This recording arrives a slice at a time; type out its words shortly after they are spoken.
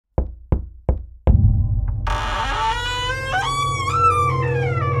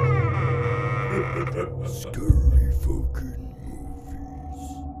Scary fucking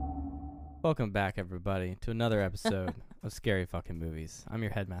movies. Welcome back, everybody, to another episode of Scary Fucking Movies. I'm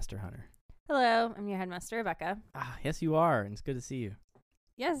your Headmaster Hunter. Hello, I'm your Headmaster, Rebekah. Yes, you are, and it's good to see you.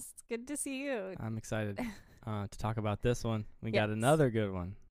 Yes, it's good to see you. I'm excited to talk about this one. We Yes. got another good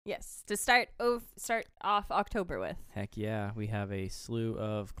one. Yes, to start off October with. Heck yeah, we have a slew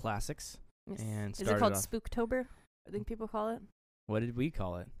of classics. Yes. And Is it called off- Spooktober? I think people call it. What did we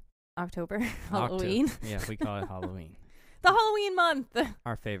call it? October. Halloween. Yeah, we call it Halloween. The Halloween month.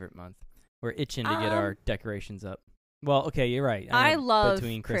 Our favorite month. We're itching to get our decorations up. Well, okay, you're right. I love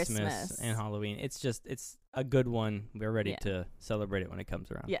between Christmas and Halloween. It's a good one. We're ready to celebrate it when it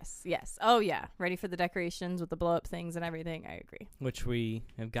comes around. Yes. Oh, yeah. Ready for the decorations with the blow-up things and everything. I agree. Which we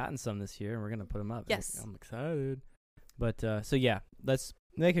have gotten some this year, and we're going to put them up. Yes. I'm excited. But, so yeah, let's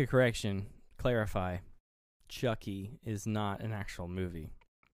make a correction, clarify. Chucky is not an actual movie.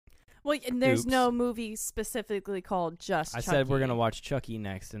 Well, and there's Oops. no movie specifically called just I Chucky. said we're going to watch Chucky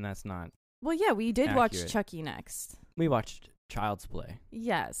next, and that's not. Well, yeah, we did watch accurate. Chucky next. We watched Child's Play.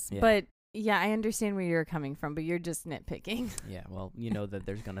 Yes, Yeah. but yeah, I understand where you're coming from, but you're just nitpicking. Yeah, well, you know that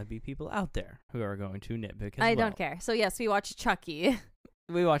there's going to be people out there who are going to nitpick as I well. don't care. So yes, we watched Chucky.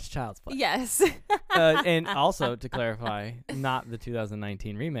 We watched Child's Play. Yes. And also, to clarify, not the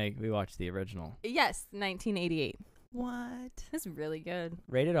 2019 remake. We watched the original. Yes, 1988. What? That's really good.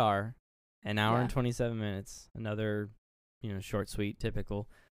 Rated R, an hour Yeah. and 27 minutes. Another, short, sweet, typical.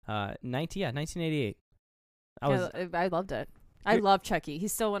 1988. I loved it. I love Chucky.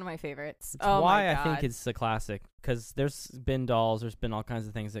 He's still one of my favorites. It's Oh why my God. I think it's a classic, because there's been dolls, there's been all kinds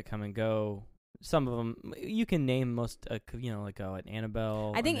of things that come and go. Some of them you can name most, like an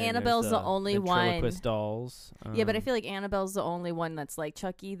Annabelle. I think and then Annabelle's there's the only one. ventriloquist dolls. Yeah, but I feel like Annabelle's the only one that's like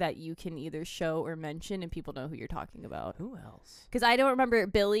Chucky that you can either show or mention and people know who you're talking about. Who else? Because I don't remember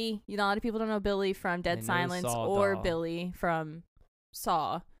Billy. A lot of people don't know Billy from Dead They know the Silence Saw or doll. Billy from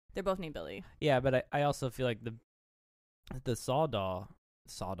Saw. They're both named Billy. Yeah, but I also feel like the Saw doll,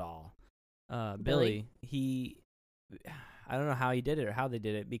 Billy, I don't know how he did it or how they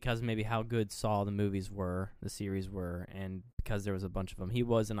did it, because maybe how good Saw the movies were, the series were, and because there was a bunch of them. He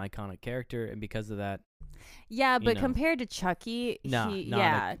was an iconic character, and because of that, Yeah, but know. compared to Chucky,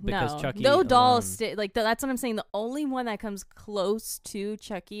 because Chucky no doll alone- that's what I'm saying. The only one that comes close to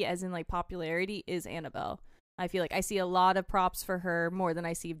Chucky, as in like popularity, is Annabelle. I feel like I see a lot of props for her more than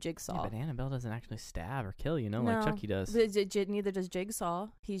I see of Jigsaw. Yeah, but Annabelle doesn't actually stab or kill, like Chucky does. Neither does Jigsaw.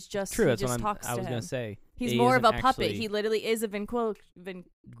 He's just True, he that's just what talks I was to gonna him. say. He's He more of a isn't puppet. actually He literally is a ventriloquist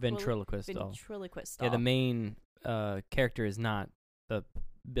doll. ventriloquist doll. Yeah, the main character is not the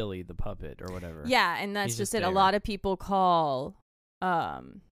Billy the puppet or whatever. Yeah, and that's He's just just it. A there. lot of people call oh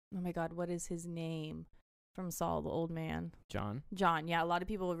my God, what is his name from Saul, the old man? John, Yeah, a lot of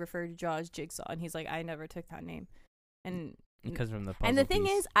people refer to John as Jigsaw, and he's like, I never took that name. And because from the puzzle and the thing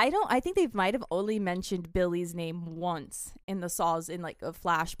piece. is, I think they might have only mentioned Billy's name once in the Saws, in like a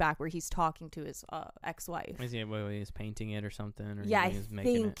flashback where he's talking to his ex-wife. Was he when he was painting it or something? Or Yeah, he I was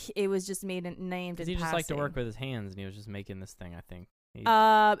making think it was just named in Because he just liked to work passing. with his hands, and he was just making this thing. I think.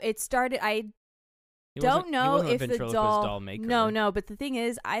 It started. I don't know if the doll. maker. No. But the thing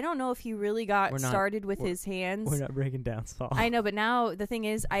is, I don't know if he really got We're not- started with we're- his hands. We're not breaking down Saul. I know, but now the thing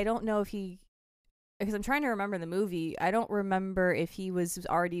is, I don't know if he. Because I'm trying to remember the movie. I don't remember if he was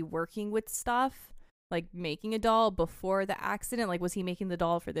already working with stuff, like making a doll before the accident. Like, was he making the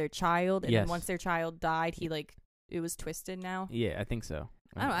doll for their child? And Yes. then once their child died, it was twisted now. Yeah, I think so.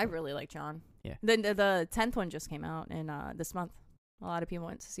 I don't know. I really like John. Yeah. The 10th one just came out in this month. A lot of people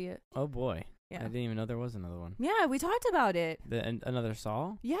went to see it. Oh boy. Yeah. I didn't even know there was another one. Yeah, we talked about it. Another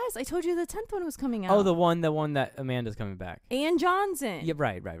Saul? Yes, I told you the 10th one was coming out. Oh, the one that Amanda's coming back. Ann Johnson. Yeah,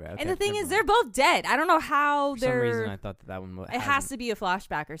 right. Okay, And the thing never is, mind. they're both dead. I don't know how For some they're. reason I thought that one. It has to be a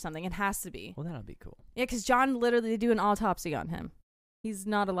flashback or something. It has to be. Well, that'll be cool. Yeah, because John literally do an autopsy on him. He's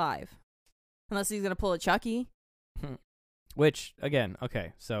not alive, unless he's gonna pull a Chucky. Which again,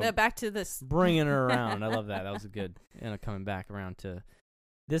 okay, so Back to this. bringing her around. I love that. That was a good. Coming back around to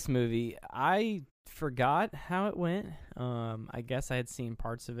this movie, I forgot how it went. I guess I had seen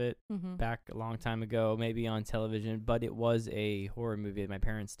parts of it back a long time ago, maybe on television, but it was a horror movie that my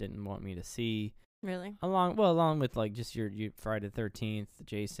parents didn't want me to see. Really? Along with like just your Friday the 13th,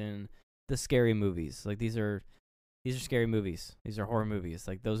 Jason, the scary movies. Like these are scary movies. These are horror movies.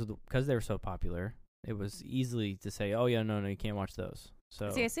 Like those are because they were so popular. It was easily to say, oh yeah, no, you can't watch those.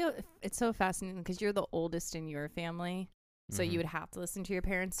 So See, I see it's so fascinating because you're the oldest in your family. So you would have to listen to your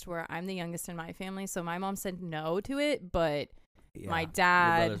parents, to where I'm the youngest in my family. So my mom said no to it, but my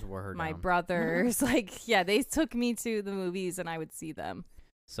dad, your brothers wore her my down. brothers, they took me to the movies and I would see them.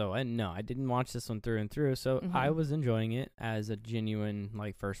 So I didn't watch this one through and through. So I was enjoying it as a genuine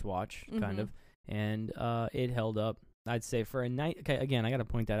like first watch kind of, and it held up. I'd say for a night. Okay, again, I got to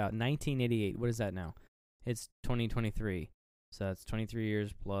point that out. 1988. What is that now? It's 2023. So that's 23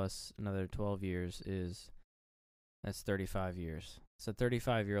 years plus another 12 years that's 35 years. It's a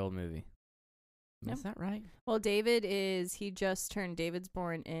 35-year-old movie. Yep. Is that right? Well, he just turned, David's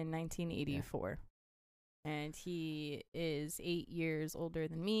born in 1984. Yeah. And he is 8 years older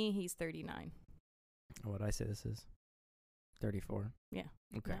than me. He's 39. What did I say this is? 34? Yeah.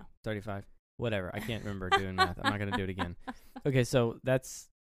 Okay. No. 35. Whatever. I can't remember doing math. I'm not going to do it again. Okay, so that's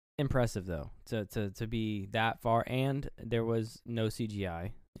impressive, though, to be that far. And there was no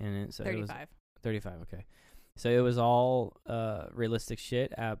CGI in it. So 35. It was 35, okay. So it was all realistic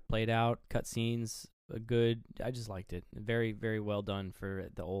shit, played out, cut scenes, good. I just liked it. Very, very well done for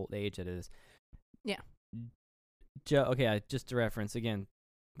the old age that it is. Yeah. Okay, just to reference again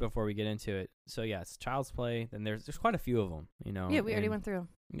before we get into it. So yes, Child's Play. Then there's quite a few of them. Yeah, we already went through.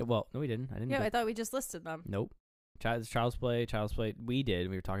 Well, no, we didn't. I didn't. Yeah, I thought we just listed them. Nope. Child's Play. We did.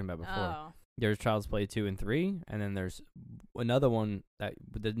 We were talking about before. Oh. There's Child's Play 2 and 3, and then there's another one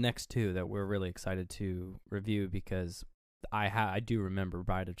the next two that we're really excited to review because I do remember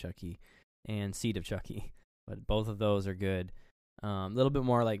Bride of Chucky and Seed of Chucky, but both of those are good. A little bit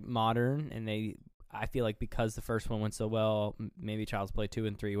more like modern, and I feel like because the first one went so well, maybe Child's Play 2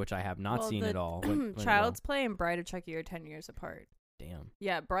 and 3, which I have not seen at all. went Child's Play and Bride of Chucky are 10 years apart. Damn.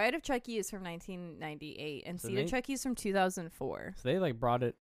 Yeah, Bride of Chucky is from 1998, and Seed of Chucky is from 2004. So they like brought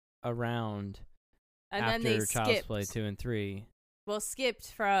it around and after then they Child's skipped. Play 2 and 3. Well,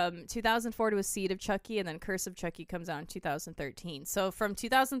 skipped from 2004 to A Seed of Chucky, and then Curse of Chucky comes out in 2013. So from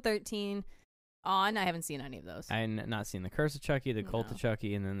 2013 on, I haven't seen any of those. I've not seen the Curse of Chucky, the Cult of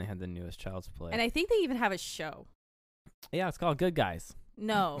Chucky, and then they had the newest Child's Play. And I think they even have a show. Yeah, it's called Good Guys.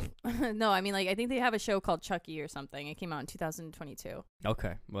 No. No, I mean, like, I think they have a show called Chucky or something. It came out in 2022.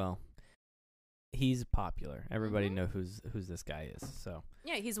 Okay, well, he's popular. Everybody know who's this guy is. So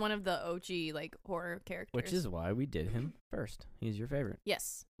yeah, he's one of the OG like horror characters. Which is why we did him first. He's your favorite.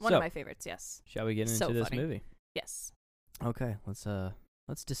 Yes, one of my favorites. Yes. Shall we get into this movie? Yes. Okay,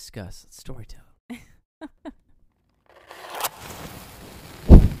 let's discuss. Let's storytell.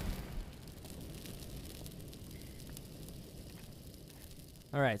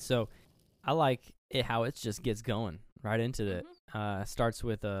 All right, so I like it how it just gets going right into it. Starts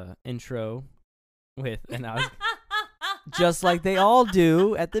with a intro with, and I was just like they all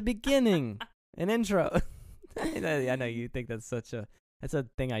do at the beginning, an intro. I know you think that's a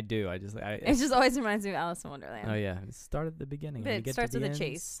thing I do. It just always reminds me of Alice in Wonderland. Oh yeah, start at the beginning. But it starts with a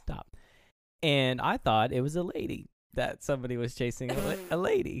chase. Stop. And I thought it was a lady that somebody was chasing a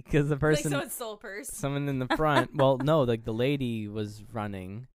lady because the person, like someone stole a purse. Someone in the front. Well, no, like the lady was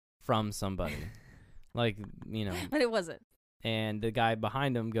running from somebody, like But it wasn't. And the guy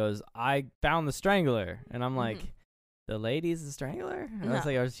behind him goes, "I found the strangler," and I'm like, "The lady's the strangler?" And I was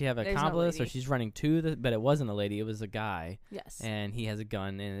like, "Or does she have an accomplice, or she's running to the?" But it wasn't a lady; it was a guy. Yes. And he has a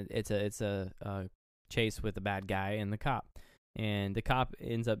gun, and it's a chase with the bad guy and the cop. And the cop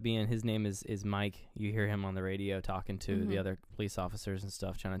ends up being, his name is Mike. You hear him on the radio talking to the other police officers and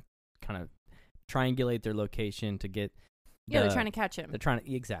stuff, trying to kind of triangulate their location to get. They're trying to catch him. They're trying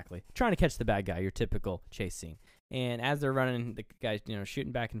to catch the bad guy. Your typical chase scene. And as they're running, the guy's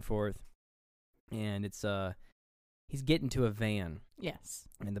shooting back and forth, and it's he's getting to a van. Yes.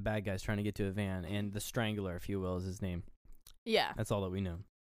 And the bad guy's trying to get to a van, and the strangler, if you will, is his name. Yeah. That's all that we know.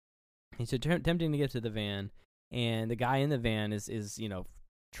 He's attempting to get to the van. And the guy in the van is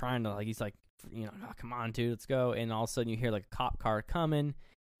trying to, like, he's like, oh, come on, dude, let's go. And all of a sudden you hear like a cop car coming,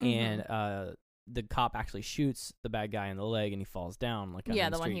 and the cop actually shoots the bad guy in the leg, and he falls down. Like,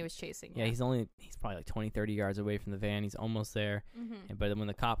 the one he was chasing. Yeah, he's probably like 20, 30 yards away from the van. He's almost there. But when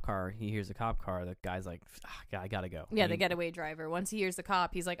he hears the cop car, the guy's like, I gotta go. Yeah, the getaway driver. Once he hears the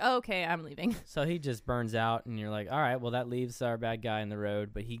cop, he's like, oh, okay, I'm leaving. So he just burns out, and you're like, all right, well, that leaves our bad guy in the road.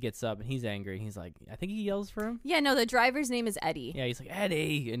 But he gets up, and he's angry. He's like, I think he yells for him. Yeah, no, the driver's name is Eddie. Yeah, he's like,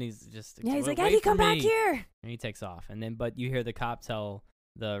 Eddie. And he's just, he's like, Eddie, come back here. And he takes off. But you hear the cop tell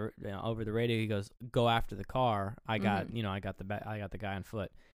over the radio, he goes, go after the car. I got the guy on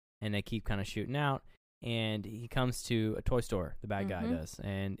foot. And they keep kind of shooting out, and he comes to a toy store, the bad guy does,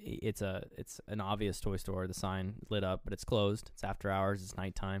 and it's an obvious toy store. The sign lit up, but it's closed. It's after hours. It's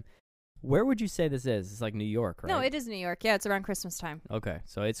nighttime. Where would you say this is? It's like New York, right? No, it is New York. Yeah, it's around Christmas time. Okay,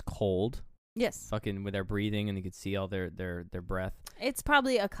 so it's cold. Yes. Fucking with their breathing, and you could see all their breath. It's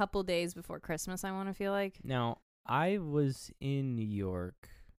probably a couple days before Christmas, I want to feel like. Now, I was in New York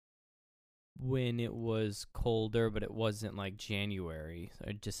when it was colder, but it wasn't like January,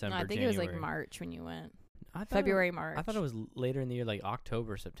 or December. No, I think January. it was like March when you went. I thought February, March. I thought it was later in the year, like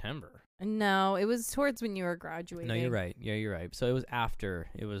October, September. No, it was towards when you were graduating. No, you're right. Yeah, you're right. So it was after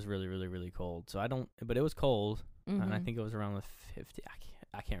it was really, really, really cold. So but it was cold, and I think it was around the 50.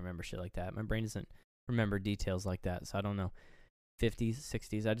 I can't remember shit like that. My brain doesn't remember details like that, so I don't know. 50s,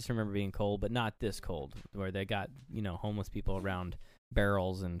 60s. I just remember being cold, but not this cold, where they got homeless people around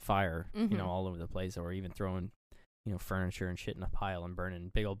barrels and fire, all over the place, or even throwing, furniture and shit in a pile and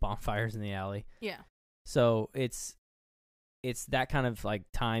burning big old bonfires in the alley. Yeah. So it's that kind of like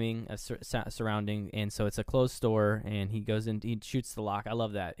timing of surrounding, and so it's a closed store, and he goes in, he shoots the lock. I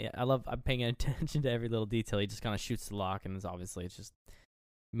love that. I'm paying attention to every little detail. He just kind of shoots the lock, and it's just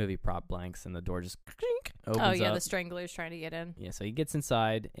movie prop blanks, and the door just opens up. Oh yeah, the strangler's trying to get in. Yeah, so he gets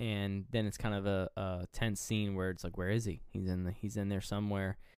inside, and then it's kind of a tense scene where it's like, where is he? He's in there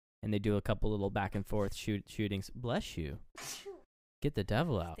somewhere, and they do a couple little back and forth shootings. Bless you. Get the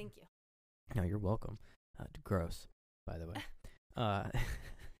devil out. Thank you. No, you're welcome. Gross, by the way.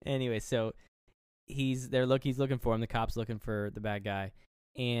 Anyway, so he's looking for him. The cop's looking for the bad guy.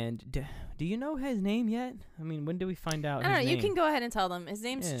 And do you know his name yet? I mean, when do we find out? I don't know. his name? You can go ahead and tell them. His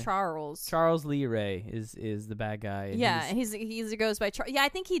name's Charles. Charles Lee Ray is the bad guy. And yeah, he goes by Charles. Yeah, I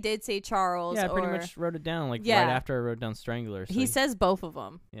think he did say Charles. Yeah, I pretty much wrote it down right after I wrote down Strangler. So he says both of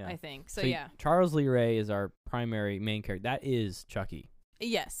them. Yeah. I think so. Yeah, Charles Lee Ray is our primary main character. That is Chucky.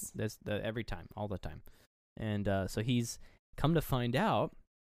 Yes. That's every time, all the time. And so he's come to find out.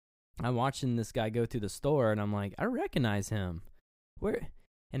 I'm watching this guy go through the store, and I'm like, I recognize him. Where?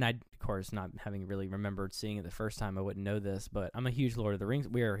 And I, of course, not having really remembered seeing it the first time, I wouldn't know this. But I'm a huge Lord of the Rings.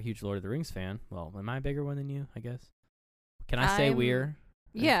 We're a huge Lord of the Rings fan. Well, am I a bigger one than you? I guess. Can I say we're?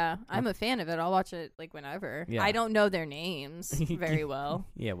 Yeah, I'm a fan of it. I'll watch it like whenever. Yeah. I don't know their names very well.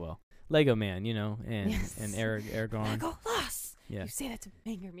 Yeah, well, Lego Man, and yes. and Aragorn. Legolas. Yeah. You say that to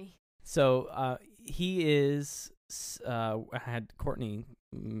anger me. So he is. Had Courtney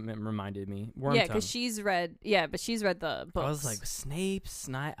reminded me. Wormtongue. Yeah, because she's read. Yeah, but she's read the books. I was like, Snape,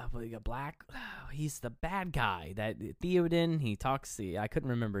 like a black. He's the bad guy. That Theoden. He talks. I couldn't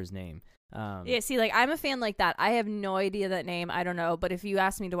remember his name. Yeah, see, like I'm a fan like that. I have no idea that name. I don't know. But if you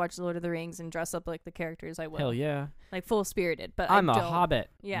ask me to watch Lord of the Rings and dress up like the characters, I will. Hell yeah. Like full spirited. But I'm a hobbit.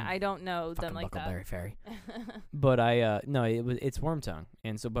 Yeah, I don't know them like that. Buckleberry Fairy. But no, it's Wormtongue.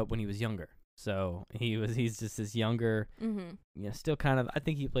 And so, but when he was younger. So he's just this younger, still kind of. I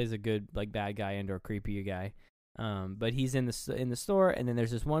think he plays a good like bad guy and or creepy guy. But he's in the store, and then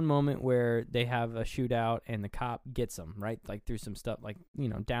there's this one moment where they have a shootout, and the cop gets him right like through some stuff, like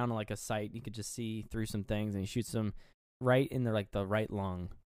down to like a sight. You could just see through some things, and he shoots him right in the like the right lung,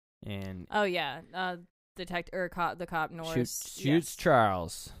 and the cop Norris shoots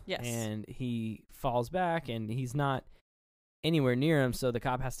Charles. Yes, and he falls back, and he's not anywhere near him, so the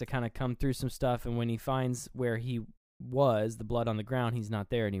cop has to kind of come through some stuff, and when he finds where he was, the blood on the ground, he's not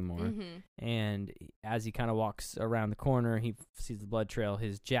there anymore. And as he kind of walks around the corner, he sees the blood trail.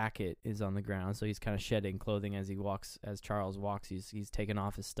 His jacket is on the ground, so he's kind of shedding clothing as Charles walks. He's taking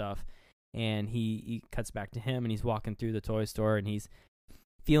off his stuff, and he cuts back to him, and he's walking through the toy store, and he's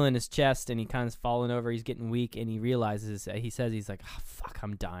feeling his chest, and he kind of falling over. He's getting weak, and he realizes, he's like, oh, fuck,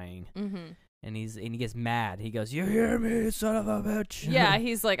 I'm dying. And he gets mad. He goes, "You hear me, son of a bitch?" Yeah,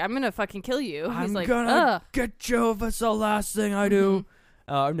 he's like, "I'm gonna fucking kill you." He's I'm like, gonna get you if it's the last thing I do.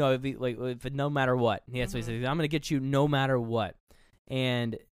 No, if no matter what. Yeah, so he says, "I'm gonna get you no matter what."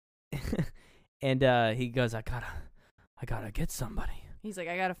 And he goes, "I gotta get somebody." He's like,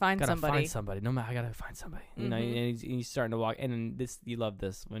 "I gotta find somebody. No matter, I gotta find somebody." And he's starting to walk. And then you love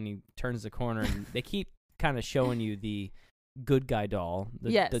this when he turns the corner, and they keep kind of showing you the good guy doll,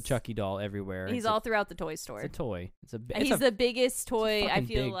 the Chucky doll everywhere. He's all throughout the toy store. It's a toy. He's the biggest toy. I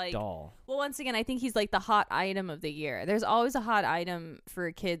feel big like doll. Well, once again, I think he's like the hot item of the year. There's always a hot item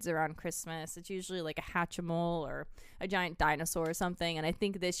for kids around Christmas. It's usually like a Hatchimal or a giant dinosaur or something. And I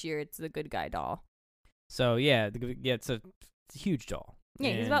think this year it's the good guy doll. So it's a huge doll.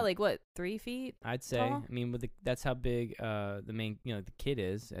 Yeah, he's about 3 feet? I'd say. Tall? I mean, that's how big the main, the kid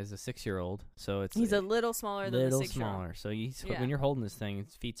is as a 6-year-old. So he's a little smaller than the 6-year-old. Smaller. So when you're holding this thing,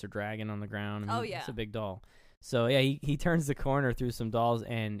 his feet are dragging on the ground. I mean, yeah, it's a big doll. So yeah, he turns the corner through some dolls,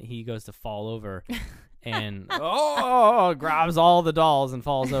 and he goes to fall over, and grabs all the dolls and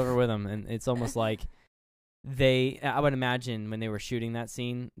falls over with him. And it's almost like I would imagine when they were shooting that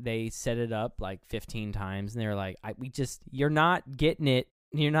scene, they set it up like 15 times, and they were like, you're not getting it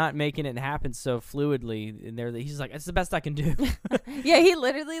making it happen so fluidly. And he's like, it's the best I can do. Yeah, he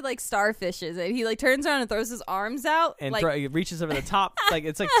literally like starfishes it. He like turns around and throws his arms out and like he reaches over the top. Like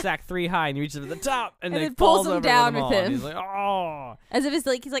it's like sack 3 high, and he reaches over the top, and then it pulls falls him over down them with all. him. And he's like, oh, as if it's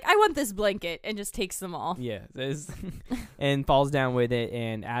like he's like, I want this blanket, and just takes them all. yeah, and falls down with it.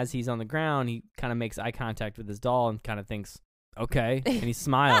 And as he's on the ground, he kind of makes eye contact with his doll and kind of thinks, okay, and he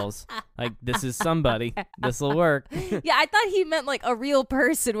smiles like, this is somebody. This will work. Yeah, I thought he meant like a real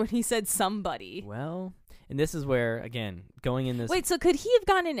person when he said somebody. Well, and this is where, again, going in this. Wait, so could he have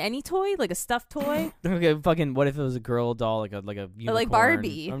gotten any toy, like a stuffed toy? Okay, fucking. What if it was a girl doll, like a unicorn, or like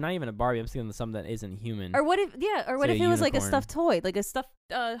Barbie? Or not even a Barbie. I'm thinking of something that isn't human. Or what if? Yeah, or what Say if a it was like a unicorn. stuffed toy, like a stuffed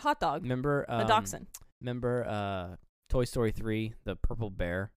hot dog, Remember a dachshund? Remember Toy Story 3, the purple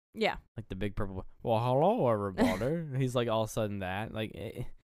bear, Yeah. like the big purple. Well, hello everybody. He's like all of a sudden that, like,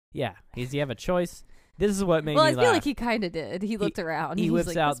 yeah. Does he have a choice? This is what made me laugh. Well, I feel like he kind of did. He looked around. He He's whips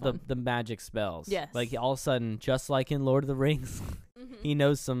like, out "This one." the magic spells. Yes. Like all of a sudden, just like in Lord of the Rings, Mhm. he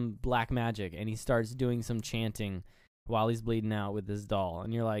knows some black magic, and he starts doing some chanting while he's bleeding out with his doll.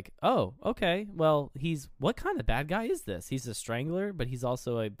 And you're like, oh, okay. Well, what kind of bad guy is this? He's a strangler, but he's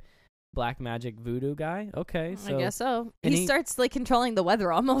also a black magic voodoo guy. Okay, so I guess so. and He starts like controlling the weather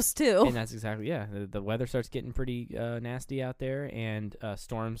almost too. and that's exactly, yeah. The weather starts getting pretty nasty out there, and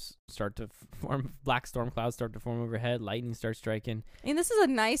storms start to form. Black storm clouds start to form overhead. Lightning starts striking. And this is a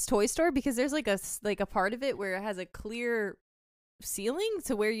nice toy store because there's like a part of it where it has a clear ceiling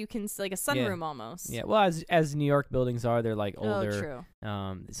to where you can like a sunroom almost. Yeah, well, as New York buildings are, they're like Oh, older. true.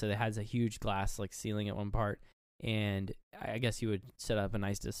 So it has a huge glass like ceiling at one part, and I guess you would set up a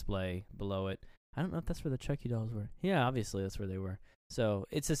nice display below it. I don't know if that's where the Chucky dolls were. Yeah, obviously that's where they were. So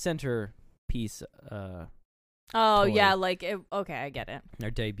it's a center piece. Oh toy. yeah, like okay, I get it.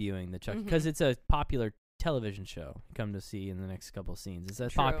 They're debuting the Chucky Mhm. because it's a popular television show. You come to see in the next couple of scenes. It's a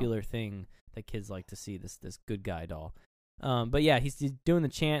True. popular thing that kids like to see. This good guy doll. But yeah, he's doing the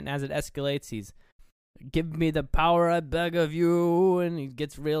chant, and as it escalates, he's give me the power, I beg of you, and he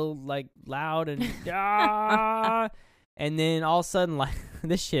gets real like loud and and then all of a sudden, like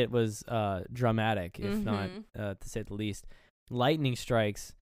this shit was dramatic, if not to say the least. Lightning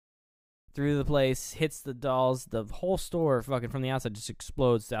strikes through the place, hits the dolls. The whole store, fucking from the outside, just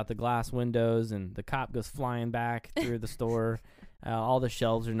explodes out the glass windows, and the cop goes flying back through the store. All the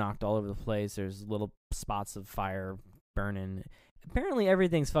shelves are knocked all over the place. There's little spots of fire burning. Apparently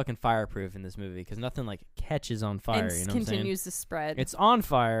everything's fucking fireproof in this movie because nothing like catches on fire. And you know what I'm saying? continues to spread. It's on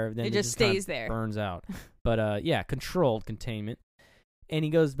fire, then It just kinda stays there. burns out. But yeah, controlled containment. And he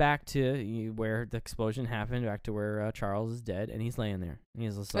goes back to where the explosion happened, back to where Charles is dead, and he's laying there. And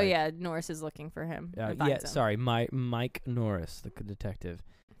he's just like, oh yeah, Norris is looking for him. and yeah, finds him. sorry, Mike Norris, the detective.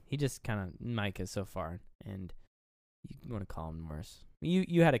 He just kind of Mike is so far, and you want to call him Norris.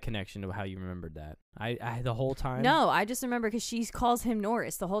 You had a connection to how you remembered that. I the whole time. No, I just remember because she calls him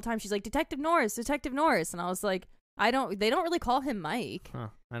Norris the whole time. She's like, Detective Norris, and I was like, they don't really call him Mike. Huh,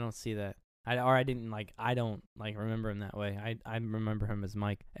 I don't see that. I don't remember him that way. I remember him as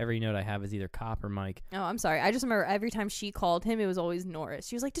Mike. Every note I have is either Cop or Mike. Oh, I'm sorry. I just remember every time she called him, it was always Norris.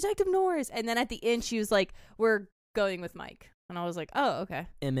 She was like, Detective Norris. And then at the end, she was like, we're going with Mike. And I was like, oh, okay.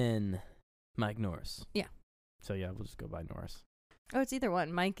 MN Mike Norris. Yeah. So yeah, we'll just go by Norris. Oh, it's either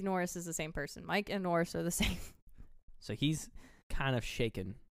one. Mike Norris is the same person. Mike and Norris are the same. So he's kind of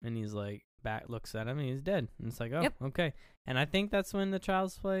shaken, and he's like, back looks at him, and he's dead. And it's like, oh, Yep. okay. And I think that's when the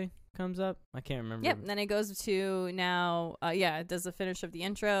Child's Play comes up. I can't remember. Yep. And then it goes to now, it does the finish of the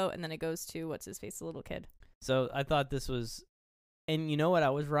intro, and then it goes to, what's his face, the little kid. So I thought this was, and you know what?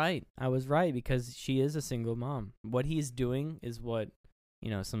 I was right. I was right because she is a single mom. What he's doing is what,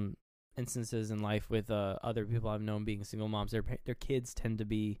 some instances in life with other people I've known being single moms, their kids tend to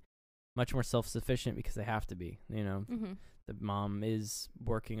be much more self-sufficient because they have to be, Mm-hmm. The mom is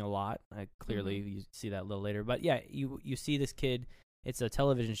working a lot. Clearly you see that a little later, but yeah, you see this kid. It's a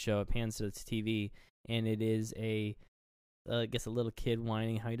television show. It pans to its TV, and it is a little kid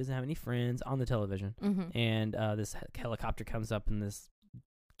whining how he doesn't have any friends on the television. Mm-hmm. And this helicopter comes up, and this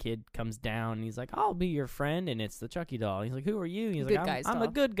kid comes down, and he's like, I'll be your friend. And it's the Chucky doll. He's like, who are you? And he's Good like, guy's I'm a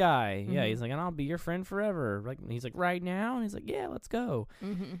doll. good guy. Mm-hmm. Yeah, he's like, and I'll be your friend forever. Like, he's like, right now? And he's like, yeah, let's go.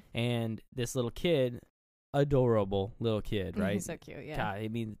 Mm-hmm. And this little kid, adorable little kid, right? He's so cute, yeah. God, I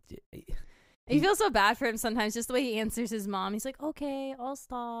mean, You feel so bad for him sometimes, just the way he answers his mom. He's like, okay, I'll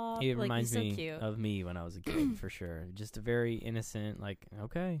stop. it Like, reminds he's so me cute. of me when I was a kid, for sure. Just a very innocent, like,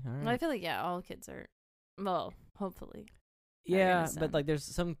 okay, all right. Well, I feel like, all kids are, well, hopefully. Yeah, innocent. but like there's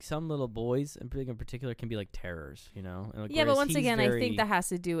some little boys in particular can be like terrors, And, like, Yeah, but whereas once he's again, I very- think that has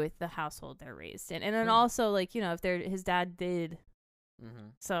to do with the household they're raised in. And then Oh. also, like, if his dad did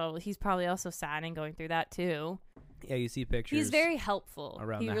So he's probably also sad and going through that too. Yeah, you see pictures. He's very helpful.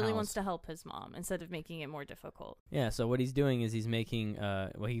 Around he the really house. wants to help his mom instead of making it more difficult. Yeah, so what he's doing is he's making,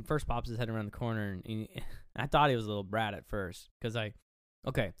 he first pops his head around the corner, and I thought he was a little brat at first, because I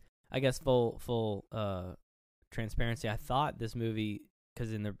guess full transparency, I thought this movie,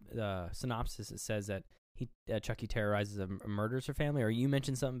 because in the synopsis it says that Chucky terrorizes and murders her family, or you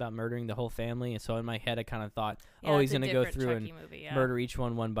mentioned something about murdering the whole family, and so in my head I kind of thought, he's going to go through and murder each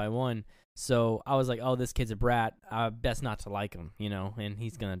one by one. So I was like, oh, this kid's a brat. Best not to like him, and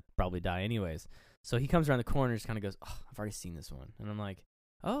he's going to probably die anyways. So he comes around the corner and just kind of goes, oh, I've already seen this one. And I'm like,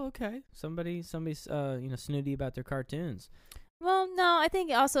 oh, okay. Somebody's snooty about their cartoons. Well, no, I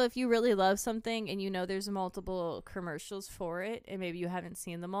think also if you really love something and there's multiple commercials for it and maybe you haven't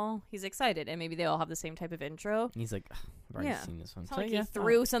seen them all, he's excited and maybe they all have the same type of intro. And he's like, I've already seen this one. It's not like he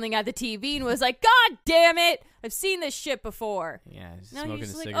threw something at the TV and was like, God damn it, I've seen this shit before. Yeah, he's smoking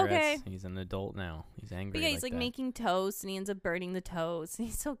cigarettes. Like, okay. He's an adult now. He's angry. But yeah, he's like making toast and he ends up burning the toast.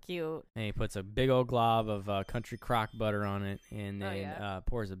 He's so cute. And he puts a big old glob of country crock butter on it and then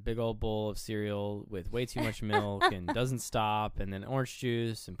pours a big old bowl of cereal with way too much milk and doesn't stop, and then orange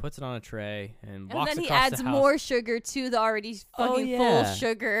juice, and puts it on a tray and walks across the house. And then he adds more sugar to the already fucking full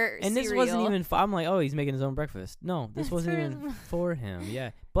sugar and cereal. This wasn't even I'm like, oh, he's making his own breakfast. No, this wasn't even for him.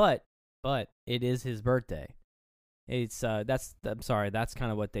 Yeah. But it is his birthday. It's that's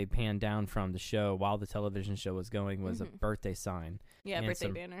kind of what they panned down from the show while the television show was going, was a birthday sign. Yeah, and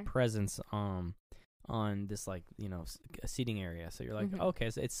birthday banner. Presents on this a seating area. So you're like, okay,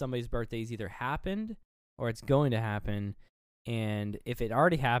 so it's somebody's birthday. It's either happened or it's going to happen. And if it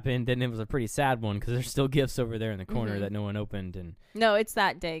already happened, then it was a pretty sad one because there's still gifts over there in the corner that no one opened. And no, it's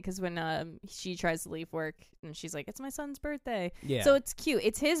that day because when she tries to leave work and she's like, it's my son's birthday. Yeah. So it's cute.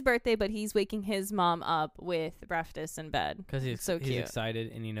 It's his birthday, but he's waking his mom up with breakfast in bed. Because he's so cute. He's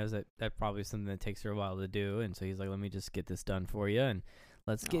excited and he knows that probably is something that takes her a while to do. And so he's like, let me just get this done for you and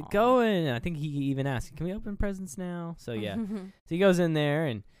let's get going. And I think he even asked, can we open presents now? So yeah. So he goes in there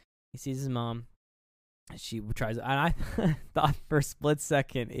and he sees his mom. She tries, and I thought for a split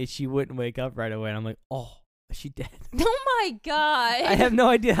second she wouldn't wake up right away. And I'm like, oh, is she dead? Oh my God. I have no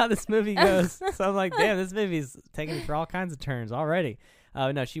idea how this movie goes. So I'm like, damn, this movie's taking me for all kinds of turns already.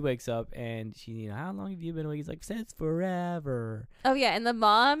 No, she wakes up and she, how long have you been awake? He's like, since forever. Oh yeah, and the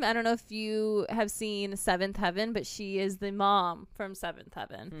mom, I don't know if you have seen Seventh Heaven, but she is the mom from Seventh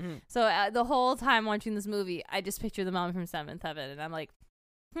Heaven. So the whole time watching this movie, I just picture the mom from Seventh Heaven, and I'm like,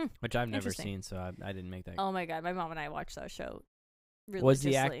 which I've never seen, so I didn't make that. Oh my God, my mom and I watched that show religiously. Was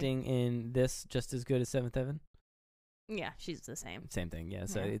the acting in this just as good as Seventh Heaven? Yeah, she's the same. Same thing, yeah.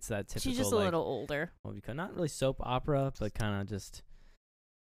 So it's that typical. She's just a little older. Well, not really soap opera, but kind of just,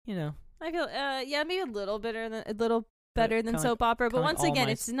 I feel, maybe a little better than soap opera. But once again,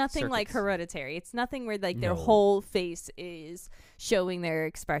 it's nothing like Hereditary. It's nothing where like their whole face is showing their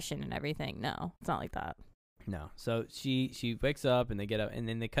expression and everything. No, it's not like that. No. So she wakes up and they get up and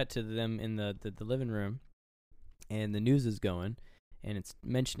then they cut to them in the living room and the news is going and it's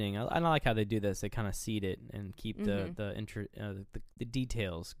mentioning, I don't like how they do this. They kind of seed it and keep the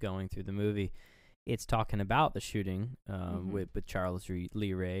details going through the movie. It's talking about the shooting with Charles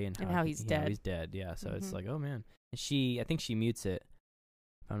Lee Ray and how he's dead. He's dead. Yeah. So it's like, oh man. And I think she mutes it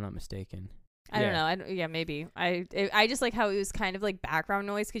if I'm not mistaken. I don't know. Maybe. I just like how it was kind of like background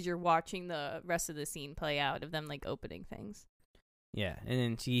noise because you're watching the rest of the scene play out of them like opening things. Yeah, and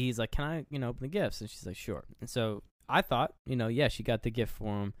then he's like, "Can I, open the gifts?" And she's like, "Sure." And so I thought, she got the gift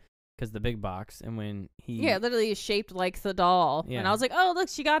for him because the big box. And when he literally is shaped like the doll, and I was like, "Oh, look,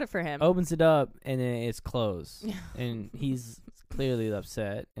 she got it for him." Opens it up, and then it's closed, and he's clearly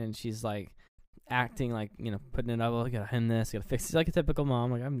upset, and she's like acting like putting it up. Oh, I gotta hem this, gotta fix it. She's like a typical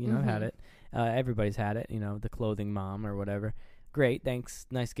mom. Like I've had it. Everybody's had it, the clothing mom or whatever. Great, thanks,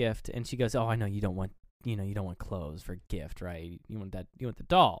 nice gift. And she goes, oh, I know you don't want, you don't want clothes for a gift, right? You want the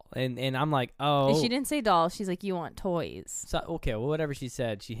doll. And I'm like, oh. And she didn't say doll. She's like, you want toys. So okay, well, whatever she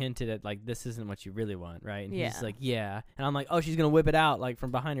said, she hinted at like this isn't what you really want, right? And he's like, yeah. And I'm like, oh, she's gonna whip it out like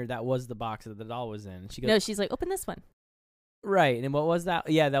from behind her. That was the box that the doll was in. And she goes, no, she's like, open this one. Right, and what was that?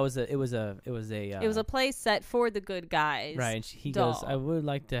 Yeah, that was it was a play set for the good guys. Right, and he goes, I would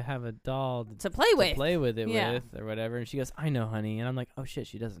like to have a doll to play with or whatever. And she goes, I know, honey. And I'm like, oh shit,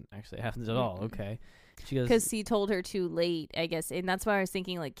 she doesn't actually have the doll. Okay. She goes, because he told her too late, I guess, and that's why I was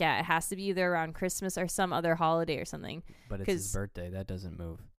thinking like, yeah, it has to be either around Christmas or some other holiday or something. But it's his birthday. That doesn't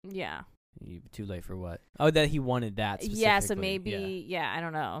move. Yeah. Too late for what? Oh, that he wanted that specifically. Yeah, so maybe, I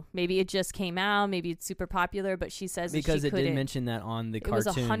don't know. Maybe it just came out. Maybe it's super popular, but she says because that she it did mention that on the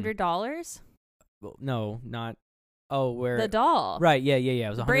cartoon. It was $100? Well, no, not Oh, where the doll? Right? Yeah. It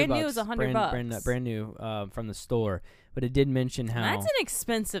was $100. Brand new is $100. Brand new from the store. But it did mention how That's an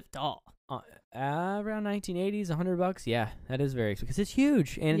expensive doll. Around 1980s, $100. Yeah, that is very expensive because it's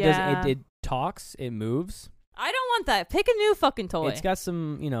huge and it talks, it moves. I don't want that. Pick a new fucking toy. It's got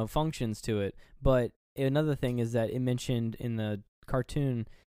some functions to it. But another thing is that it mentioned in the cartoon,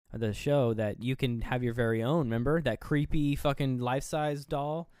 the show, that you can have your very own. Remember that creepy fucking life-size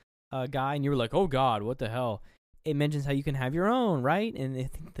doll guy, and you were like, oh God, what the hell? It mentions how you can have your own, right? And I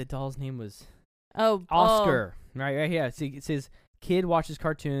think the doll's name was Oscar. Right here. It says kid watches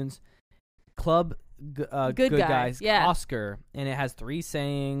cartoons, club good guys, Oscar, and it has 3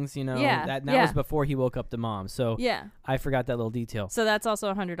 sayings. That was before he woke up to mom. So I forgot that little detail. So that's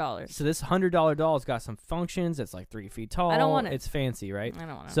also $100. So this $100 doll's got some functions. It's like 3 feet tall. I don't want it. It's fancy, right? I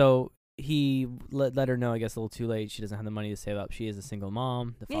don't want it. So he let her know, I guess, a little too late. She doesn't have the money to save up. She is a single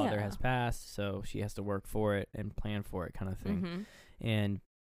mom. The father has passed, so she has to work for it and plan for it, kind of thing. Mm-hmm. And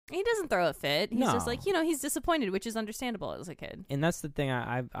he doesn't throw a fit. He's just like, he's disappointed, which is understandable as a kid. And that's the thing.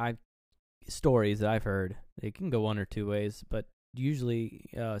 I stories that I've heard, it can go one or two ways, but usually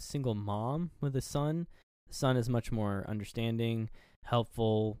a single mom with a son, the son is much more understanding,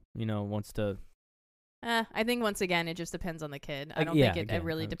 helpful, wants to. I think once again it just depends on the kid. I don't think it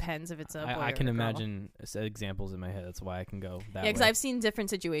really depends if it's a boy I can or a girl. imagine examples in my head. That's why I can go that way. Yeah, because I've seen different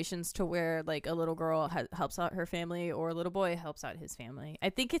situations to where like a little girl helps out her family or a little boy helps out his family.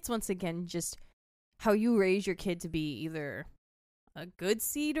 I think it's once again just how you raise your kid to be either a good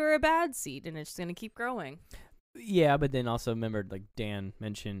seed or a bad seed, and it's just going to keep growing. Yeah, but then also remember, like Dan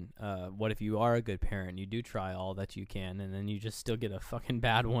mentioned, what if you are a good parent, you do try all that you can, and then you just still get a fucking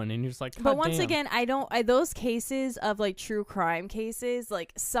bad one, and you're just like, God But once damn. again, those cases of like true crime cases,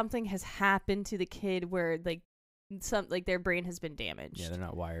 like something has happened to the kid where like their brain has been damaged. Yeah, they're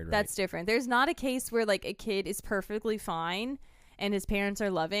not wired right. That's different. There's not a case where like a kid is perfectly fine and his parents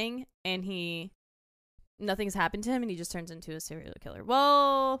are loving and nothing's happened to him and he just turns into a serial killer.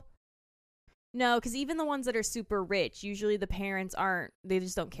 Well, no, because even the ones that are super rich, usually the parents they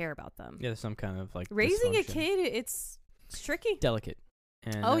just don't care about them. Yeah, there's some kind of like raising a dysfunction. kid, it's tricky. Delicate.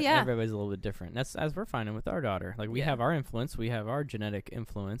 And everybody's a little bit different. That's as we're finding with our daughter. Like we have our influence, we have our genetic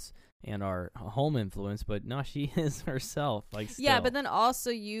influence and our home influence, but no, she is herself. Like still. Yeah, but then also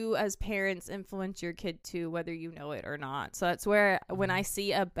you as parents influence your kid too, whether you know it or not. So that's where when I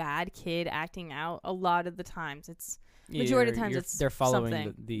see a bad kid acting out, a lot of the times majority of the times they're following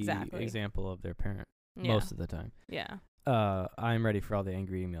something. the example of their parent most of the time. Yeah. I'm ready for all the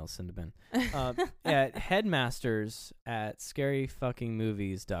angry emails. Send to Ben. At Headmasters at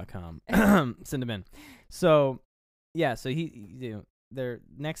scaryfuckingmovies.com. Send to Ben. So, yeah. So their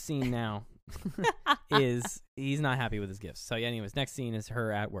next scene now is he's not happy with his gifts. So, anyways, next scene is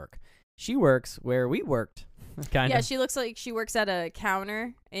her at work. She works where we worked. Kind of. Yeah, she looks like she works at a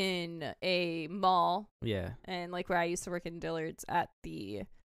counter in a mall. Yeah. And like where I used to work in Dillard's at the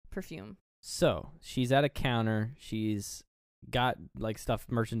perfume. So she's at a counter. She's got like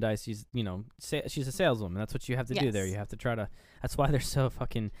merchandise. She's she's a saleswoman. That's what you have to do there. You have to try to. That's why they're so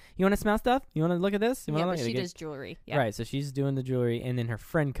fucking. You want to smell stuff? You want to look at this? But she does jewelry. Yeah. Right. So she's doing the jewelry, and then her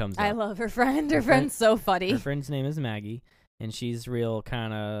friend comes up. I love her friend. Her friend's so funny. Her friend's name is Maggie. And she's real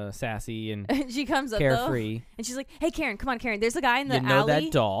kind of sassy and she comes up carefree. Though, and she's like, "Hey, Karen, come on, Karen. There's a guy in the alley. You know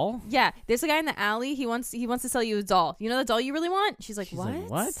that doll? Yeah, there's a guy in the alley. He wants to sell you a doll. You know that doll you really want?" She's like, she's "What? Like,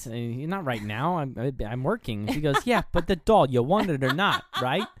 what? Not right now. I'm working." And she goes, "Yeah, but the doll, you want it or not,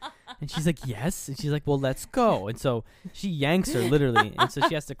 right?" And she's like, "Yes." And she's like, "Well, let's go." And so she yanks her literally, and so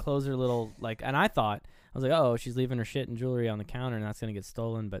she has to close her little and I was like, oh, she's leaving her shit and jewelry on the counter and that's going to get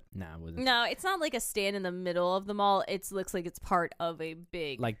stolen. But nah, it wasn't. No, it's not like a stand in the middle of the mall. It looks like it's part of a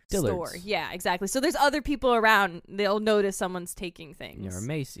big Dillard's. store. Yeah, exactly. So there's other people around. They'll notice someone's taking things. Or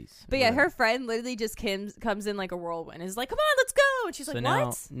Macy's. But yeah, her friend literally just comes in like a whirlwind. Is like, come on, let's go. And she's like,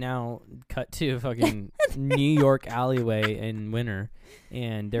 what? Now cut to fucking New York alleyway in winter.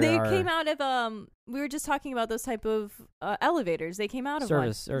 And they came out of we were just talking about those type of elevators. They came out of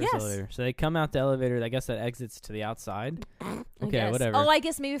service elevator. So they come out the elevator. I guess that exits to the outside. Okay, whatever. Oh, I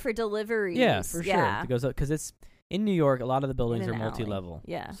guess maybe for deliveries. Yeah, for sure. It goes up because it's in New York. A lot of the buildings are multi-level. Alley.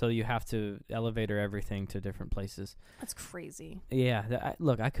 Yeah. So you have to elevator everything to different places. That's crazy. Yeah.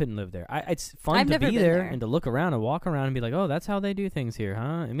 Look, I couldn't live there. It's fun to be there and to look around and walk around and be like, oh, that's how they do things here,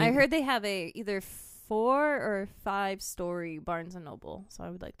 huh? I heard they have either 4 or 5 story Barnes and Noble, so I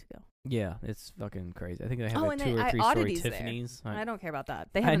would like to go. Yeah, it's fucking crazy. I think they have and 2 or 3 story oddities Tiffany's. I don't care about that.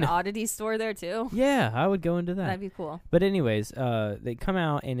 They have an oddity store there too. Yeah, I would go into that. That'd be cool. But anyways, they come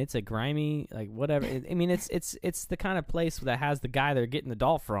out and it's a grimy, like whatever. I mean, it's the kind of place that has the guy they're getting the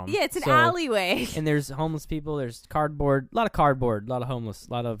doll from. Yeah, it's an alleyway. And there's homeless people. There's cardboard, a lot of homeless,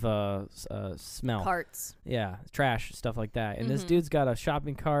 a lot of smell. Carts. Yeah, trash, stuff like that. And this dude's got a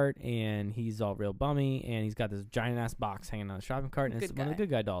shopping cart and he's all real bummy and he's got this giant ass box hanging on the shopping cart and it's one of the good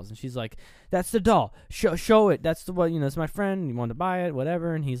guy dolls. And she's like, "That's the doll. Show it. That's the one. It's my friend. You want to buy it,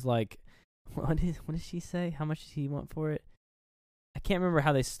 whatever." And he's like, "What did she say? How much does he want for it?" I can't remember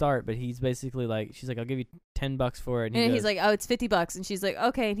how they start, but he's basically like, she's like, "I'll give you $10 for it." And he's like, "Oh, it's $50." And she's like,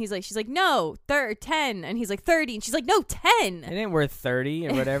 "Okay." And she's like, "No, 10." And he's like, "30." And she's like, "No, 10." It ain't worth 30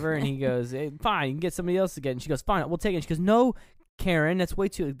 or whatever. And he goes, "Hey, fine, you can get somebody else to get it." And she goes, "Fine, we'll take it." And she goes, "No, Karen, that's way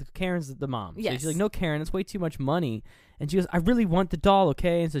too." Karen's the mom. So she's like, "No, Karen, that's way too much money." And she goes, "I really want the doll,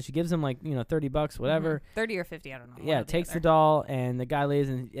 okay?" And so she gives him like, $30, whatever. 30 or 50, I don't know. Yeah, takes the doll, and the guy leaves,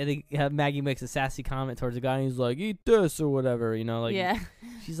 and I think Maggie makes a sassy comment towards the guy, and he's like, "Eat this," or whatever, like. Yeah.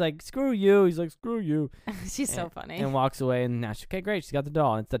 She's like, "Screw you." He's like, "Screw you." She's so funny. And walks away, and now she's, okay, great, she's got the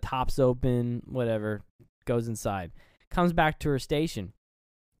doll. And it's the top's open, whatever, goes inside. Comes back to her station.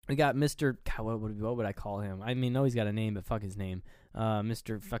 We got Mr. God, what would I call him? I mean, no, he's got a name, but fuck his name.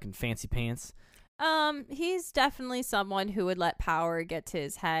 Mr. fucking Fancy Pants. He's definitely someone who would let power get to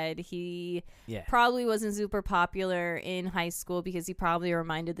his head. He probably wasn't super popular in high school because he probably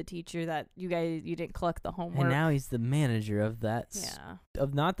reminded the teacher that you didn't collect the homework. And now he's the manager of that.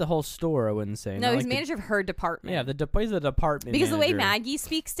 Of not the whole store, I wouldn't say. No, he's manager of her department. Yeah, he's the department because manager. The way Maggie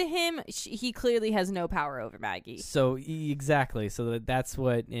speaks to him, he clearly has no power over Maggie. So exactly. So that's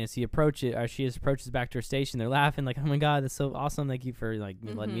what she approaches back to her station. They're laughing like, "Oh my god, that's so awesome! Thank you for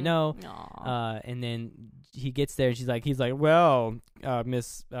letting me know." And then he gets there, and he's like, "Well,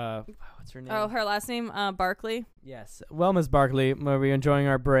 Miss, what's her name?" Oh, her last name, Barkley. Yes. "Well, Miss Barkley, were we enjoying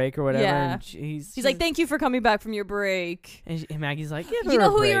our break or whatever?" Yeah. And he's like, "Thank you for coming back from your break." And Maggie's like, "You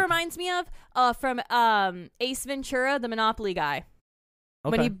know who he reminds me of? From Ace Ventura, the Monopoly guy."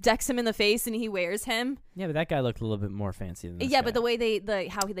 Okay. When he decks him in the face and he wears him. Yeah, but that guy looked a little bit more fancy than this guy. But the way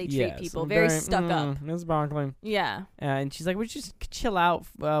how they treat people, very stuck up. Miss Barkley. Yeah. And she's like, "Would you just chill out,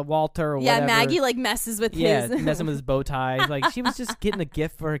 Walter," or whatever. Yeah, Maggie messes with messing with his bow tie. Like, she was just getting a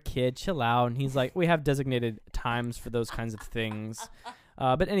gift for her kid. Chill out. And he's like, "We have designated times for those kinds of things."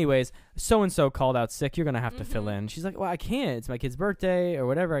 But anyways, so-and-so called out sick. You're going to have to fill in. She's like, "Well, I can't. It's my kid's birthday or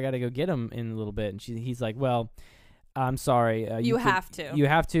whatever. I got to go get him in a little bit." And he's like, "Well, I'm sorry. You have to. You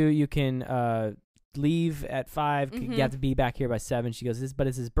have to. You can leave at 5. You have to be back here by 7. She goes, "But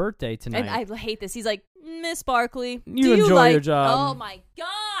it's his birthday tonight." And I hate this. He's like, "Miss Barkley, you enjoy your job." Oh, my God.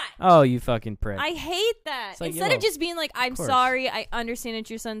 Oh, you fucking prick. I hate that. Like, instead of just being like, "I'm sorry. I understand it's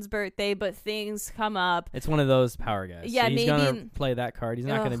your son's birthday, but things come up." It's one of those power guys. Yeah, so he's maybe going to play that card. He's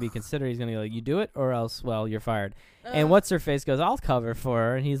not going to be considerate. He's going to go, "You do it or else, well, you're fired." And what's her face goes, "I'll cover for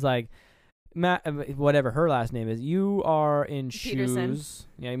her." And he's like, whatever her last name is, "You are in Peterson. Shoes."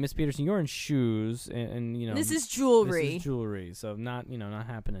 Yeah, Miss Peterson, you're in shoes, and this is jewelry. This is jewelry, so not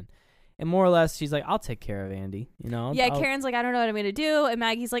happening. And more or less, she's like, "I'll take care of Andy." Karen's like, "I don't know what I'm gonna do," and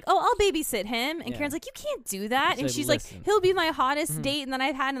Maggie's like, "Oh, I'll babysit him." And Karen's like, "You can't do that." And she's like, "He'll be my hottest date that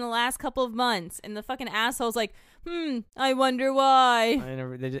I've had in the last couple of months." And the fucking asshole's like, "I wonder why."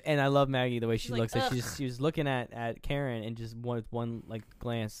 And I love Maggie the way she looks like, at. She was looking at Karen and just with one like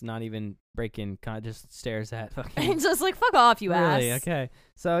glance, not even breaking, kind of just stares at fucking. And just like, "Fuck off, you really? ass." Okay,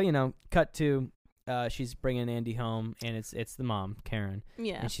 so cut to. She's bringing Andy home, and it's the mom, Karen.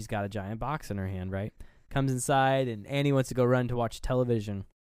 Yeah. And she's got a giant box in her hand, right? Comes inside, and Andy wants to go run to watch television.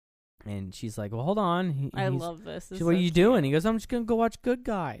 And she's like, "Well, hold on." I love this. She's, "What are you doing?" He goes, "I'm just going to go watch Good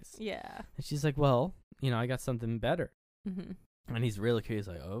Guys." Yeah. And she's like, "Well, I got something better." Mm-hmm. And he's really curious,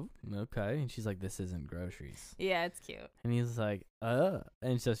 like, "Oh, okay." And she's like, "This isn't groceries." Yeah, it's cute. And he's like,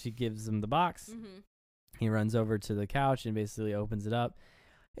 And so she gives him the box. Mm-hmm. He runs over to the couch and basically opens it up.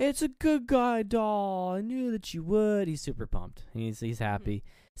 "It's a Good Guy doll. I knew that you would." He's super pumped. He's happy.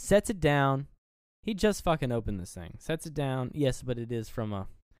 Mm-hmm. Sets it down. He just fucking opened this thing. Sets it down. Yes, but it is from a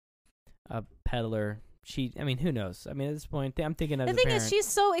peddler. I mean, who knows? I mean, at this point, I'm thinking of the thing parent. is, she's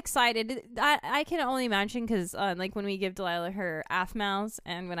so excited. I can only imagine because, like, when we give Delilah her AFMAUs,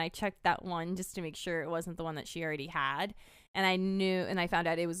 and when I checked that one just to make sure it wasn't the one that she already had, and I found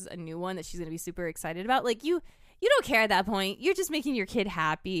out it was a new one that she's gonna be super excited about. Like, you don't care at that point. You're just making your kid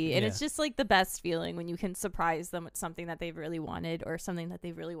happy, and it's just like the best feeling when you can surprise them with something that they've really wanted or something that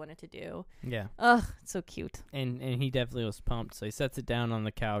they've really wanted to do. Yeah. Ugh, it's so cute. And he definitely was pumped. So he sets it down on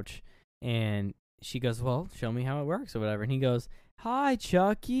the couch, and she goes, "Well, show me how it works," or whatever. And he goes, "Hi,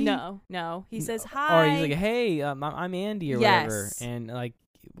 Chucky." No. He says hi. Or he's like, "Hey, I'm Andy," or whatever, and like,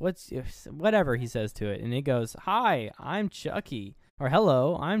 whatever he says to it, and it goes, "Hi, I'm Chucky," or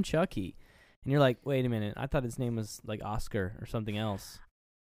 "Hello, I'm Chucky," and you're like, "Wait a minute, I thought his name was like Oscar or something else."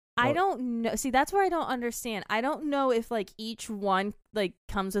 I don't know. See, that's where I don't understand. I don't know if like each one like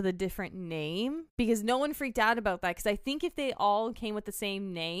comes with a different name, because no one freaked out about that. Because I think if they all came with the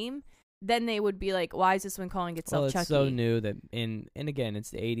same name, then they would be like, "Why is this one calling itself Chucky?" It's so new that and again, it's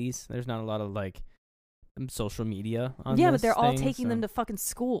the 80s. There's not a lot of like social media on Yeah, this but they're all thing, taking so. them to fucking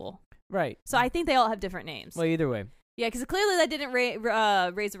school. Right. So I think they all have different names. Well, either way. Yeah, because clearly that didn't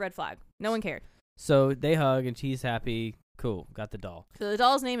raise a red flag. No one cared. So they hug and she's happy. Cool. Got the doll. So the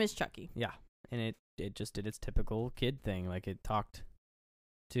doll's name is Chucky. Yeah. And it just did its typical kid thing. Like it talked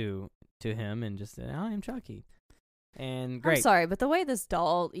to him and just said, "I am Chucky." And great. I'm sorry, but the way this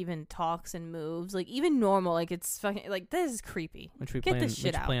doll even talks and moves, like even normal, like it's fucking like this is creepy. Get this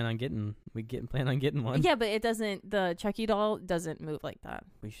shit out. Plan on getting one. Yeah, but it doesn't. The Chucky doll doesn't move like that.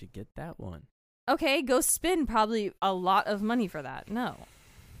 We should get that one. Okay, go spend probably a lot of money for that. No,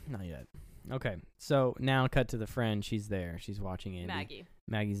 not yet. Okay, so now cut to the friend. She's there. She's watching Andy.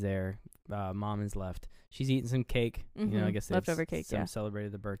 Maggie's there. Mom is left. She's eating some cake. Mm-hmm. I guess leftover cake. Yeah,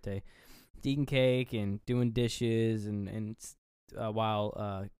 celebrated the birthday. Eating cake and doing dishes, and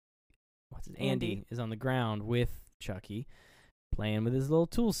while Andy is on the ground with Chucky, playing with his little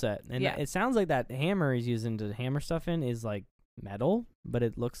tool set. And it sounds like that hammer he's using to hammer stuff in is like metal, but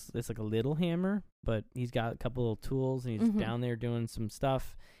it's like a little hammer. But he's got a couple little tools, and he's down there doing some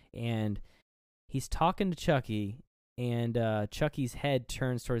stuff. And he's talking to Chucky, and Chucky's head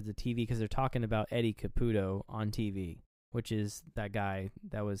turns towards the TV because they're talking about Eddie Caputo on TV, which is that guy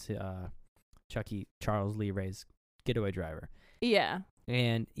that was Chucky, Charles Lee Ray's getaway driver. Yeah.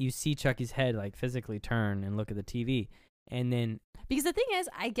 And you see Chucky's head like physically turn and look at the TV. And then because the thing is,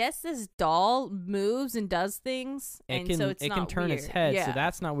 I guess this doll moves and does things, so it's not it can turn weird. its head, yeah. so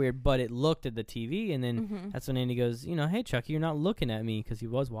that's not weird. But it looked at the TV, and then that's when Andy goes, "Hey Chucky, you're not looking at me," because he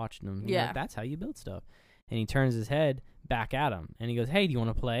was watching him. Yeah, like, that's how you build stuff. And he turns his head back at him, and he goes, "Hey, do you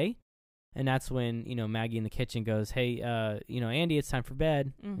want to play?" And that's when Maggie in the kitchen goes, "Hey, Andy, it's time for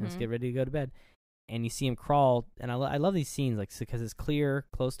bed. Let's get ready to go to bed." And you see him crawl, and I love these scenes, like because it's clear,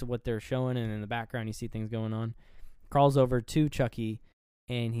 close to what they're showing, and in the background you see things going on. Crawls over to Chucky,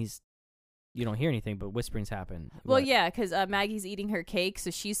 and you don't hear anything, but whisperings happen. Well, yeah, because Maggie's eating her cake,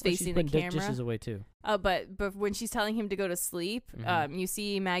 so she's facing the camera. Dishes away too. But when she's telling him to go to sleep, you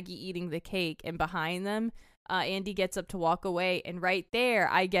see Maggie eating the cake, and behind them, Andy gets up to walk away, and right there,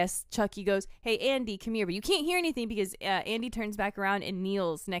 I guess Chucky goes, "Hey, Andy, come here." But you can't hear anything because Andy turns back around and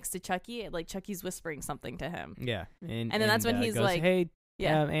kneels next to Chucky, like Chucky's whispering something to him. Yeah, and then that's when he's goes, like, "Hey,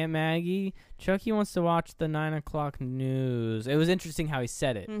 Aunt Maggie, Chucky wants to watch the 9:00 news." It was interesting how he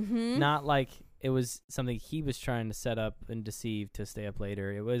said it. Not like it was something he was trying to set up and deceive to stay up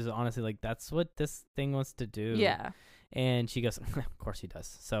later. It was honestly like, that's what this thing wants to do. Yeah. And she goes, "Of course he does."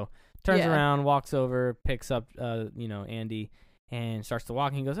 So turns around, walks over, picks up, Andy, and starts to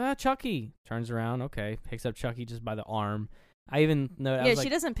walk. And he goes, Chucky. Turns around, okay, picks up Chucky just by the arm. I even know. Yeah, she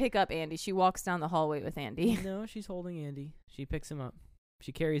doesn't pick up Andy. She walks down the hallway with Andy. No, she's holding Andy. She picks him up.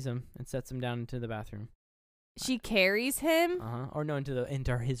 She carries him and sets him down into the bathroom. She carries him? Or no,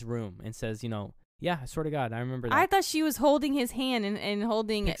 into his room and says, "Yeah, I swear to God, I remember that." I thought she was holding his hand and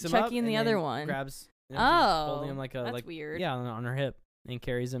holding Chucky and the other one. Grabs. Holding him like that's weird. Yeah, on her hip, and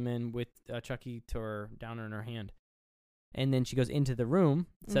carries him in with Chucky down in her hand. And then she goes into the room,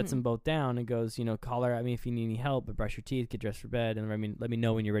 sets them both down, and goes, "Call at me if you need any help, but brush your teeth, get dressed for bed, and let me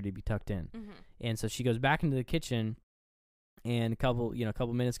know when you're ready to be tucked in." And so she goes back into the kitchen. And a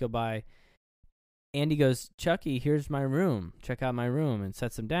couple minutes go by. Andy goes, "Chucky, here's my room. Check out my room," and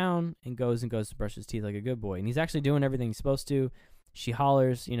sets him down and goes to brush his teeth like a good boy. And he's actually doing everything he's supposed to. She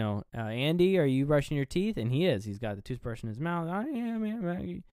hollers, "Andy, are you brushing your teeth?" And he is. He's got the toothbrush in his mouth. "I am, Aunt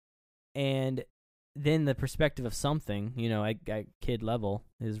Maggie." And then the perspective of something, at kid level,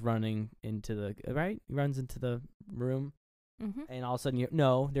 is running into the He runs into the room, and all of a sudden,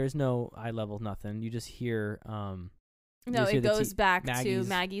 there's no eye level, nothing. You just hear. No, it goes back to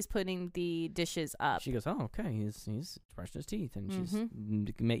Maggie's putting the dishes up. She goes, "Oh, okay, he's brushing his teeth," and she's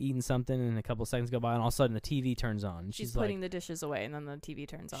eating something, and a couple seconds go by, and all of a sudden the TV turns on. And she's putting the dishes away, and then the TV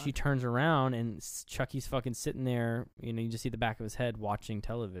turns on. She turns around, and Chucky's fucking sitting there. You just see the back of his head watching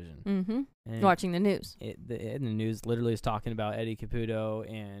television. And watching the news. The news literally is talking about Eddie Caputo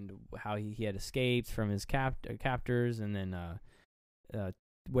and how he had escaped from his captors, and then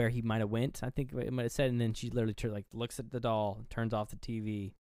where he might have went, I think it might have said, and then she literally looks at the doll, turns off the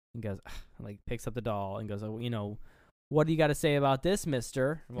TV, and goes, picks up the doll and goes, what do you got to say about this,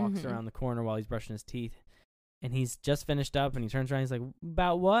 mister? Walks around the corner while he's brushing his teeth. And he's just finished up, and he turns around. He's like,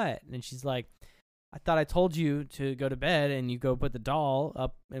 about what? And she's like, I thought I told you to go to bed, and you go put the doll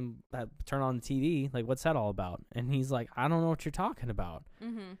up and turn on the TV. Like, what's that all about? And he's like, I don't know what you're talking about.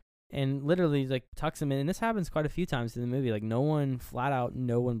 Mm-hmm. And literally, like, tucks him in. And this happens quite a few times in the movie. Like, no one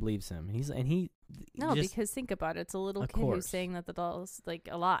believes him. Because think about it. It's a little kid who's saying that the doll's, like,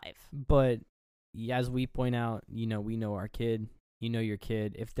 alive. But as we point out, we know our kid. You know your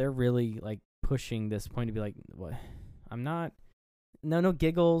kid. If they're really, like, pushing this point to be like, what? I'm not. No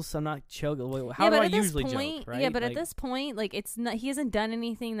giggles. I'm not choking. How do I usually joke? Right? Yeah, but at this point, like, it's not. He hasn't done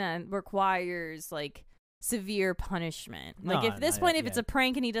anything that requires like severe punishment. Like, if it's a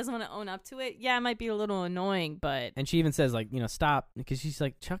prank and he doesn't want to own up to it, yeah, it might be a little annoying. But and she even says like, stop, because she's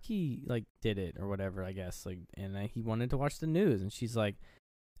like, Chucky like did it or whatever, I guess. Like, and he wanted to watch the news, and she's like,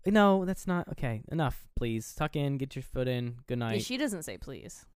 no, that's not okay. Enough, please. Tuck in, get your foot in. Good night. Yeah, she doesn't say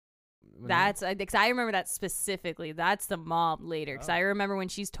please. Because I remember that specifically. That's the mom later. Because I remember when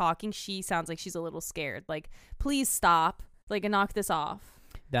she's talking, she sounds like she's a little scared. Like, please stop. Like, knock this off.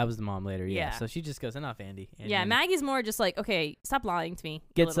 That was the mom later, yeah. So she just goes, enough, Andy. And yeah, Maggie's more just like, okay, stop lying to me.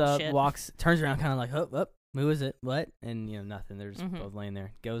 Gets up, walks, turns around, kind of like, oh, who is it? What? And, nothing. They're just both laying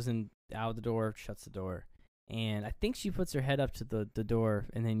there. Goes in, out the door, shuts the door. And I think she puts her head up to the door,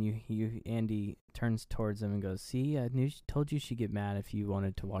 and then Andy turns towards him and goes, see, I told you she'd get mad if you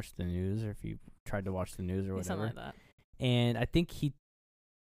wanted to watch the news, or if you tried to watch the news or whatever. Something like that. And I think he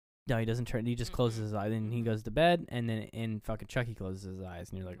doesn't turn, he just closes his eyes, and he goes to bed, and fucking Chucky closes his eyes,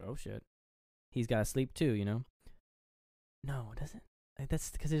 and you're like, oh shit. He's got to sleep too, No, it doesn't.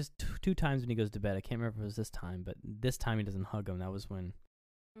 That's because there's two times when he goes to bed. I can't remember if it was this time, but this time he doesn't hug him. That was when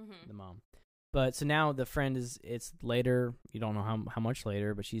the mom. But so now the friend it's later. You don't know how much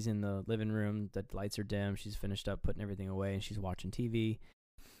later, but she's in the living room. The lights are dim. She's finished up putting everything away, and she's watching TV.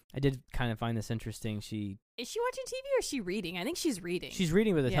 I did kind of find this interesting. Is she watching TV or is she reading? I think she's reading. She's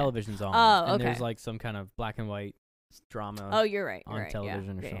reading with the television's on. Oh, okay. And there's like some kind of black and white drama. Oh, you're right. On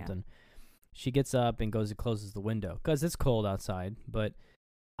television or something. Yeah. She gets up and goes and closes the window because it's cold outside. But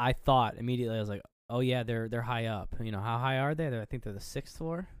I thought immediately, I was like, oh yeah, they're high up. How high are they? I think they're the 6th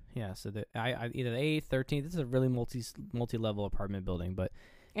floor. Yeah, so either the 8th, 13th. This is a really multi-level apartment building, but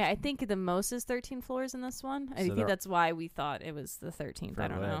yeah, I think the most is 13 floors in this one. I think that's why we thought it was the 13th. I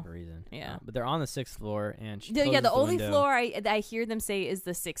don't know. For whatever reason. Yeah, but they're on the 6th floor, and she the only window. floor I hear them say is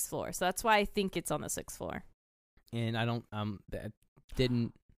the 6th floor, so that's why I think it's on the 6th floor. And I don't that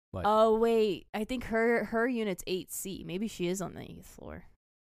didn't. What? Oh wait, I think her unit's 8C. Maybe she is on the 8th floor.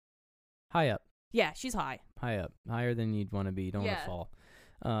 High up. Yeah, she's high. High up, higher than you'd want to be. You don't want to fall.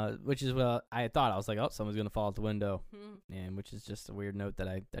 Which is what I thought. I was like, oh, someone's going to fall out the window. And which is just a weird note that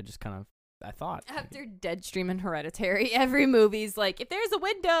I just kind of, I thought. After Deadstream and Hereditary, every movie's like, if there's a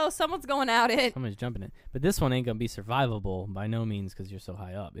window, someone's going out it. Someone's jumping it. But this one ain't going to be survivable by no means because you're so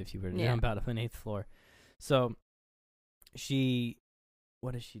high up if you were to jump out of an 8th floor. So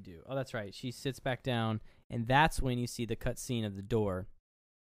what does she do? Oh, that's right. She sits back down, and that's when you see the cut scene of the door,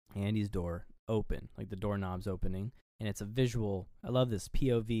 Andy's door, open, like the doorknob's opening. And it's a visual. I love this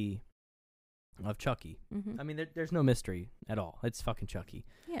POV of Chucky. I mean, there's no mystery at all. It's fucking Chucky.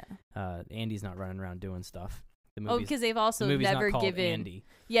 Yeah. Andy's not running around doing stuff. Because they've also never given Andy.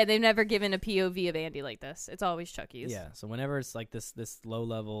 Yeah, they've never given a POV of Andy like this. It's always Chucky's. Yeah. So whenever it's like this low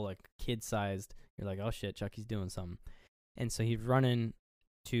level, like kid sized, you're like, oh shit, Chucky's doing something. And so he's running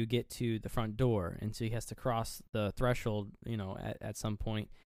to get to the front door, and so he has to cross the threshold, at some point.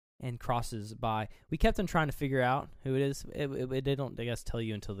 And crosses by. We kept on trying to figure out who it is. They don't, I guess, tell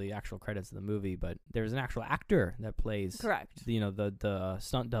you until the actual credits of the movie. But there's an actual actor that plays. Correct. The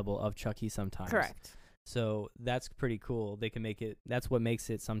stunt double of Chucky sometimes. Correct. So that's pretty cool. They can make it. That's what makes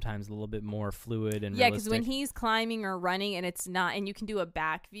it sometimes a little bit more fluid and realistic. Yeah, because when he's climbing or running and it's not, and you can do a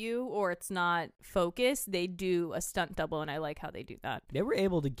back view or it's not focused, they do a stunt double, and I like how they do that. They were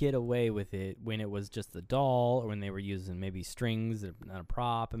able to get away with it when it was just the doll, or when they were using maybe strings, not a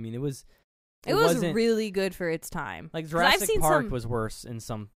prop. I mean, it was really good for its time. Like Jurassic Park was worse in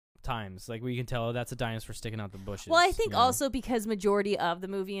some times, like where you can tell, oh, that's a dinosaur sticking out the bushes. Well, I think also because majority of the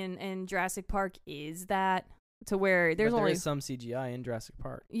movie in Jurassic Park is that, to where there is some CGI in Jurassic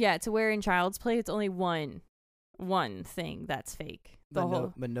Park. Yeah, to where in Child's Play it's only one thing that's fake. But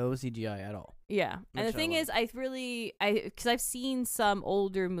no CGI at all. Yeah, and the thing is, because I've seen some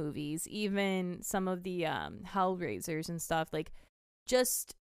older movies, even some of the Hellraisers and stuff, like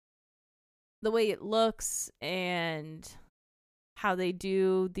just the way it looks and how they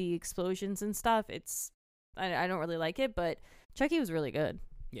do the explosions and stuff, I don't really like it, but Chucky was really good.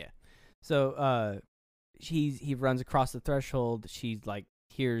 Yeah. So he runs across the threshold. She like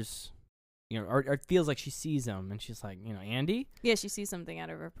hears, or feels like she sees him, and she's like, Andy. Yeah, she sees something out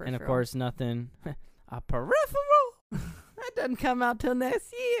of her peripheral. And of course, nothing. A peripheral. That doesn't come out till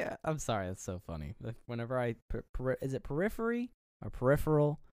next year. I'm sorry, that's so funny. Whenever is it periphery or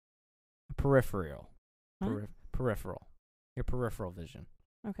peripheral? Peripheral. Peripheral. Your peripheral vision.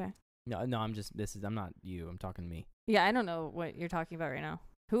 Okay. No, I'm not you. I'm talking to me. Yeah, I don't know what you're talking about right now.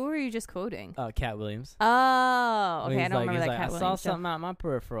 Who were you just quoting? Cat Williams. Oh, okay. I don't remember that Cat I Williams. saw something out my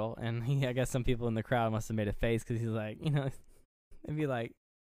peripheral, and I guess some people in the crowd must have made a face because he's like, it'd be like,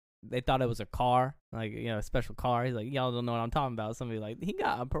 they thought it was a car, like, a special car. He's like, y'all don't know what I'm talking about. Somebody like, he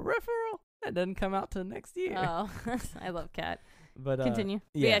got a peripheral that doesn't come out till next year. Oh, I love Cat. But continue.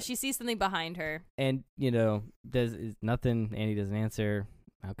 Yeah, she sees something behind her, and does nothing. Andy doesn't answer.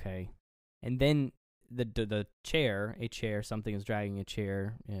 Okay, and then the chair, something is dragging a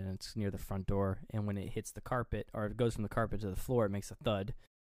chair, and it's near the front door. And when it hits the carpet, or it goes from the carpet to the floor, it makes a thud.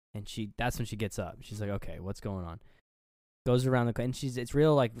 And that's when she gets up. She's like, okay, what's going on? Goes around and it's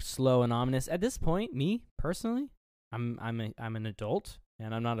real like slow and ominous. At this point, me personally, I'm an adult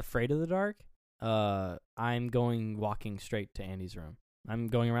and I'm not afraid of the dark. I'm walking straight to Andy's room. I'm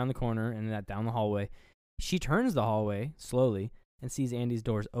going around the corner and down the hallway. She turns the hallway slowly and sees Andy's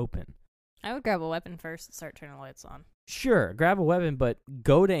doors open. I would grab a weapon first and start turning the lights on. Sure, grab a weapon, but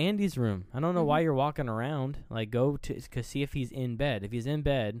go to Andy's room. I don't know why you're walking around. Like, go to see if he's in bed. If he's in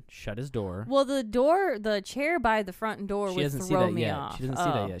bed, shut his door. Well, the chair by the front door would throw me off. She doesn't see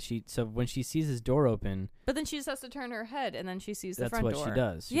that yet. So when she sees his door open, but then she just has to turn her head, and then she sees the front door. That's what she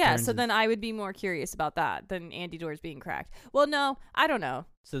does. Yeah, so then I would be more curious about that than Andy doors being cracked. Well, no, I don't know,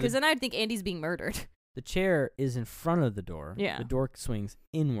 because then I'd think Andy's being murdered. The chair is in front of the door. Yeah, the door swings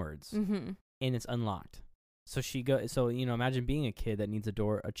inwards, and it's unlocked. So imagine being a kid that needs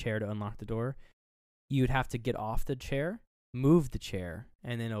a chair to unlock the door. You'd have to get off the chair, move the chair,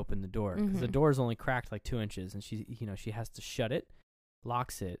 and then open the door, because the door is only cracked like 2 inches, and she has to shut it,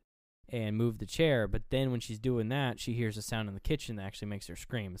 locks it, and move the chair. But then when she's doing that, she hears a sound in the kitchen that actually makes her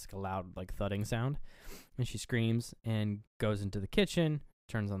scream. It's like a loud, like, thudding sound, and she screams and goes into the kitchen,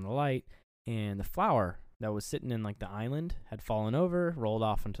 turns on the light, and the flour that was sitting in like the island had fallen over, rolled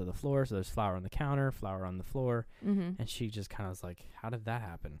off onto the floor. So there's flour on the counter, flour on the floor. And she just kind of was like, how did that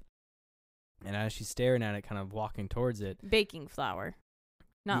happen? And as she's staring at it, kind of walking towards it. Baking flour.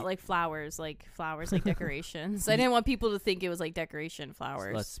 Not like flowers like decorations. I didn't want people to think it was like decoration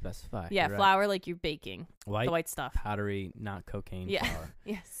flowers. So let's specify. Yeah, flour like you're baking. The white stuff. Powdery, not cocaine flour.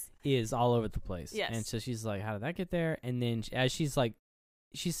 Yes. Is all over the place. Yes. And so she's like, how did that get there? And then as she's like,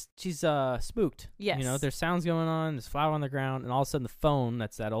 she's spooked. Yes. There's sounds going on, there's flour on the ground, and all of a sudden the phone,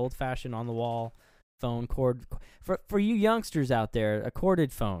 that's that old fashioned on the wall phone cord for you youngsters out there, a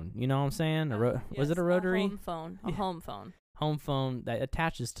corded phone, you know what I'm saying? Was it a rotary? A home phone. Home phone. Home phone that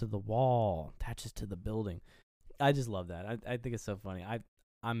attaches to the wall, attaches to the building. I just love that. I think it's so funny.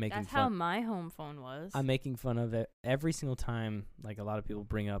 I'm making That's fun. how my home phone was. I'm making fun of it every single time. Like, a lot of people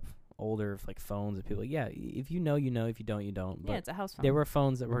bring up older like phones, and people if you know, if you don't, you don't. But yeah, it's a house phone. There were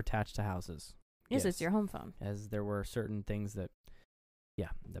phones that were attached to houses. Yes, it's your home phone. As there were certain things that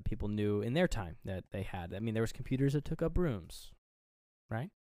people knew in their time that they had. I mean, there was computers that took up rooms, right?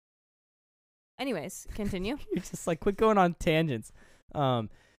 Anyways, continue. You're just like, quit going on tangents.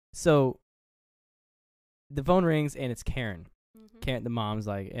 So the phone rings and it's Karen. Karen, the mom's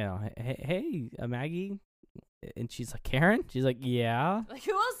like, hey, Maggie. And she's like, Karen? She's like, yeah. Like,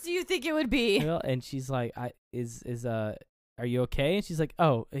 who else do you think it would be? And she's like, are you okay? And she's like,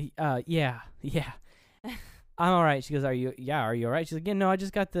 oh, yeah. I'm all right. She goes, are you all right? She's like, yeah, no, I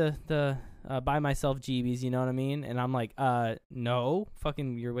just got the by myself jeebies, you know what I mean? And I'm like, no,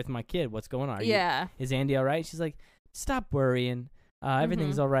 fucking, you're with my kid. What's going on? Is Andy all right? She's like, stop worrying.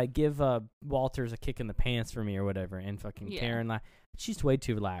 Everything's all right. Give Walters a kick in the pants for me or whatever. And fucking Karen, she's way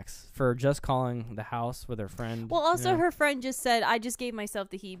too lax for just calling the house with her friend. Well, also her friend just said, I just gave myself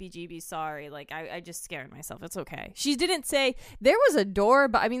the heebie-jeebies. Sorry. Like, I just scared myself. It's okay. She didn't say, there was a door,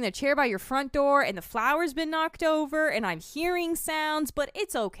 the chair by your front door, and the flower's been knocked over, and I'm hearing sounds, but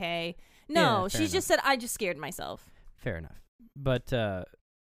it's okay. No, she just said, I just scared myself. Fair enough. But,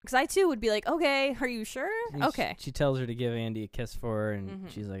 because I, too, would be like, okay, are you sure? Okay. She tells her to give Andy a kiss for her, and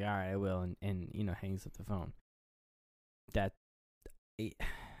she's like, all right, I will, and hangs up the phone.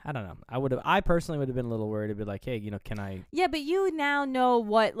 I don't know. I personally would have been a little worried. I'd be like, hey, can I? Yeah, but you now know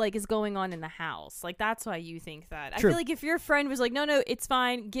what is going on in the house. Like, that's why you think that. True. I feel like if your friend was like, no, it's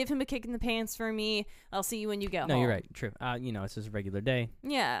fine. Give him a kick in the pants for me. I'll see you when you get home. No, you're right. True. It's just a regular day.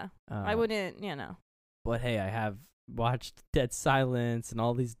 Yeah. I wouldn't, But hey, I watched Dead Silence and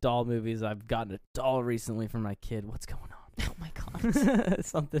all these doll movies. I've gotten a doll recently from my kid. What's going on? Oh my god.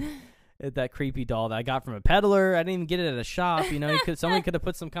 Something. That creepy doll that I got from a peddler. I didn't even get it at a shop. You know, someone could have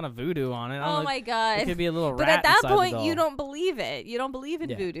put some kind of voodoo on it. I don't know, my god! It could be a little but rat. But at that point, point, you don't believe it. You don't believe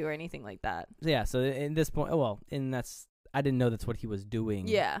in voodoo or anything like that. Yeah. So in this point, I didn't know that's what he was doing.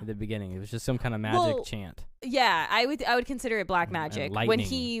 Yeah. At the beginning, it was just some kind of magic chant. Yeah, I would consider it black magic. When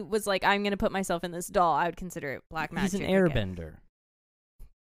he was like, "I'm gonna put myself in this doll," I would consider it black magic. He's an airbender.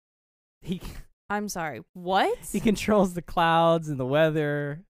 I'm sorry. What? He controls the clouds and the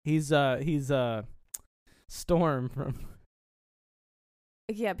weather. He's Storm from.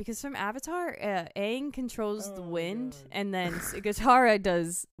 Yeah, because from Avatar, Aang controls the wind, and then Katara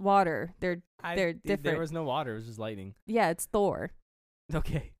does water. They're different. There was no water; it was just lightning. Yeah, it's Thor.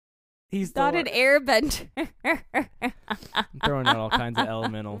 Okay, he's not an airbender. I'm throwing out all kinds of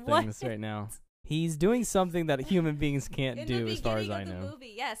elemental things right now. He's doing something that human beings can't do, as far as I know.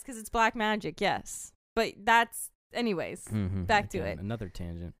 Movie, yes, because it's black magic. Yes, but that's anyways. Back to it. Another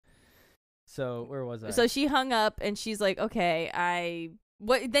tangent. So where was I? So she hung up, and she's like, "Okay,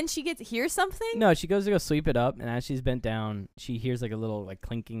 What? Then she hears something? No, she goes to go sweep it up, and as she's bent down, she hears like a little like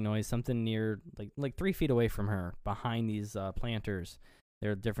clinking noise, something near like 3 feet away from her, behind these planters.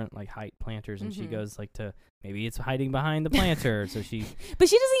 They're different like height planters, and she goes like maybe it's hiding behind the planter. So she, but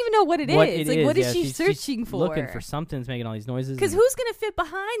she doesn't even know what it is. Like, what is she searching for? Looking for something's making all these noises. Because who's gonna fit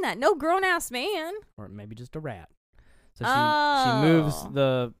behind that? No grown ass man. Or maybe just a rat. So she moves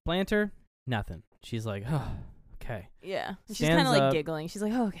the planter. Nothing. She's like, oh, okay. Yeah. She's kind of like giggling. She's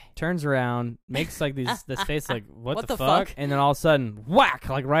like, oh, okay. Turns around, makes like this face like, what the fuck? And then all of a sudden, whack,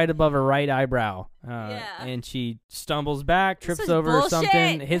 like right above her right eyebrow. And she stumbles back, trips over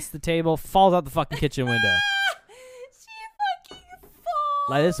something, hits the table, falls out the fucking kitchen window.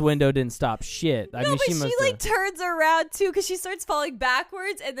 Like, this window didn't stop shit. I mean, she like turns around too, because she starts falling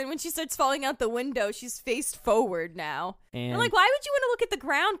backwards, and then when she starts falling out the window, she's faced forward now. And I'm like, why would you want to look at the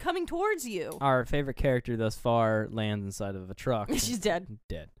ground coming towards you? Our favorite character thus far lands inside of a truck. She's dead.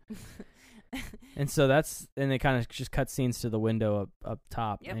 Dead. And so and they kind of just cut scenes to the window up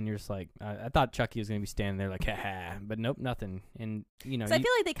top, and you're just like, I thought Chucky was gonna be standing there like, ha, but nope, nothing. And you know, so I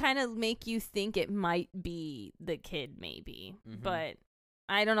feel like they kind of make you think it might be the kid, maybe, but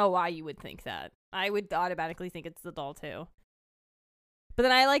I don't know why you would think that. I would automatically think it's the doll too. But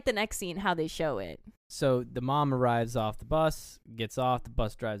then I like the next scene, how they show it. So the mom arrives off the bus, gets off, the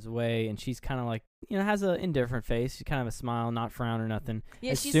bus drives away, and she's kind of like, has an indifferent face. She's kind of a smile, not frown or nothing.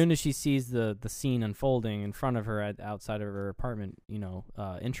 Yeah, as soon as she sees the scene unfolding in front of her outside of her apartment,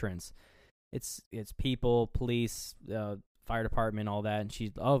 entrance, it's people, police, fire department, all that, and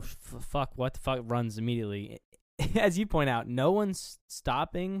she's, fuck, what the fuck, runs immediately. As you point out, no one's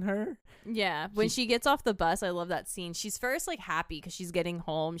stopping her. Yeah, when she gets off the bus, I love that scene. She's first like happy because she's getting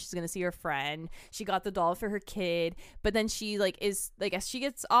home. She's gonna see her friend. She got the doll for her kid, but then she as she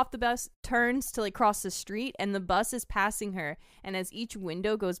gets off the bus, turns to like cross the street, and the bus is passing her. And as each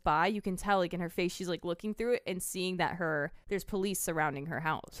window goes by, you can tell like in her face, she's like looking through it and seeing that there's police surrounding her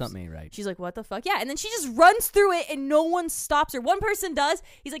house. Something ain't right. She's like, what the fuck? Yeah, and then she just runs through it, and no one stops her. One person does.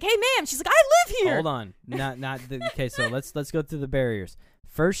 He's like, hey ma'am. She's like, I live here. Hold on, not. Okay, so let's go through the barriers.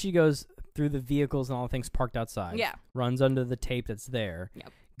 First, she goes through the vehicles and all the things parked outside. Yeah. Runs under the tape that's there.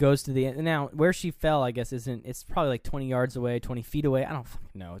 Yep. Goes to the end. Now, where she fell, I guess, it's probably like 20 yards away, 20 feet away. I don't fucking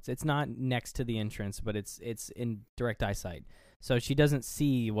know. It's not next to the entrance, but it's in direct eyesight. So she doesn't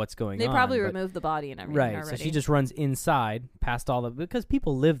see what's going on. They probably removed the body and everything already. So she just runs inside past because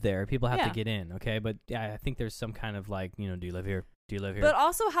people live there. People have to get in, okay? But I think there's some kind of like, do you live here? Do you live here? But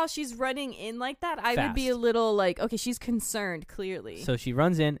also how she's running in like that, I would be a little like, okay, she's concerned, clearly. So she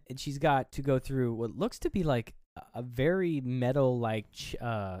runs in, and she's got to go through what looks to be like a very metal like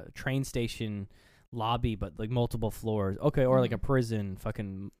train station lobby, but like multiple floors. Okay, or like a prison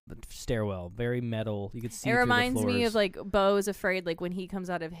fucking stairwell. Very metal. You could see it reminds me of like Beau is Afraid, like when he comes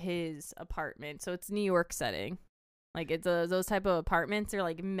out of his apartment. So it's New York setting. Like it's those type of apartments. They're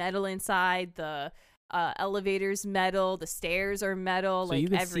like metal inside. The elevators metal. The stairs are metal. So like you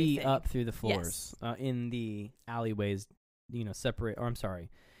can everything. see up through the floors. In the alleyways.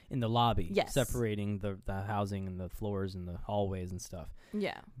 In the lobby, separating the housing and the floors and the hallways and stuff.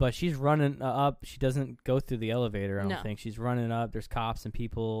 Yeah. But she's running up. She doesn't go through the elevator, I don't think. She's running up. There's cops and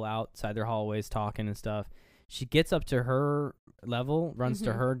people outside their hallways talking and stuff. She gets up to her level, runs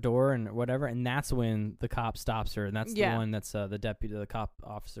to her door and whatever, and that's when the cop stops her. And that's the one that's the deputy, the cop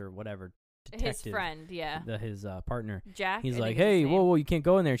officer, whatever. Detective, his friend, his partner. Jack. He's like, hey, whoa, you can't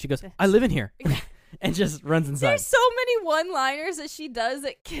go in there. And she goes, I live in here. And just runs inside. There's so many one-liners that she does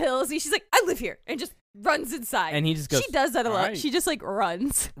that kills me. She's like, I live here. And just runs inside. And he just goes, she does that a lot. right. She just like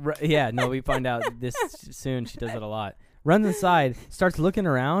runs. Yeah, no, we find out this soon. She does that a lot. Runs inside, starts looking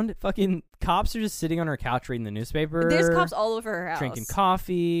around. Fucking cops are just sitting on her couch reading the newspaper. There's cops all over her house. Drinking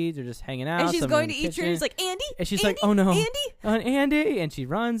coffee. They're just hanging out. And she's going to eat her. And he's like, Andy? And she's Andy? like, oh no. Andy? Andy. And she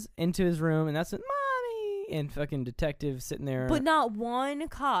runs into his room, and that's it. Mommy. And fucking detective sitting there. But not one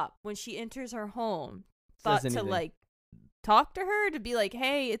cop, when she enters her home, thought Says to anything. like talk to her, to be like,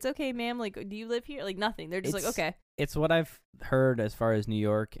 hey, it's okay, ma'am. Like, do you live here? Like, nothing. They're just like, okay. It's what I've heard as far as New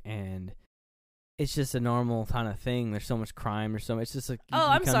York, and it's just a normal kind of thing. There's so much crime. There's so much. It's just like,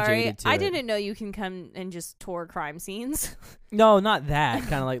 I'm sorry. I it. didn't know you can come and just tour crime scenes. No, not that.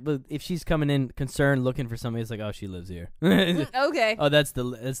 Kind of like, look, if she's coming in concerned, looking for somebody, it's like, oh, she lives here. Okay. Oh, that's the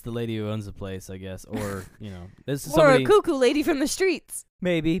lady who owns the place, I guess, or this is Or somebody, a cuckoo lady from the streets.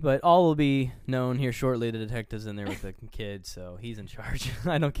 maybe, but all will be known here shortly. The detective's in there with the kid, so he's in charge.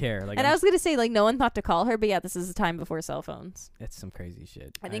 I don't care. Like, And I was gonna say, like, no one thought to call her, but yeah, this is the time before cell phones. it's some crazy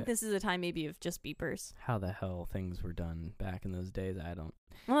shit. I think this is the time maybe of just beepers. How the hell things were done back in those days, I don't.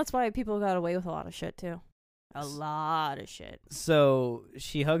 Well, that's why people got away with a lot of shit too. A lot of shit. So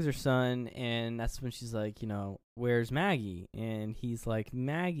she hugs her son, and that's when she's like, where's Maggie? And he's like,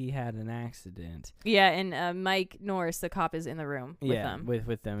 Maggie had an accident. Yeah, and Mike Norris, the cop, is in the room with them.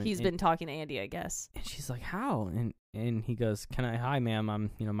 with them. He's been talking to Andy, I guess. And she's like, how? And he goes, hi, ma'am. I'm,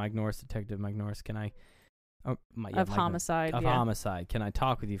 Mike Norris, Detective Mike Norris. Can I? Homicide. Homicide. Can I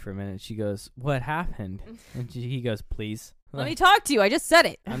talk with you for a minute? She goes, what happened? And he goes, please. Let me talk to you. I just said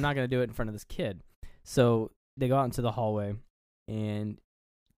it. I'm not going to do it in front of this kid. So they go out into the hallway, and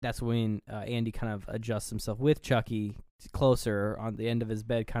that's when Andy kind of adjusts himself with Chucky closer on the end of his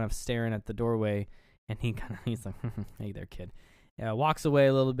bed, kind of staring at the doorway, and he's like, hey there, kid. Walks away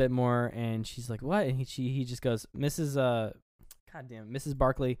a little bit more, and she's like, what? And he just goes, Mrs.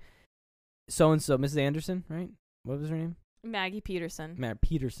 Barkley, so-and-so, Mrs. Anderson, right? What was her name? Maggie Peterson. Matt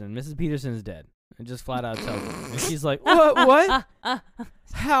Peterson. Mrs. Peterson is dead. And just flat out tells him. And she's like, what?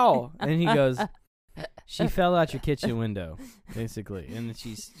 How? And he goes, she fell out your kitchen window, basically. And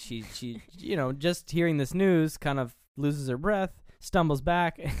she just hearing this news, kind of loses her breath, stumbles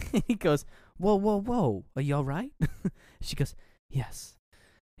back, and he goes, whoa, are you all right? She goes, yes.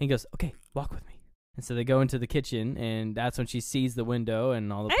 And he goes, okay, walk with me. And so they go into the kitchen, and that's when she sees the window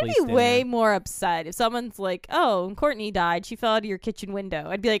and all the police. I'd be way more upset if someone's like, oh, Courtney died. She fell out of your kitchen window.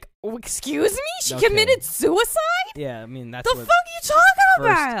 I'd be like, oh, excuse me? She committed suicide? Yeah, I mean, that's the what fuck are you talking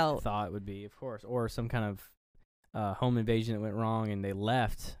about? First thought would be, of course. Or some kind of home invasion that went wrong, and they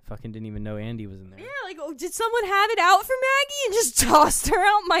left. Fucking didn't even know Andy was in there. Yeah, like, oh, did someone have it out for Maggie and just tossed her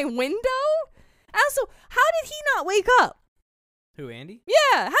out my window? Also, how did he not wake up? Who, Andy? Yeah,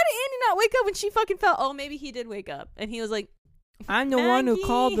 how did Andy not wake up when she fucking fell? Oh, maybe he did wake up. And he was like, I'm the one who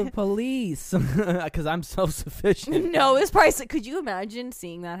called the police. Because I'm self-sufficient. No, it's probably like, could you imagine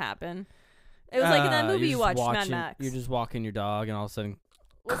seeing that happen? It was like in that movie you watched, Mad Max. You're just walking your dog, and all of a sudden...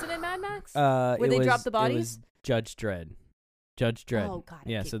 Was it in Mad Max? Where they dropped the bodies? It was Judge Dredd. Judge Dredd. Oh, God.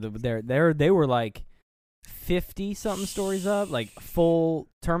 Yeah, so they were like 50-something stories up, like full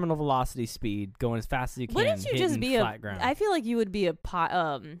terminal velocity speed, going as fast as you can. Wouldn't you just be flat ground. I feel like you would be a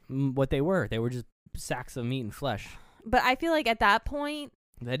What they were just sacks of meat and flesh. But I feel like at that point,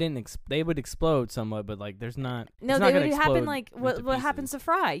 they didn't. They would explode somewhat, but like there's not. No, they would happen like what happens to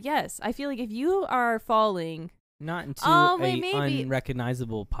Fry. Yes, I feel like if you are falling, not into a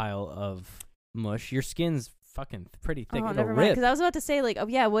unrecognizable pile of mush, your skin's fucking pretty thick. Oh, never mind. Because I was about to say, like, oh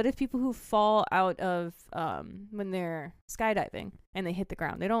yeah, what if people who fall out of when they're skydiving and they hit the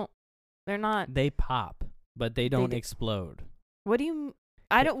ground, they're not. They pop, but they don't explode. What do you?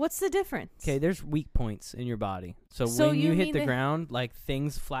 What's the difference? Okay, there's weak points in your body. So when you hit the ground, like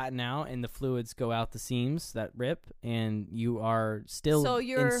things flatten out and the fluids go out the seams that rip, and you are still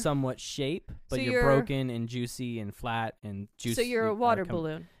in somewhat shape, but you're broken and juicy and flat and juicy. So you're a water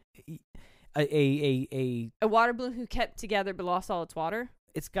balloon. A water balloon who kept together but lost all its water.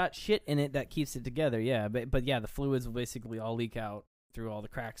 It's got shit in it that keeps it together, yeah. But yeah, the fluids will basically all leak out through all the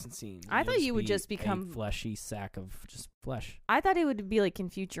cracks and seams. I thought you would just become a fleshy sack of just flesh. I thought it would be like in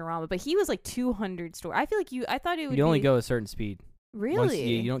Futurama, but he was like 200 story. I feel like I thought it would. You only go a certain speed. Really?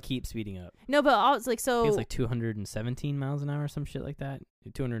 You don't keep speeding up. No, but I was like, so it's like 217 miles an hour or some shit like that.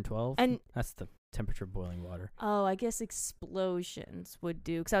 212. And that's the temperature of boiling water. Oh, I guess explosions would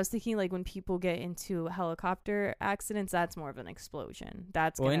do. Because I was thinking like when people get into helicopter accidents, that's more of an explosion.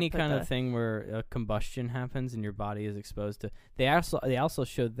 That's any kind of thing where a combustion happens and your body is exposed to. They also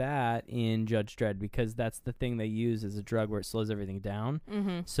showed that in Judge Dredd because that's the thing they use as a drug where it slows everything down.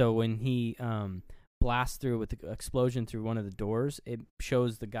 Mm-hmm. So when he blasts through with the explosion through one of the doors, it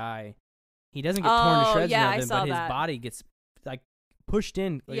shows the guy he doesn't get torn to shreds yeah, or nothing, but his that. body gets like pushed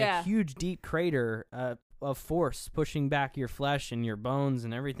in like a huge deep crater of force pushing back your flesh and your bones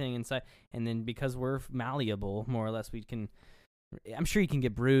and everything inside. And then because we're malleable, more or less, we can. I'm sure you can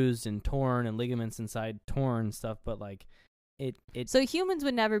get bruised and torn and ligaments inside torn and stuff, but like it. So humans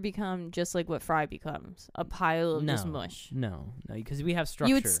would never become just like what Fry becomes, a pile of just mush. No, because we have structure.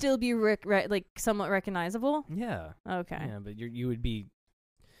 You would still be like somewhat recognizable. Yeah. Okay. Yeah, but you'd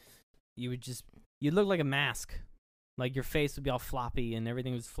look like a mask. Like your face would be all floppy and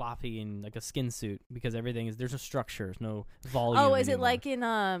everything was floppy and like a skin suit because there's no structure, there's no volume. Oh, is anymore. it like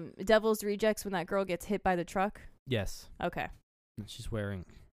in Devil's Rejects when that girl gets hit by the truck? Yes. Okay. And she's wearing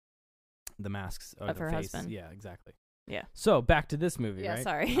the masks of her face. husband. Yeah, exactly. Yeah. So back to this movie, yeah, right?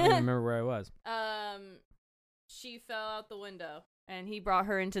 Sorry. I don't even remember where I was. She fell out the window and he brought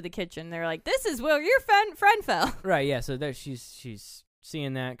her into the kitchen. They're like, "This is where your friend fell." Right. Yeah. So there she's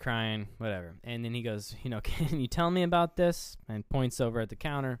seeing that, crying, whatever. And then he goes, can you tell me about this? And points over at the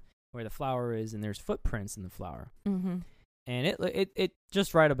counter where the flour is, and there's footprints in the flour. Mm-hmm. And it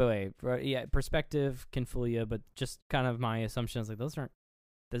just right away, right, yeah, perspective can fool you, but just kind of my assumption is like those are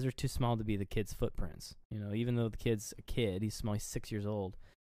too small to be the kid's footprints. Even though the kid's a kid, he's small, he's 6 years old.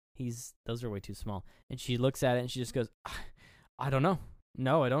 Those are way too small. And she looks at it and she just goes, I don't know.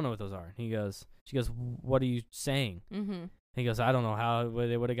 No, I don't know what those are. She goes, what are you saying? Mm-hmm. He goes, I don't know how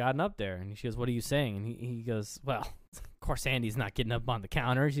they would have gotten up there. And she goes, what are you saying? And he goes, well, of course Andy's not getting up on the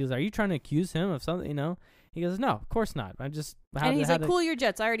counter. She goes, are you trying to accuse him of something, He goes, no, of course not. And he's like, cool your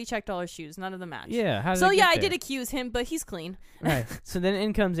jets. I already checked all his shoes. None of them match. Yeah. I did accuse him, but he's clean. Right. So then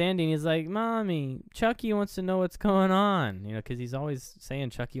in comes Andy, and he's like, Mommy, Chucky wants to know what's going on. Because he's always saying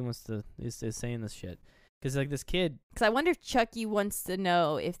Chucky is saying this shit. Because like this kid. Because I wonder if Chucky wants to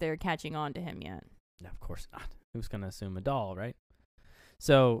know if they're catching on to him yet. No, of course not. Who's going to assume a doll, right?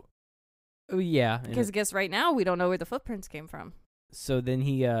 So, yeah. Because I guess right now we don't know where the footprints came from. So then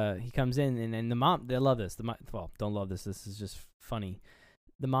he comes in, and the mom, they love this. Don't love this. This is just funny.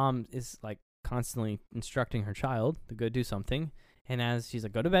 The mom is like constantly instructing her child to go do something. And as she's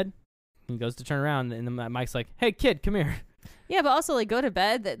like, go to bed, he goes to turn around, and Mike's like, hey, kid, come here. Yeah, but also like go to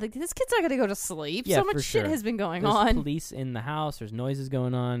bed. Like this kid's not going to go to sleep. Yeah, so much shit has been going on. There's police in the house. There's noises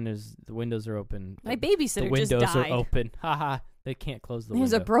going on. The windows are open. My babysitter just died. The windows are open. Haha. They can't close the window.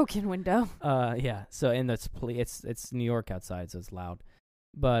 There's a broken window. Yeah. So and it's New York outside, so it's loud.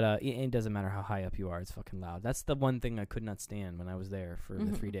 But it doesn't matter how high up you are. It's fucking loud. That's the one thing I could not stand when I was there for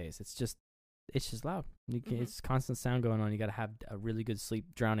the 3 days. It's just loud. It's constant sound going on. You got to have a really good sleep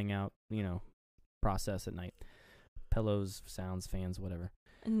drowning out, process at night. Pillows, sounds, fans, whatever.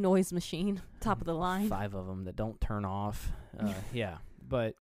 A noise machine, top of the line. 5 of them that don't turn off. Yeah.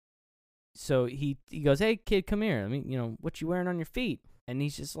 But so he goes, hey, kid, come here. I mean, what you wearing on your feet? And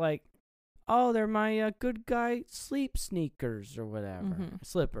he's just like, oh, they're my good guy sleep sneakers or whatever,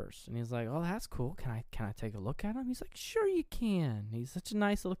 slippers. And he's like, oh, that's cool. Can I take a look at them? He's like, sure you can. He's such a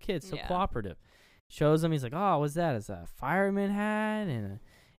nice little kid, so cooperative. Shows him. He's like, oh, what's that? Is that a fireman hat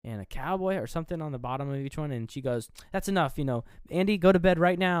and a cowboy or something on the bottom of each one? And she goes, that's enough. Andy, go to bed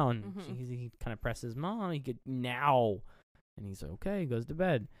right now. And he kind of presses, Mom, you get now. And he's like, okay. He goes to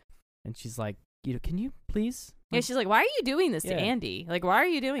bed. And she's like, can you please? Yeah, she's like, why are you doing this to Andy? Like, why are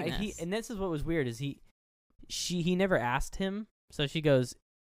you doing this? And this is what was weird is he never asked him. So she goes,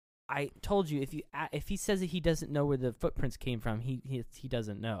 I told you if he says that he doesn't know where the footprints came from, he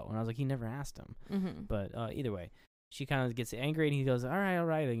doesn't know. And I was like, he never asked him. Mm-hmm. But either way, she kind of gets angry and he goes, all right,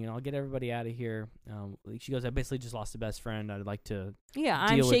 and, I'll get everybody out of here. She goes, I basically just lost a best friend. I'd like to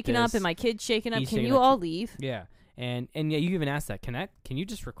I'm shaken up and my kid's shaken up. Can you all leave? Yeah. And yeah, you even asked that. Can you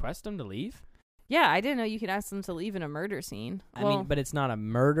just request them to leave? Yeah, I didn't know you could ask them to leave in a murder scene. I mean, but it's not a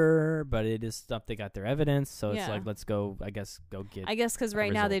murder, but it is stuff they got their evidence. So it's like, let's go. I guess get. I guess because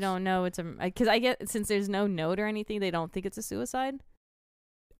right now they don't know it's a. Because since there's no note or anything, they don't think it's a suicide.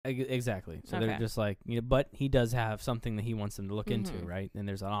 Exactly. So they're just like, but he does have something that he wants them to look into, right? And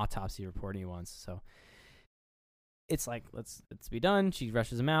there's an autopsy report he wants. So it's like, let's be done. She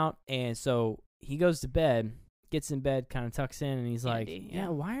rushes him out, and so he goes to bed. Gets in bed, kind of tucks in, and he's Andy,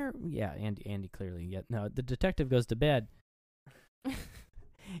 like, Andy clearly. Yeah, no, the detective goes to bed.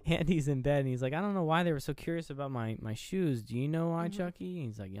 Andy's in bed, and he's like, I don't know why they were so curious about my shoes. Do you know why, Chucky? And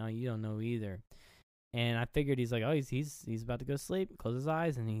he's like, no, you don't know either. And I figured he's like, oh, he's about to go to sleep. Closes his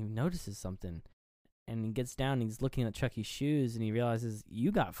eyes, and he notices something. And he gets down, and he's looking at Chucky's shoes, and he realizes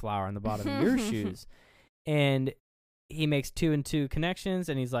you got flour on the bottom of your shoes. And he makes 2 and 2 connections,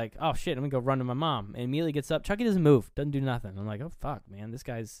 and he's like, oh, shit, I'm going to go run to my mom. And immediately gets up. Chucky doesn't move, doesn't do nothing. I'm like, oh, fuck, man, this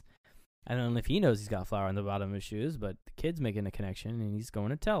guy's, I don't know if he knows he's got flour on the bottom of his shoes, but the kid's making a connection, and he's going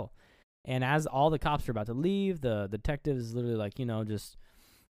to tell. And as all the cops are about to leave, the detective is literally like, just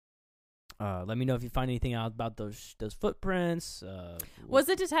let me know if you find anything out about those footprints. Was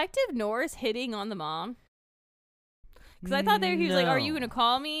the detective Norris hitting on the mom? Because I thought he was like, "Are you gonna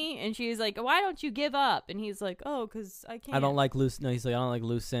call me?" And she was like, "Why don't you give up?" And he's like, "Oh, because I can't." I don't like loose. No, he's like, I don't like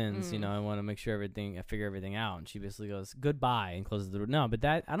loose ends. I want to make sure I figure everything out. And she basically goes, "Goodbye," and closes the door. No, but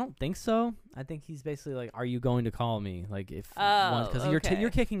I don't think so. I think he's basically like, "Are you going to call me?" Like if because you're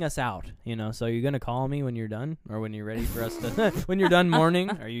kicking us out. So you're gonna call me when you're done, or when you're ready for us to when you're done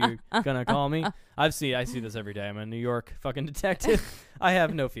mourning. Are you gonna call me? I see this every day. I'm a New York fucking detective. I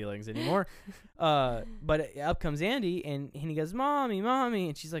have no feelings anymore. But up comes Andy, and he goes, "Mommy,"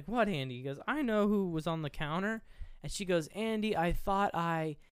 and she's like, "What, Andy?" He goes, "I know who was on the counter." And she goes, "Andy, I thought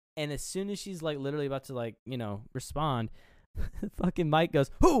I," and as soon as she's like literally about to respond, fucking Mike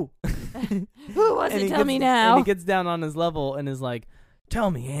goes, "Who?" Who was it? Tell me now. And he gets down on his level and is like, "Tell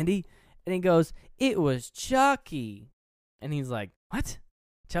me, Andy." And he goes, "It was Chucky." And he's like, "What?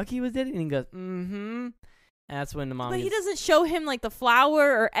 Chucky was it?" And he goes, "Mm-hmm." And that's when the mom. But he doesn't show him like the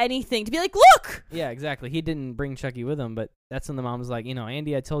flower or anything to be like, "Look." Yeah, exactly. He didn't bring Chucky with him, but that's when the mom was like,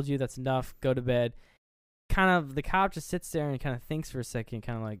 "Andy, I told you that's enough. Go to bed." Kind of, the cop just sits there and kind of thinks for a second,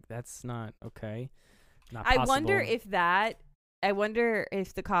 kind of like, that's not okay. Not possible. I wonder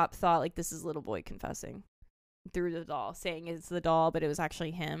if the cop thought like this is little boy confessing through the doll, saying it's the doll, but it was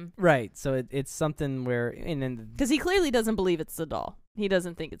actually him. Right. So it's something where, and then because he clearly doesn't believe it's the doll. He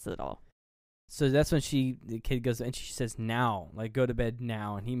doesn't think it's the doll. So that's when the kid goes, and she says, "Now, like, go to bed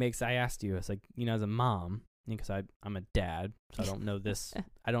now." And I asked you, it's like, as a mom, because I'm a dad, so I don't know this.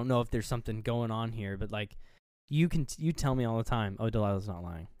 I don't know if there's something going on here, but like, you tell me all the time, "Oh, Delilah's not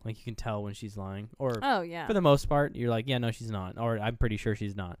lying." Like, you can tell when she's lying, or for the most part, you're like, "Yeah, no, she's not," or "I'm pretty sure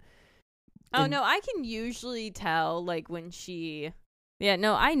she's not." No, I can usually tell like when she. Yeah,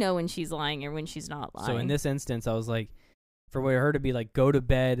 no, I know when she's lying or when she's not lying. So in this instance, I was like, for her to be like, "Go to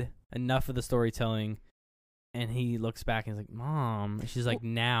bed, enough of the storytelling," and he looks back and he's like, "Mom," and she's like,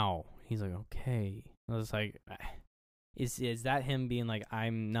 "Now." He's like, "Okay." I was like, is that him being like,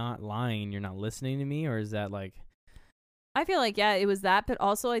 "I'm not lying, you're not listening to me," or is that like? I feel like, yeah, it was that, but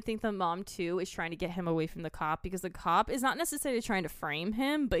also I think the mom too is trying to get him away from the cop, because the cop is not necessarily trying to frame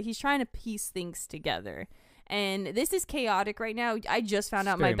him, but he's trying to piece things together. And this is chaotic right now. I just found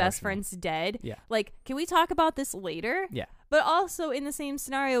out my best friend's dead. Yeah. Like, can we talk about this later? Yeah. But also in the same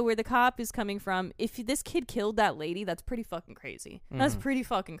scenario where the cop is coming from, if this kid killed that lady, that's pretty fucking crazy. Mm-hmm. That's pretty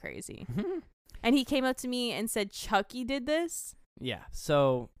fucking crazy. And he came up to me and said, "Chucky did this?" Yeah.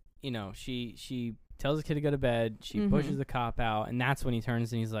 So, she tells the kid to go to bed. She pushes the cop out, and that's when he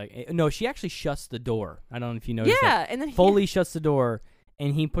turns and he's like, no, she actually shuts the door. I don't know if you noticed that. Yeah, and then fully shuts the door.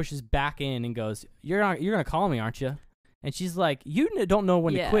 And he pushes back in and goes, you're going to call me, aren't you? And she's like, "You don't know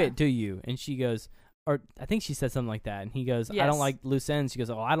when to quit, do you?" And she goes, or I think she said something like that. And he goes, "I don't like loose ends." She goes,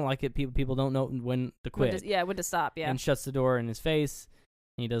 "Oh, I don't like it. People don't know when to quit." When to stop, yeah. And shuts the door in his face.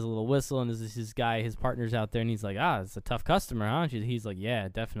 And he does a little whistle, and there's his guy, his partner's out there, and he's like, "It's a tough customer, huh?" He's like, "Yeah,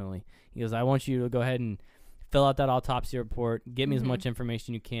 definitely." He goes, "I want you to go ahead and fill out that autopsy report. Give me as much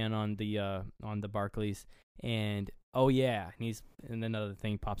information you can on the Barclays." And oh yeah, and another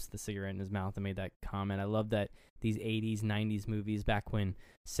thing, pops the cigarette in his mouth. I made that comment. I love that these 80s, 90s movies, back when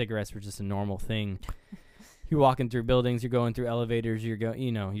cigarettes were just a normal thing. You're walking through buildings, you're going through elevators,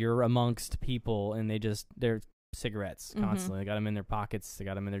 you're amongst people, and they're cigarettes constantly. They got them in their pockets, they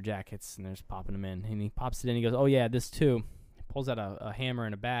got them in their jackets, and they're just popping them in. And he pops it in. He goes, "Oh yeah, this too." He pulls out a hammer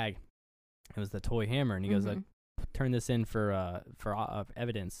in a bag. It was the toy hammer, and he goes, "I turned this in for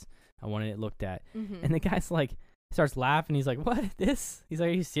evidence. I wanted it looked at." And the guy's like, starts laughing. He's like, "What? This?" He's like,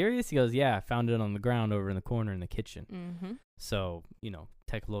 "Are you serious?" He goes, "Yeah, I found it on the ground over in the corner in the kitchen." So,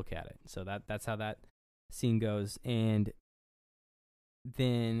 take a look at it. So that's how that scene goes. And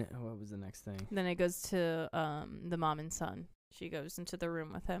then what was the next thing? Then it goes to the mom and son. She goes into the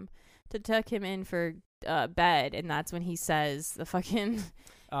room with him to tuck him in for bed, and that's when he says the fucking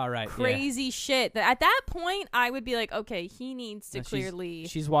crazy shit. At that point, I would be like, okay, he needs to clearly.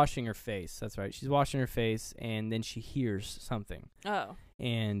 She's washing her face. That's right. She's washing her face, and then she hears something. Oh.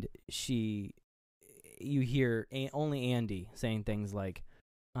 And you hear only Andy saying things like,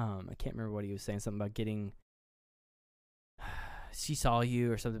 I can't remember what he was saying. Something about getting. She saw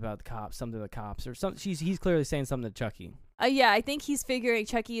you, or something about the cops, or something. He's clearly saying something to Chucky. Yeah, I think he's figuring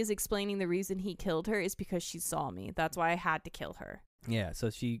Chucky is explaining the reason he killed her is because she saw me. That's why I had to kill her. Yeah,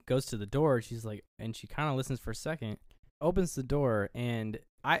 so she goes to the door. She's like, and she kind of listens for a second, opens the door, and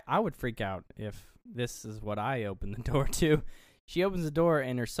I would freak out if this is what I opened the door to. She opens the door,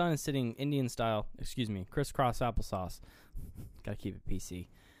 and her son is sitting Indian style, crisscross applesauce. Gotta keep it PC.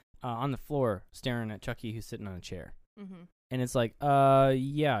 on the floor staring at Chucky who's sitting on a chair. Mm-hmm. And it's like,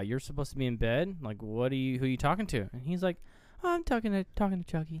 yeah, you're supposed to be in bed. Like, who are you talking to? And he's like, oh, I'm talking to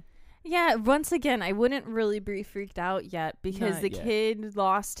Chucky. Yeah, once again, I wouldn't really be freaked out yet because Not the yet. kid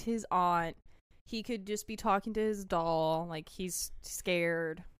lost his aunt. He could just be talking to his doll. Like, he's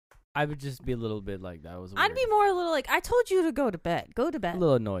scared. I would just be a little bit like, that was weird. I'd be more a little like, I told you to go to bed. Go to A bed.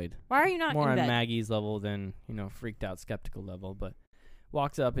 little annoyed. Why are you not More in on bed? Maggie's level than, freaked out, skeptical level. But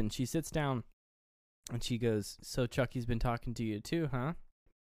walks up and she sits down and she goes, so Chucky's been talking to you too, huh?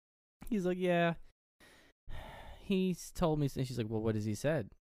 He's like, yeah. He's told me. And she's like, well, what has he said?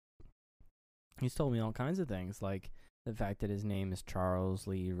 He's told me all kinds of things, like the fact that his name is Charles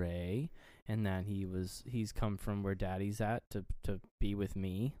Lee Ray, and that he's come from where Daddy's at to be with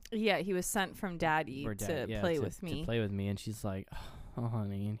me. Yeah, he was sent from Daddy to play with me. To play with me, and she's like, oh,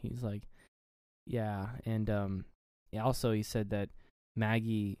 honey, and he's like, yeah, and also he said that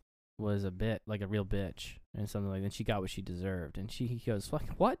Maggie was a real bitch, and something like that. And she got what she deserved, and he goes, like,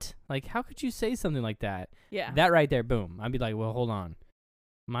 what? Like, how could you say something like that? Yeah, That right there, boom. I'd be like, well, hold on.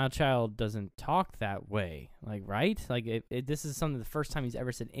 My child doesn't talk that way, like, right? Like, this is something the first time he's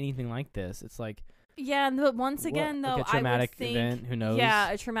ever said anything like this. It's like, yeah, but once again, though, like a traumatic I would think, event. Who knows? Yeah,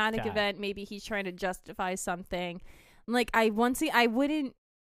 a traumatic God. event. Maybe he's trying to justify something. Like, I wouldn't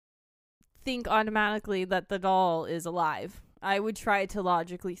think automatically that the doll is alive. I would try to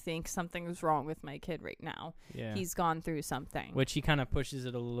logically think something's wrong with my kid right now. Yeah. He's gone through something. Which he kind of pushes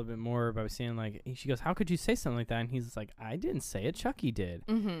it a little bit more by saying, like, she goes, how could you say something like that? And he's like, I didn't say it. Chucky did.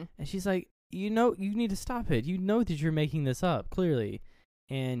 Mm-hmm. And she's like, you need to stop it. You know that you're making this up, clearly.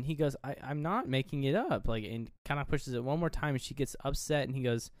 And he goes, I'm not making it up. Like, and kind of pushes it one more time, and she gets upset, and he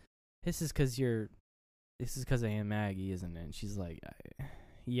goes, this is because I am Maggie, isn't it? And she's like,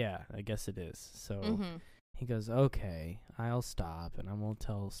 yeah, I guess it is. So Mm-hmm. he goes, okay, I'll stop, and I won't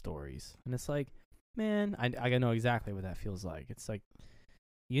tell stories. And it's like, man, I know exactly what that feels like. It's like,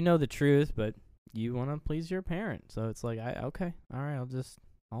 you know the truth, but you want to please your parent. So it's like, okay, all right,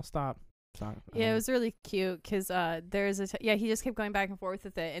 I'll stop. Yeah, it was really cute because he just kept going back and forth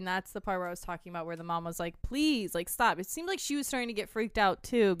with it, and that's the part where I was talking about where the mom was like, please, like, stop. It seemed like she was starting to get freaked out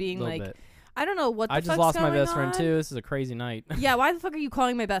too, being like, bit. I don't know what the I fuck's just lost my going best friend on. too. This is a crazy night. Yeah, why the fuck are you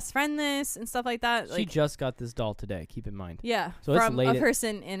calling my best friend this and stuff like that? She Like, just got this doll today, keep in mind. yeah, So it's from late a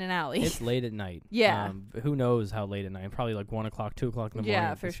person in an alley. It's late at night. Yeah. Who knows how late at night? Probably like 1 o'clock, 2 o'clock in the morning.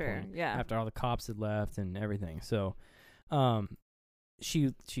 Yeah, at for this sure. point, Yeah. After all the cops had left and everything. So,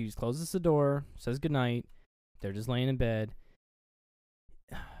 she closes the door, says goodnight. They're just laying in bed.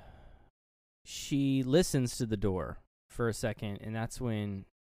 She listens to the door for a second, and that's when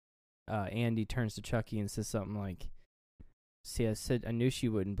Andy turns to Chucky and says something like, see, I knew she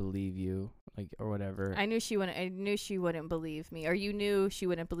wouldn't believe you, like, or whatever. I knew she wouldn't believe me, or you knew she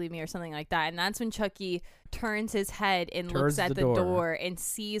wouldn't believe me, or something like that. And that's when Chucky turns his head and looks at the door and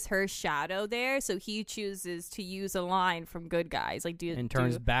sees her shadow there. So he chooses to use a line from Good Guys, like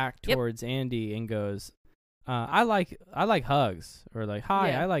turns back towards Andy and goes, I like hugs, or like, hi,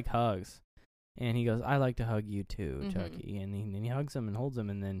 Yeah. I like hugs. And he goes, I like to hug you too, Mhm. Chucky. And he hugs him and holds him,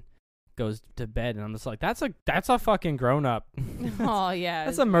 and then goes to bed. And I'm just like, that's a fucking grown up. Oh yeah,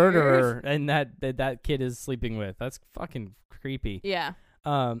 That's it's a murderer, weird. and that kid is sleeping with. That's fucking creepy. Yeah.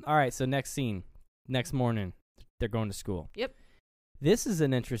 All right, so next scene, next morning, they're going to school. Yep. This is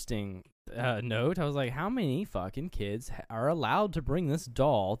an interesting note. I was like, how many fucking kids are allowed to bring this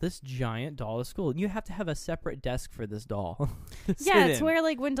giant doll to school? You have to have a separate desk for this doll. Yeah, it's where,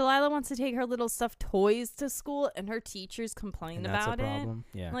 like, when Delilah wants to take her little stuffed toys to school and her teachers complain and that's about a problem.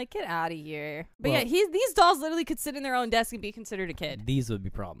 it. Yeah. Like, get out of here. But Well, yeah, these dolls literally could sit in their own desk and be considered a kid. These would be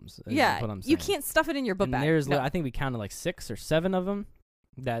problems. Is Yeah, what I'm saying. you can't stuff it in your book And bag. there's, No. I think we counted like 6 or 7 of them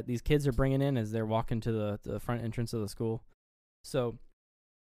that these kids are bringing in as they're walking to the front entrance of the school. So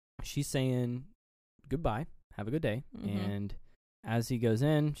she's saying goodbye, have a good day. Mhm. And as he goes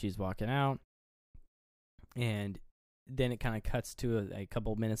in, she's walking out. And then it kind of cuts to a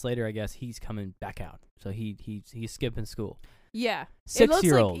couple minutes later, I guess, he's coming back out. So he's skipping school. Yeah.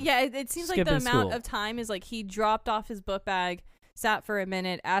 6-year-old. Like, yeah, it seems like the skipping amount school. of time is like he dropped off his book bag, sat for a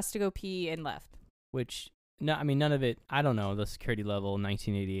minute, asked to go pee, and left. Which, no, I mean, none of it, I don't know, the security level,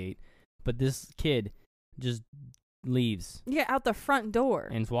 1988. But this kid just leaves Yeah, out the front door.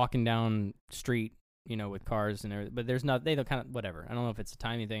 and is walking down street, with cars and everything. But there's not, they don't kind of, whatever. I don't know if it's a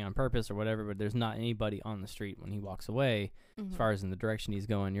timing thing on purpose or whatever, but there's not anybody on the street when he walks away as far as in the direction he's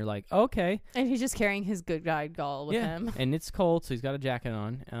going. You're like, okay. And he's just carrying his Good Guy doll with him. And it's cold, so he's got a jacket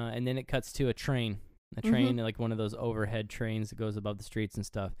on. And then it cuts to a train. A train, like one of those overhead trains that goes above the streets and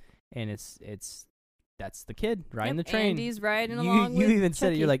stuff. And that's the kid riding the train. Andy's riding along You with even said it.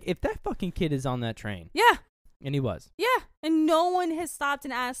 Chucky. You're like, if that fucking kid is on that train. Yeah. And he was. Yeah. And no one has stopped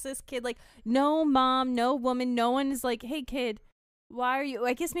and asked this kid, like, no mom, no woman, no one is like, hey, kid, why are you?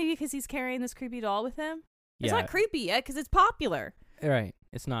 I guess maybe because he's carrying this creepy doll with him. It's not creepy yet because it's popular. Right.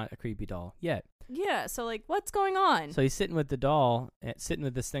 It's not a creepy doll yet. Yeah. So, like, what's going on? So he's sitting with the doll, sitting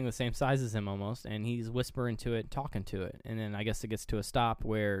with this thing the same size as him almost, and he's whispering to it, talking to it. And then I guess it gets to a stop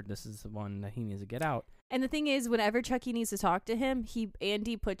where this is the one that he needs to get out. And the thing is, whenever Chucky needs to talk to him,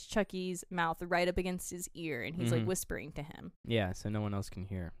 Andy puts Chucky's mouth right up against his ear, and he's like whispering to him. Yeah, so no one else can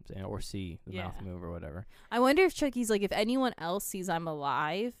hear or see the mouth move or whatever. I wonder if Chucky's like, if anyone else sees I'm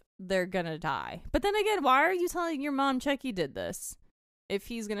alive, they're gonna die. But then again, why are you telling your mom Chucky did this? If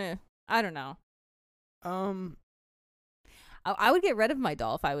he's gonna, I don't know. I would get rid of my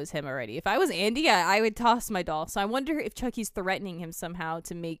doll if I was him already. If I was Andy, I would toss my doll. So I wonder if Chucky's threatening him somehow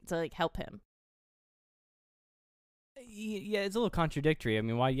to help him. Yeah, it's a little contradictory. I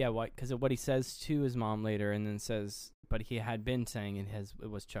mean, why? Yeah, why? Because of what he says to his mom later, and then says, but he had been saying it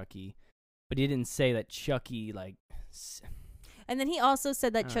was Chucky, but he didn't say that Chucky like. And then he also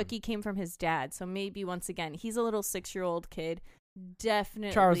said that Chucky came from his dad. So maybe once again, he's a little 6-year-old kid.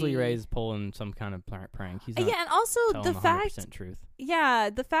 Definitely, Charles Lee Ray is pulling some kind of prank. He's not and also the fact, 100% truth. Yeah,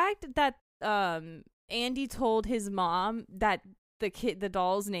 the fact that Andy told his mom that the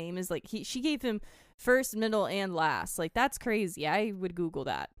doll's name is like she gave him first, middle, and last. Like, that's crazy. I would Google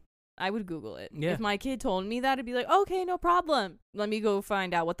that. I would Google it. Yeah. If my kid told me that, I'd be like, okay, no problem. Let me go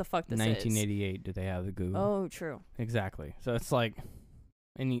find out what the fuck this 1988, did they have the Google? Oh, true. Exactly. So it's like,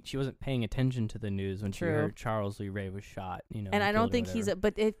 and she wasn't paying attention to the news when she heard Charles Lee Ray was shot. And I don't think he's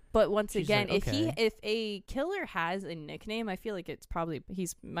but once She's again, like, okay. if a killer has a nickname, I feel like it's probably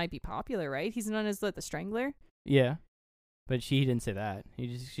might be popular, right? He's known as the Strangler. Yeah. But she didn't say that.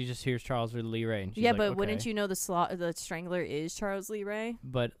 She just hears Charles Lee Ray, and she's yeah, like, but okay. wouldn't you know the Strangler is Charles Lee Ray?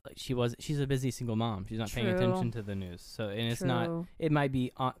 But she's a busy single mom. She's not paying attention to the news. So it's not. It might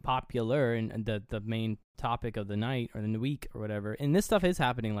be popular and the main topic of the night or the week or whatever. And this stuff is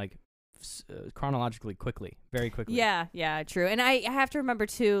happening like chronologically very quickly. Yeah, true. And I have to remember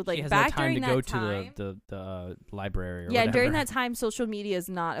too, like, she has back no time during to that go time, to the library or yeah, whatever. during that time, social media is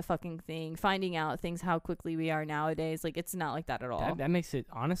not a fucking thing. Finding out things how quickly we are nowadays, like, it's not like that at all. That makes it,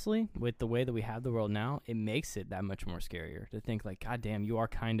 honestly, with the way that we have the world now, it makes it that much more scarier to think like, God damn, you are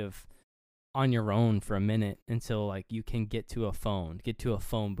kind of on your own for a minute until like you can get to a phone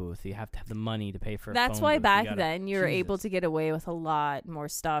booth. You have to have the money to pay for a phone That's why booth. back then you were able to get away with a lot more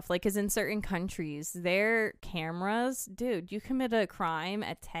stuff. Like, because in certain countries, their cameras, dude, you commit a crime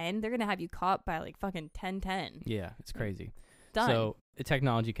at 10, they're going to have you caught by like fucking 10:10. Yeah, it's crazy. Done. So the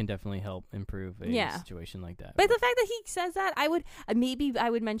technology can definitely help improve a situation like that. But the fact that he says that, I would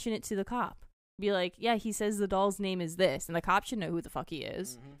mention it to the cop. Be like, yeah, he says the doll's name is this, and the cop should know who the fuck he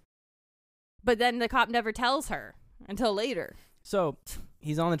is. Mm-hmm. But then the cop never tells her until later. So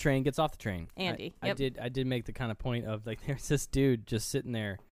he's on the train, gets off the train. Andy. I did make the kind of point of like, there's this dude just sitting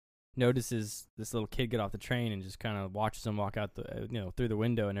there, notices this little kid get off the train and just kind of watches him walk out through the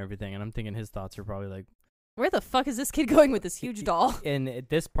window and everything. And I'm thinking his thoughts are probably like, where the fuck is this kid going with this huge doll? In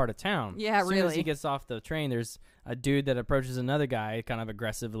this part of town. Yeah, as soon as he gets off the train, there's a dude that approaches another guy kind of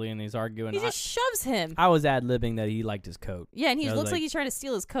aggressively, and he's arguing. He just shoves him. I was ad-libbing that he liked his coat. Yeah, and he looks like he's trying to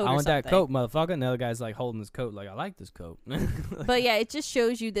steal his coat. I want something. that coat, motherfucker. And the other guy's like holding his coat, like, I like this coat. But yeah, it just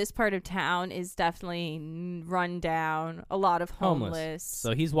shows you this part of town is definitely run down. A lot of homeless.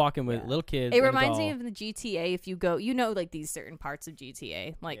 So he's walking with little kids. It reminds me of the GTA. If you go, like these certain parts of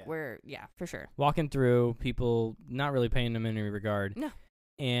GTA, like where, for sure. Walking through, people not really paying him any regard. No.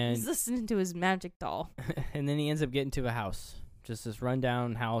 And he's listening to his magic doll. And then he ends up getting to a house. Just this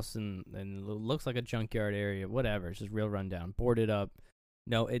rundown house, and it looks like a junkyard area. Whatever. It's just real rundown. Boarded up.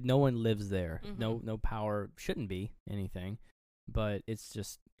 No one lives there. Mm-hmm. No power. Shouldn't be anything. But it's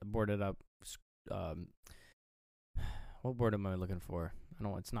just boarded up. What word am I looking for? I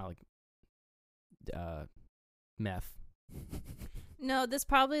don't know. It's not like meth. No, this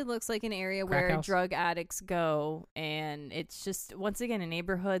probably looks like an area Crack where house? drug addicts go, and it's just, once again, a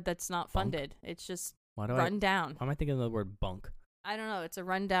neighborhood that's not funded. It's just run down. Why am I thinking of the word bunk? I don't know. It's a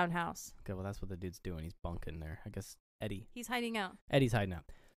rundown house. Okay, well, that's what the dude's doing. He's bunking there. I guess Eddie. He's hiding out. Eddie's hiding out.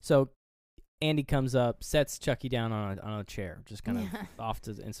 So Andy comes up, sets Chucky down on a chair, just kind of off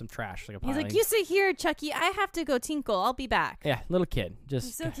in some trash, like a pile. He's like, you sit here, Chucky. I have to go tinkle. I'll be back. Yeah, little kid.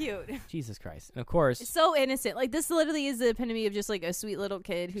 He's so cute. Jesus Christ. And of course. It's so innocent. Like, this literally is the epitome of just like a sweet little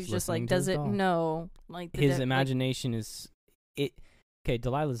kid who's just like doesn't know. Like, his imagination is it. Okay,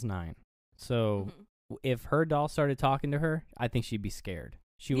 Delilah's 9. So if her doll started talking to her, I think she'd be scared.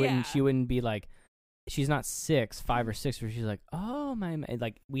 She wouldn't be like, she's not 5 or 6, where she's like, oh my,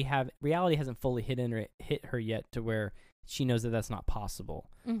 like reality hasn't fully hit her yet to where she knows that that's not possible.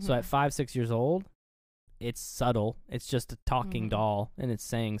 So at 5, 6 years old, it's subtle. It's just a talking doll, and it's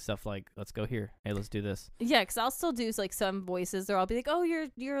saying stuff like, let's go here. Hey, let's do this. Yeah, because I'll still do like some voices. Or I'll be like, oh,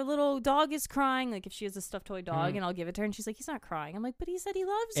 your little dog is crying. Like if she has a stuffed toy dog, and I'll give it to her, and she's like, he's not crying. I'm like, but he said he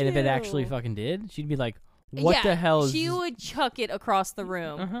loves you. And if it actually fucking did, she'd be like, what the hell is she would chuck it across the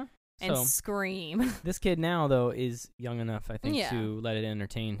room and scream. This kid now, though, is young enough, I think, to let it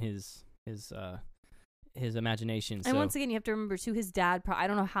entertain his imagination. And once again, you have to remember too, his dad. I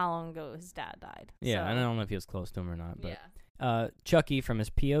don't know how long ago his dad died. Yeah, I don't know if he was close to him or not. But Chucky, from his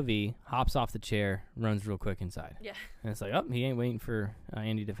POV, hops off the chair, runs real quick inside. Yeah, and it's like, oh, he ain't waiting for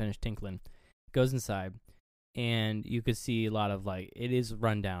Andy to finish tinkling. Goes inside, and you could see a lot of like, it is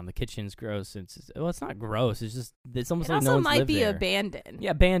run down. The kitchen's gross. It's not gross. It's almost like no one's lived there. It also might be abandoned.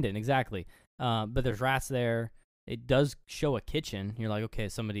 Yeah, abandoned, exactly. But there's rats there. It does show a kitchen. You're like, okay,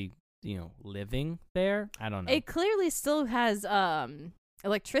 somebody, living there. I don't know. It clearly still has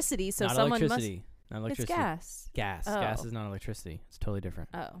electricity, so not someone electricity. Not electricity. It's gas. Gas. Oh. Gas is not electricity. It's totally different.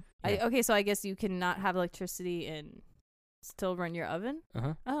 Oh. Yeah. Okay, so I guess you cannot have electricity and still run your oven?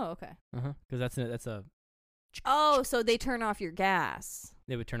 Oh, okay. Because that's a... Oh, so they turn off your gas.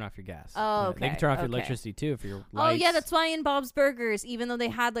 They would turn off your gas. Oh, okay. They can turn off your electricity, too, if your lights... Oh, yeah, that's why in Bob's Burgers, even though they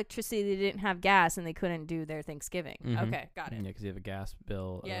had electricity, they didn't have gas, and they couldn't do their Thanksgiving. Okay, got it. Yeah, because you have a gas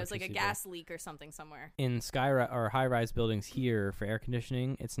bill. Yeah, it was like a gas leak or something somewhere. In or high-rise buildings here, for air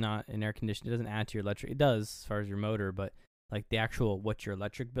conditioning, it's not an air conditioner. It doesn't add to your electric... It does, as far as your motor, but... Like the actual what your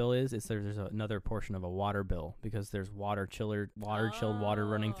electric bill is there's another portion of a water bill, because there's chilled water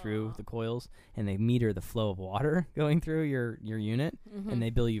running through the coils, and they meter the flow of water going through your unit, and they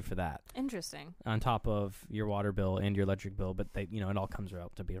bill you for that. Interesting. On top of your water bill and your electric bill, but they it all comes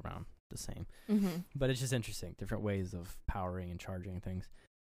out to be around the same. But it's just interesting, different ways of powering and charging things.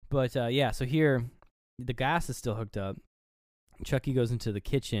 But so here the gas is still hooked up. Chucky goes into the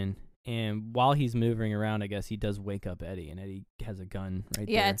kitchen. And while he's moving around, I guess he does wake up Eddie, and Eddie has a gun right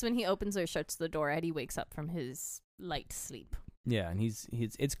there. Yeah, it's when he opens or shuts the door, Eddie wakes up from his light sleep. Yeah, and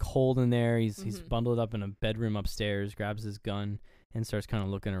it's cold in there. He's bundled up in a bedroom upstairs, grabs his gun, and starts kind of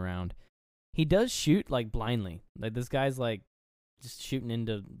looking around. He does shoot like blindly. Like this guy's like just shooting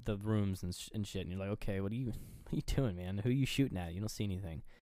into the rooms and shit. And you're like, okay, what are you doing, man? Who are you shooting at? You don't see anything.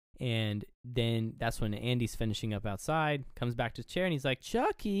 And then that's when Andy's finishing up outside, comes back to his chair, and he's like,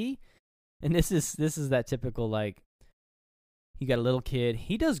 Chucky. And this is that typical, like, you got a little kid.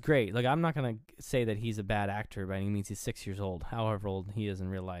 He does great. Like, I'm not going to say that he's a bad actor by any means. He's 6 years old, however old he is in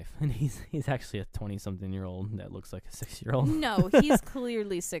real life. And he's actually a 20-something-year-old that looks like a 6-year-old. No, he's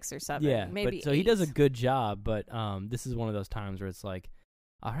clearly 6 or 7. Yeah, maybe so 8. He does a good job, but this is one of those times where it's like,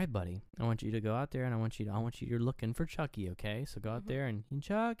 all right, buddy, I want you to go out there, and you're looking for Chucky, okay? So go out there and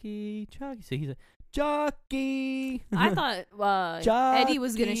Chucky. So he's like, Chucky. I thought Eddie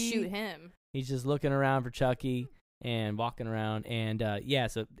was going to shoot him. He's just looking around for Chucky and walking around. And,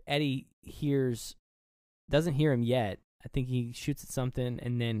 so Eddie doesn't hear him yet. I think he shoots at something,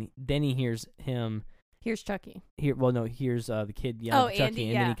 and then he hears him. Here's Chucky. Here's the kid yelling for Chucky. Andy,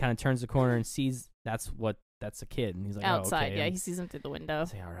 and then he kind of turns the corner and sees that's a kid. And he's like, outside, oh, okay. Yeah, he sees him through the window.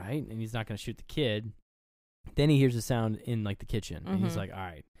 Say, all right. And he's not going to shoot the kid. Then he hears a sound in, like, the kitchen. And he's like, all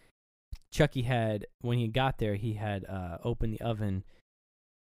right. Chucky when he got there, he had opened the oven,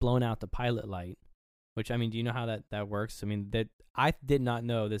 blown out the pilot light, which, I mean, do you know how that works? I mean, I did not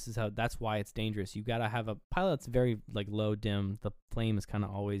know that's why it's dangerous. You got to have a pilot that's very, like, low dim. The flame is kind of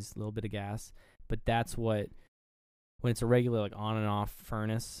always a little bit of gas. But that's when it's a regular, like, on and off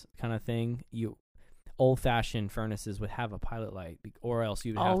furnace kind of thing, old-fashioned furnaces would have a pilot light, or else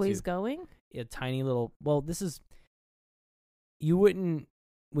you'd always going a tiny little. Well, you wouldn't,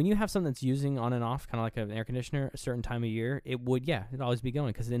 when you have something that's using on and off, kind of like an air conditioner, a certain time of year, it'd always be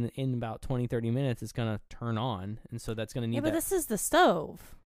going, because in about 20-30 minutes it's gonna turn on, and so that's gonna need. Yeah, but this is the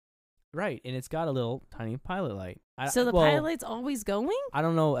stove. Right, and it's got a little tiny pilot light. So the pilot light's always going? I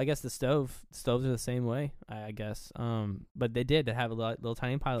don't know. I guess the stoves are the same way, I guess. But they did have a little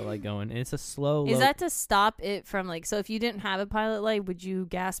tiny pilot light going, and it's a slow. Is that to stop it from, like, so if you didn't have a pilot light, would you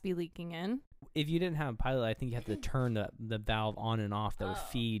gas be leaking in? If you didn't have a pilot light, I think you have to turn the valve on and off that would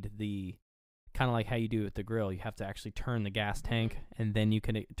feed the, kind of like how you do with the grill. You have to actually turn the gas tank, and then you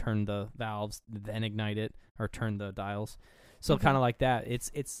can turn the valves, then ignite it, or turn the dials. So kind of like that.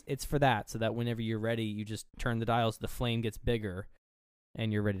 It's for that, so that whenever you're ready, you just turn the dials, the flame gets bigger,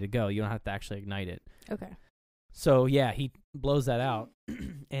 and you're ready to go. You don't have to actually ignite it. Okay. So, yeah, he blows that out,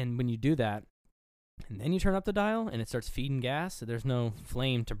 and when you do that, And then you turn up the dial, and it starts feeding gas. So there's no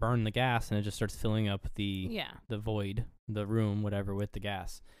flame to burn the gas, and it just starts filling up the void, the room, whatever, with the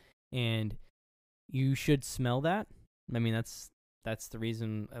gas. And you should smell that. I mean, that's the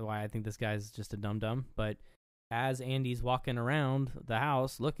reason why I think this guy's just a dum-dum. But as Andy's walking around the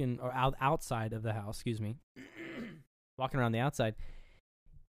house, outside of the house, walking around the outside,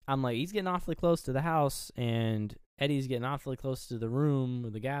 I'm like, he's getting awfully close to the house, and Eddie's getting awfully close to the room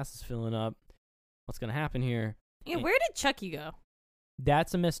where the gas is filling up. What's going to happen here? Yeah, where did Chucky go?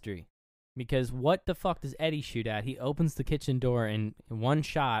 That's a mystery. Because what the fuck does Eddie shoot at? He opens the kitchen door, and in one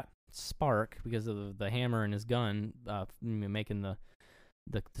shot, spark, because of the hammer in his gun, making the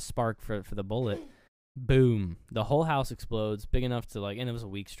spark for the bullet. Boom. The whole house explodes, big enough to, like, and it was a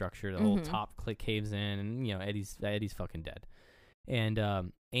weak structure. The whole top caves in, and, Eddie's fucking dead.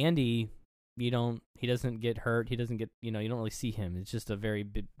 And Andy, he doesn't get hurt. He doesn't get, you don't really see him. It's just a very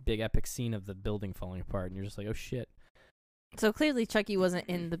big epic scene of the building falling apart, and you're just like, oh shit. So clearly Chucky wasn't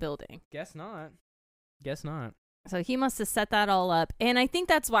in the building. Guess not. So he must have set that all up. And I think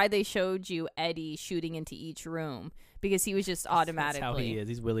that's why they showed you Eddie shooting into each room, because he was just automatically. That's how he is.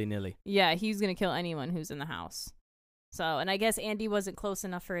 He's willy-nilly. Yeah, he's going to kill anyone who's in the house. So, and I guess Andy wasn't close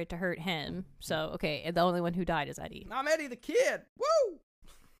enough for it to hurt him. So, okay, and the only one who died is Eddie. I'm Eddie the kid. Woo!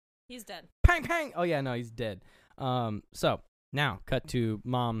 He's dead. Pang, pang. Oh, yeah, no, he's dead. So, now, cut to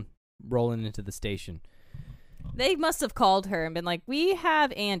Mom rolling into the station. They must have called her and been like, we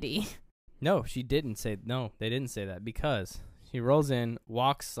have Andy. No, they didn't say that, because she rolls in,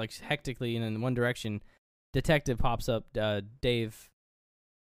 walks like hectically in one direction. Detective pops up, Dave.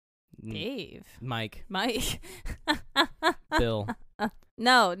 Mike. Bill.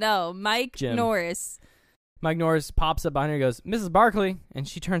 No, Mike Jim. Norris. Mike Norris pops up behind her and goes, Mrs. Barkley. And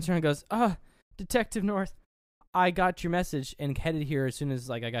she turns around and goes, Detective North, I got your message and headed here as soon as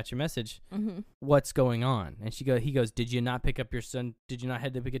I got your message. Mm-hmm. What's going on? And he goes, did you not pick up your son? Did you not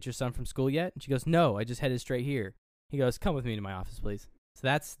head to pick up your son from school yet? And she goes, no, I just headed straight here. He goes, come with me to my office, please. So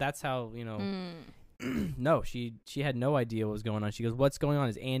that's how, no, she had no idea what was going on. She goes, what's going on?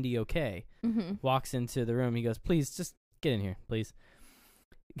 Is Andy okay? Mm-hmm. Walks into the room. He goes, please, just get in here, please.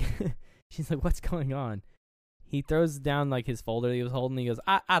 She's like, what's going on? He throws down like his folder that he was holding. He goes,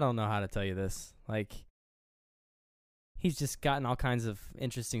 I don't know how to tell you this. Like, he's just gotten all kinds of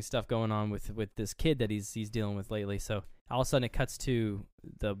interesting stuff going on with this kid that he's dealing with lately. So all of a sudden it cuts to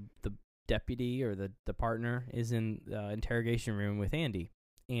the deputy or the partner is in the interrogation room with Andy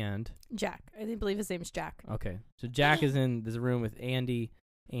and Jack. I believe his name's Jack. Okay. So Jack is in this room with Andy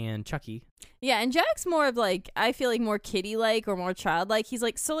and Chucky. Yeah, and Jack's more of like, I feel like more kiddie-like or more childlike. He's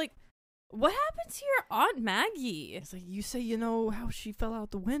like, so like, what happened to your Aunt Maggie? It's like, you say you know how she fell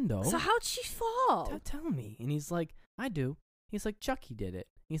out the window. So how'd she fall? Tell me. And he's like, I do. He's like, Chucky did it.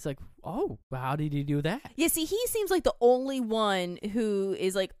 He's like, oh, well, how did he do that? Yeah, see, he seems like the only one who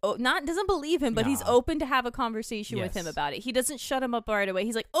is like, doesn't believe him, but he's open to have a conversation with him about it. He doesn't shut him up right away.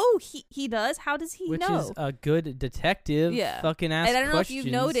 He's like, oh, he does? How does he know? Which is a good detective. Yeah. Fucking ask questions. And I don't know if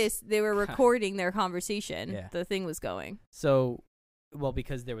you've noticed, they were recording their conversation. Yeah. The thing was going. So, well,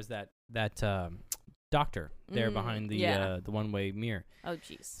 because there was that doctor there behind the one-way mirror. Oh,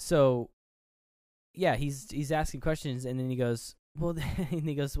 jeez. So, yeah, he's asking questions, and then he goes, well,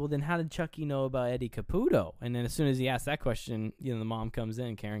 then how did Chucky know about Eddie Caputo? And then as soon as he asks that question, the mom comes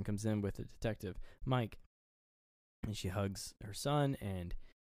in, Karen comes in with the detective, Mike, and she hugs her son, and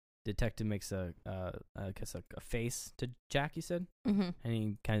detective makes a face to Jack, you said? Mm-hmm. And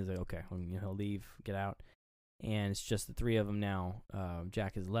he kind of is like, okay, he'll leave, get out. And it's just the three of them now.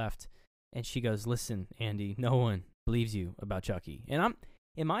 Jack is left. And she goes, listen, Andy, no one believes you about Chucky. And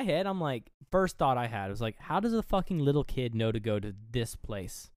in my head, I'm like, first thought I had was like, how does a fucking little kid know to go to this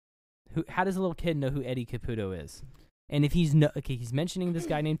place? How does a little kid know who Eddie Caputo is? And if he's mentioning this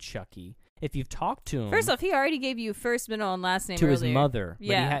guy named Chucky. If you've talked to him, first off, he already gave you first, middle, and last name to earlier. His mother.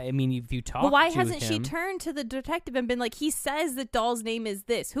 Yeah, but if you talk, well, why hasn't she turned to the detective and been like, he says the doll's name is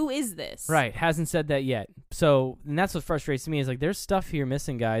this? Who is this? Right, hasn't said that yet. So, and that's what frustrates me is like, there's stuff here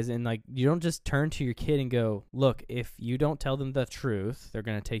missing, guys, and like, you don't just turn to your kid and go, look, if you don't tell them the truth, they're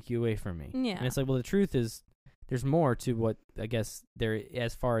gonna take you away from me. Yeah, and it's like, well, the truth is, there's more to what I guess there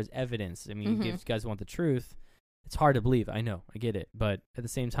as far as evidence. I mean, if you guys want the truth, it's hard to believe. I know, I get it, but at the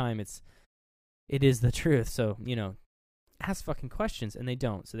same time, it is the truth. So, ask fucking questions, and they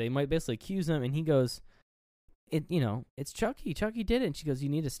don't. So they might basically accuse him, and he goes, it's Chucky. Chucky did it. And she goes, you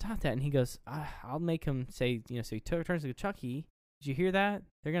need to stop that. And he goes, I'll make him say, so he turns to Chucky. Did you hear that?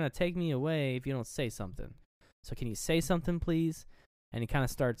 They're going to take me away if you don't say something. So can you say something, please? And he kind of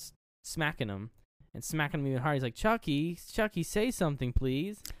starts smacking him even hard. He's like, Chucky, say something,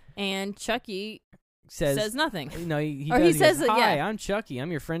 please. And Chucky says nothing. You know, he or does, he says, goes, "Hi, yeah. I'm Chucky.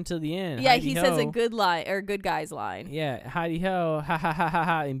 I'm your friend till the end." Yeah, Heidi he ho. says a good line or good guy's line. Yeah, "Heidi ho, ha ha ha ha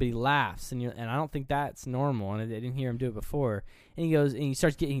ha," but he laughs, and I don't think that's normal, and I didn't hear him do it before. And he goes, and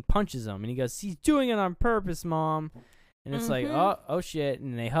he punches him, and he goes, "He's doing it on purpose, Mom." And it's like, oh shit,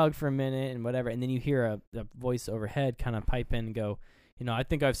 and they hug for a minute and whatever, and then you hear a voice overhead kind of pipe in and go, "I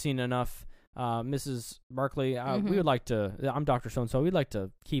think I've seen enough, Mrs. Barkley. We would like to. I'm Dr. So-and-so. We'd like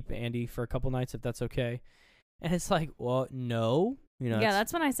to keep Andy for a couple nights if that's okay." And it's like, well, no. Yeah,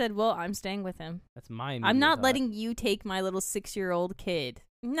 that's when I said, well, I'm staying with him. That's my I'm not thought. letting you take my little 6-year-old kid.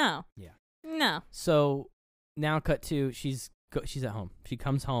 No. Yeah. No. So now cut to she's at home. She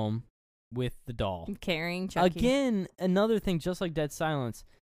comes home with the doll. Carrying Chucky. Again, another thing just like Dead Silence.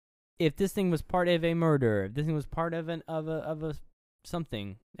 If this thing was part of a murder, if this thing was part of a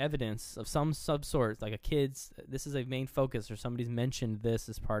something, evidence of some sort, like a kid's, this is a main focus, or somebody's mentioned this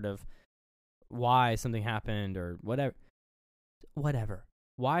as part of why something happened or whatever.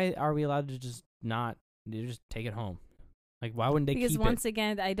 Why are we allowed to just take it home? Like, why wouldn't they keep it? Because once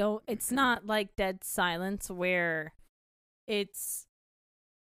again, it's not like Dead Silence where it's...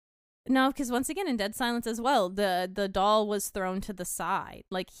 No, because once again, in Dead Silence as well, the doll was thrown to the side.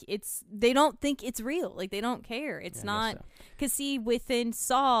 Like, they don't think it's real. Like, they don't care. It's not... Because, see, within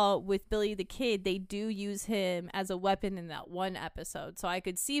Saw, with Billy the Kid, they do use him as a weapon in that one episode. So I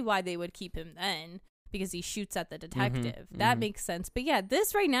could see why they would keep him then, because he shoots at the detective. That makes sense. But yeah,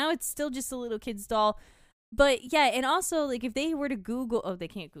 this right now, it's still just a little kid's doll. But yeah, and also, like, if they were to Google... Oh, they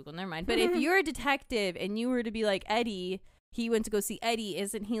can't Google. Never mind. But if you're a detective and you were to be like, Eddie... He went to go see Eddie.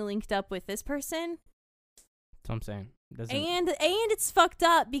 Isn't he linked up with this person? That's what I'm saying. And it's fucked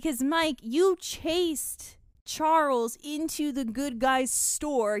up because, Mike, you chased Charles into the good guy's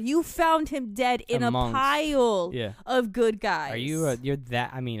store. You found him dead in a pile of good guys. Are you? You're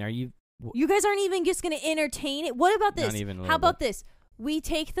that? I mean, are you? You guys aren't even just going to entertain it. What about this? Not even a How about bit. this? We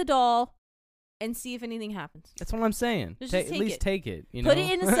take the doll and see if anything happens. That's what I'm saying. At least take it. Put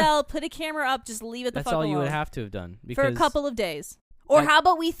it in a cell. Put a camera up. Just leave it the fuck alone. That's all you would have to have done for a couple of days. Or how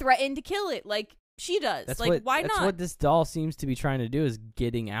about we threaten to kill it like she does? Why not? That's what this doll seems to be trying to do, is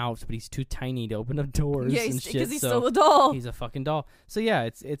getting out, but he's too tiny to open up doors. Yeah, and shit. Because he's still a doll. He's a fucking doll. So yeah,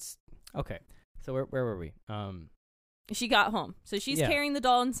 it's okay. So where were we? She got home, so she's carrying the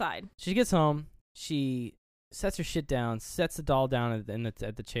doll inside. She gets home. She sets her shit down, sets the doll down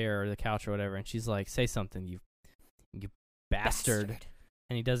at the chair or the couch or whatever, and she's like, "Say something, you bastard."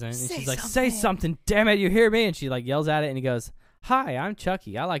 And he doesn't. And she's like, "Say something, damn it, you hear me?" And she like yells at it, and he goes, "Hi, I'm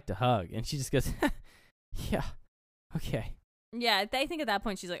Chucky. I like to hug." And she just goes, "Yeah, okay." Yeah, I think at that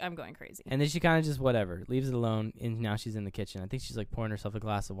point she's like, "I'm going crazy." And then she kind of just whatever, leaves it alone, and now she's in the kitchen. I think she's like pouring herself a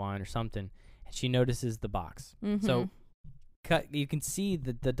glass of wine or something, and she notices the box. So you can see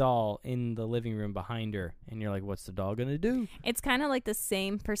the doll in the living room behind her, and you're like, what's the doll gonna do? It's kind of like the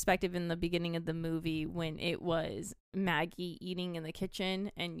same perspective in the beginning of the movie when it was Maggie eating in the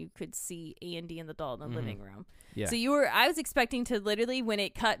kitchen and you could see Andy and the doll in the living room. Yeah. So I was expecting to literally, when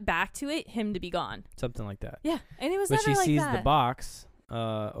it cut back to it, him to be gone. Something like that. Yeah, and it was but never like that. But she sees the box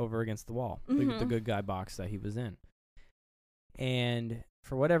over against the wall, the good guy box that he was in. And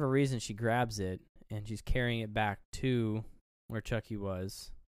for whatever reason, she grabs it and she's carrying it back to where Chucky was,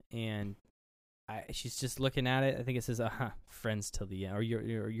 and she's just looking at it. I think it says, friends till the end, or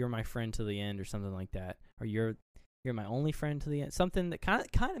you're my friend till the end, or something like that, or you're my only friend to the end. Something that kind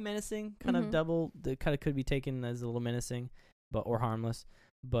of menacing, kind of double, that kind of could be taken as a little menacing, or harmless.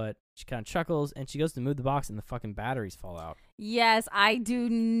 But she kind of chuckles, and she goes to move the box, and the fucking batteries fall out. Yes, I do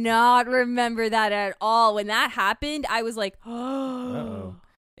not remember that at all. When that happened, I was like, uh-oh.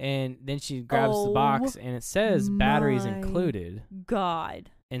 And then she grabs the box, and it says batteries included.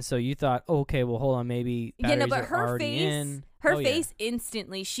 God. And so you thought, okay, well, hold on, maybe batteries are already in. Her face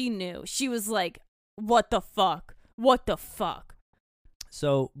instantly, she knew. She was like, what the fuck? What the fuck?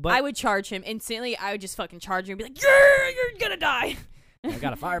 So, but I would charge him instantly. I would just fucking charge him and be like, you're gonna die. I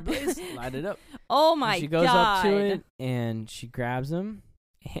got a fireplace, light it up. Oh my God. She goes up to it, and she grabs him.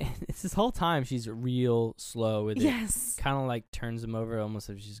 And it's this whole time she's real slow with it. Yes. Kind of like turns him over almost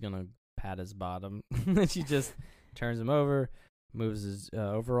as if she's going to pat his bottom. And she just turns him over, moves his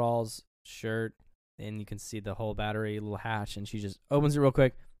overalls, shirt, and you can see the whole battery little hatch, and she just opens it real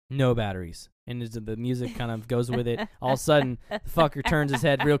quick. No batteries. And the music kind of goes with it. All of a sudden, the fucker turns his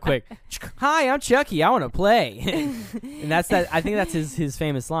head real quick. Hi, I'm Chucky. I want to play. And that's that. I think that's his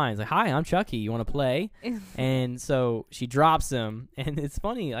famous line. It's like, hi, I'm Chucky. You want to play? And so she drops him. And it's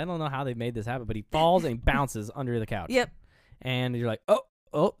funny. I don't know how they made this happen, but he falls and bounces under the couch. Yep. And you're like, oh,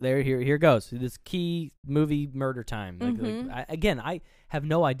 oh, here goes. This key movie murder time. I have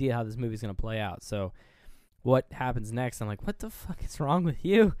no idea how this movie's going to play out. So what happens next? I'm like, what the fuck is wrong with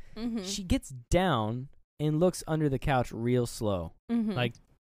you? Mm-hmm. She gets down and looks under the couch real slow. Mm-hmm. Like,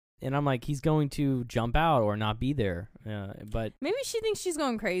 and I'm like, he's going to jump out or not be there. But maybe she thinks she's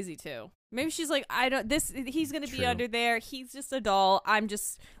going crazy too. Maybe she's like, he's going to be under there. He's just a doll. I'm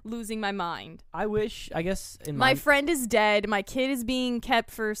just losing my mind. I guess. My friend is dead. My kid is being kept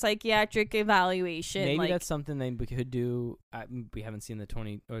for psychiatric evaluation. Maybe that's something they could do. We haven't seen the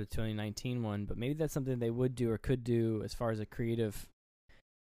 2019 one, but maybe that's something they would do or could do as far as a creative,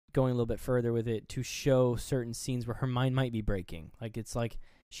 going a little bit further with it to show certain scenes where her mind might be breaking. Like, it's like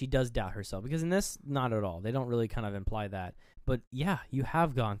she does doubt herself. Because in this, not at all. They don't really kind of imply that. But yeah, you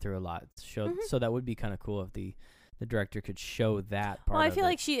have gone through a lot. So that would be kind of cool if the director could show that part. Well, I feel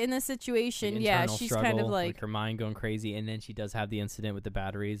like she in this situation, she's struggle, kind of like her mind going crazy, and then she does have the incident with the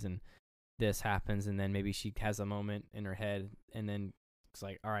batteries, and this happens, and then maybe she has a moment in her head, and then it's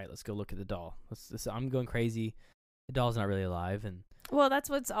like, all right, let's go look at the doll. I'm going crazy. The doll's not really alive, and well, that's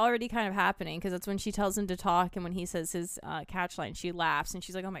what's already kind of happening, because that's when she tells him to talk, and when he says his catch line, she laughs, and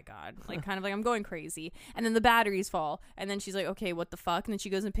she's like, oh my god, like kind of like, I'm going crazy. And then the batteries fall, and then she's like, okay, what the fuck? And then she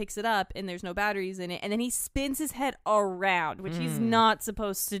goes and picks it up, and there's no batteries in it, and then he spins his head around, which he's not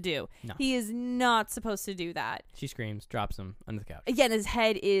supposed to do. No. He is not supposed to do that. She screams, drops him under the couch. Again, his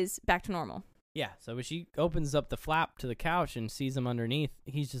head is back to normal. Yeah, so when she opens up the flap to the couch and sees him underneath,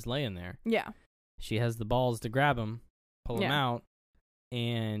 he's just laying there. Yeah. She has the balls to grab him, pull him out,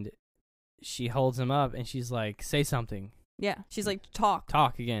 and she holds him up, and she's like, say something. Yeah. She's like, talk.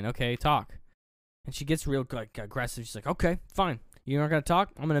 Talk again. Okay, talk. And she gets real aggressive. She's like, okay, fine. You're not going to talk?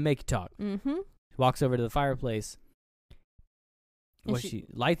 I'm going to make you talk. Mm-hmm. She walks over to the fireplace. She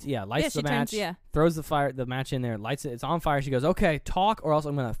lights the match, throws the match in there, lights it. It's on fire. She goes, okay, talk, or else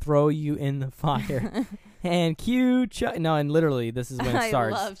I'm going to throw you in the fire. And cue Chuck. No, and literally, this is when it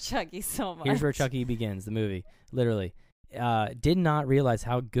starts. I love Chucky so much. Here's where Chucky begins, the movie. Literally. Did not realize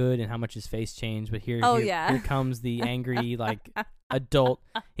how good and how much his face changed, but here comes the angry, like, adult.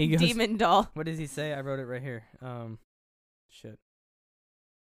 He goes, demon doll. What does he say? I wrote it right here. Shit.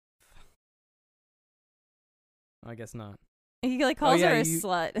 I guess not. He like calls her a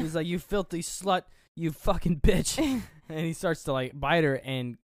slut. He's like, you filthy slut, you fucking bitch. And he starts to like bite her,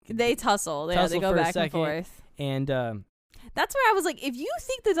 and they tussle. Yeah, they go back and forth. And that's where I was like, if you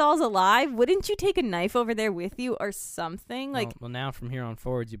think the doll's alive, wouldn't you take a knife over there with you or something? Like, well, now from here on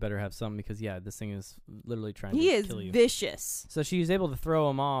forwards, you better have something, because this thing is literally trying to kill you. He is vicious. So she was able to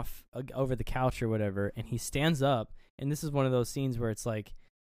throw him off over the couch or whatever, and he stands up. And this is one of those scenes where it's like,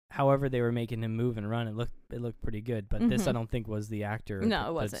 however they were making him move and run, it looked pretty good. But this, I don't think, was the actor. No,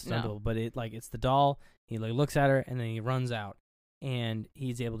 it wasn't. No. But it's the doll. He like looks at her, and then he runs out, and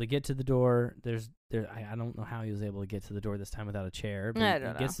he's able to get to the door. I don't know how he was able to get to the door this time without a chair. But I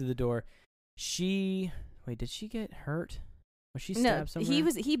don't know. Gets to the door. Did she get hurt? Was she stabbed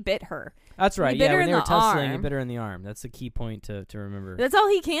somewhere? He bit her. That's right. He bit her when in they were the tussling, arm. he bit her in the arm. That's the key point to remember. That's all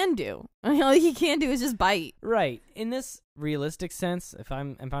he can do. All he can do is just bite. Right. In this realistic sense, if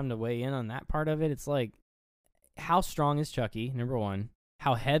I'm to weigh in on that part of it, it's like, how strong is Chucky? Number one.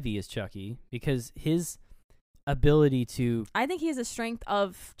 How heavy is Chucky? Because his ability to... I think he has the strength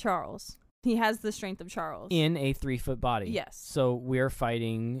of Charles. He has the strength of Charles. In a 3-foot body. Yes. So we're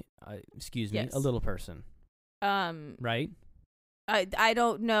fighting, a little person. Right? I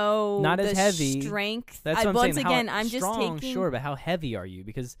don't know. Not as heavy. Strength. That's what I'm once saying. again, how I'm just strong, taking. Sure, but how heavy are you?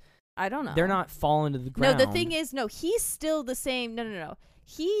 Because I don't know. They're not falling to the ground. No, the thing is, he's still the same. No.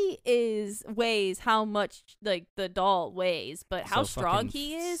 He weighs how much like the doll weighs, but how strong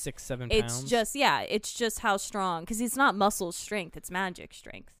he is. 6-7 pounds. It's just how strong, because it's not muscle strength; it's magic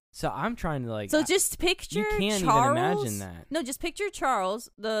strength. So I'm trying to So just picture you can't Charles. even imagine that. No, just picture Charles,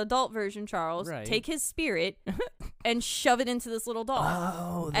 the adult version Charles, right. Take his spirit and shove it into this little doll.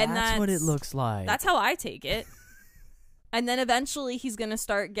 Oh, and that's what it looks like. That's how I take it. And then eventually he's going to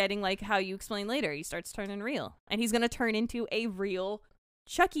start getting, like how you explain later, he starts turning real. And he's going to turn into a real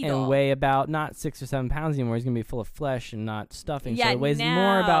Chucky doll. And weigh about not 6 or 7 pounds anymore. He's going to be full of flesh and not stuffing. Yeah, so it weighs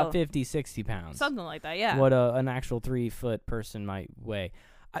more about 50, 60 pounds. Something like that, yeah. What an actual 3-foot person might weigh.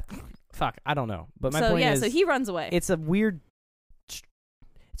 I don't know. But my point is, so he runs away. It's a weird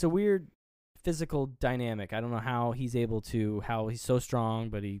physical dynamic. I don't know how he's so strong,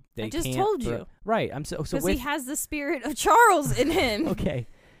 but I just can't told you. Right. Because he has the spirit of Charles in him. Okay.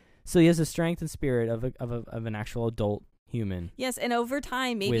 So he has the strength and spirit of an actual adult human. Yes, and over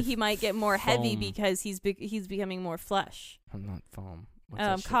time, maybe he might get more heavy because he's becoming more flesh. I'm not foam.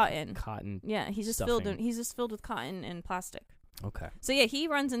 Cotton. Cotton. Yeah, he's just filled with cotton and plastic. Okay. So yeah, he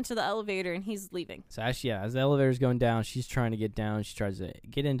runs into the elevator and he's leaving. So as the elevator's going down, she's trying to get down. She tries to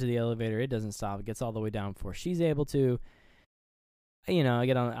get into the elevator. It doesn't stop. It gets all the way down before she's able to. Again,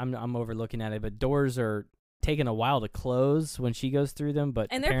 I'm overlooking at it, but doors are taking a while to close when she goes through them. But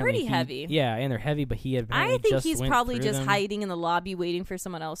and they're pretty heavy. Yeah, and they're heavy. But he apparently I think just he's went probably through just them. hiding in the lobby, waiting for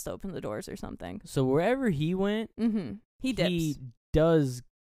someone else to open the doors or something. So wherever he went, he dips. He does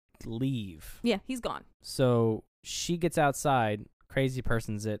leave. Yeah, he's gone. So she gets outside. Crazy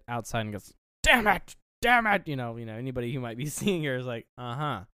person's outside and goes, damn it. Anybody who might be seeing her is like,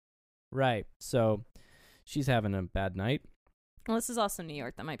 right. So she's having a bad night. Well, this is also New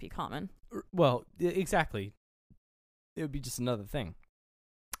York. That might be common. Well, exactly. It would be just another thing.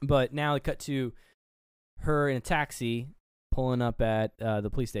 But now they cut to her in a taxi pulling up at the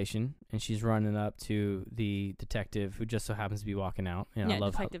police station, and she's running up to the detective who just so happens to be walking out. I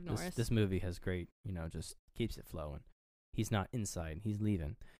love Detective how Norris. this movie has great, just keeps it flowing. He's not inside. He's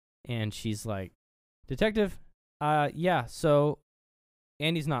leaving. And she's like, Detective, yeah, so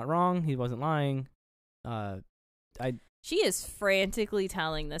Andy's not wrong. He wasn't lying. She is frantically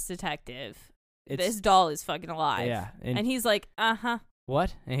telling this detective, this doll is fucking alive. Yeah. And he's like,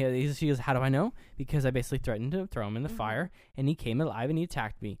 What? And she goes, how do I know? Because I basically threatened to throw him in the fire, and he came alive, and he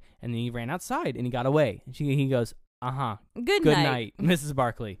attacked me. And then he ran outside, and he got away. And he goes, Good night, Mrs.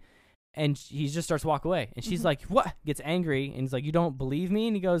 Barkley. And he just starts to walk away. And she's like, what? Gets angry, and he's like, you don't believe me?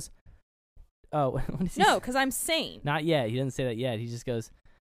 And he goes, oh. What does he say? No, because I'm sane. Not yet. He doesn't say that yet. He just goes,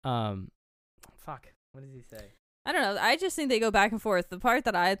 fuck. What does he say? I don't know. I just think they go back and forth. The part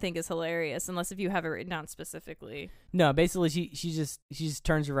that I think is hilarious, unless if you have it written down specifically. No, basically she just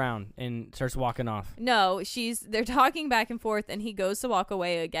turns around and starts walking off. No, they're talking back and forth, and he goes to walk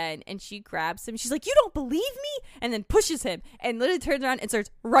away again, and she grabs him. She's like, you don't believe me? And then pushes him and literally turns around and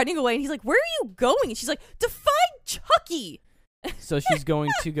starts running away. And he's like, where are you going? And she's like, to find Chucky. So she's going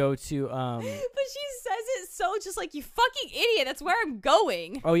to go to But she says it so just like, you fucking idiot, that's where I'm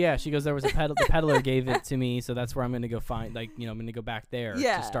going. Oh yeah, she goes, there was the peddler gave it to me, so that's where I'm going to go find, I'm going to go back there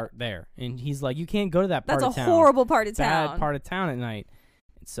to start there. And he's like, you can't go to that part of town. That's a horrible part of town. Bad part of town at night.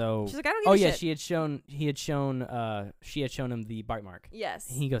 So she's like, I don't give a shit. She had shown him the bite mark. Yes.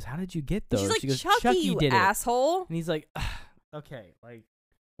 And he goes, how did you get those? She's like, she goes, Chucky, you did asshole. It. And he's like, okay, like,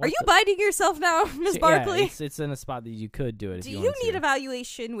 are you biting yourself now, Miss Barkley? Yeah, it's in a spot that you could do it if you Do want you need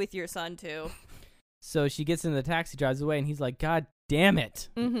evaluation with your son, too? So she gets in the taxi, drives away, and he's like, God damn it.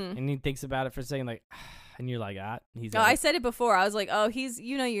 Mm-hmm. And he thinks about it for a second, like, and you're like, he's. No, I said it before. I was like, oh,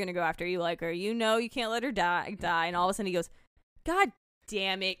 you're going to go after her. You like her. You can't let her die. And all of a sudden he goes, God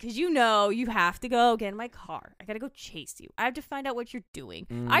damn it. Because you have to go get in my car. I got to go chase you. I have to find out what you're doing.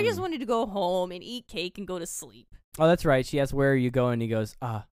 I just wanted to go home and eat cake and go to sleep. Oh, that's right. She asks, where are you going? And he goes,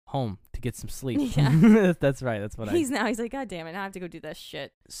 home to get some sleep. Yeah. That's right. That's what he's like, God damn it, now I have to go do that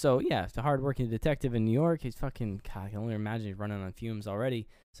shit. So yeah, the hardworking detective in New York, he's fucking, God, I can only imagine he's running on fumes already.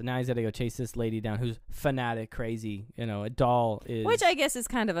 So now he's got to go chase this lady down who's fanatic, crazy. A doll is. Which I guess is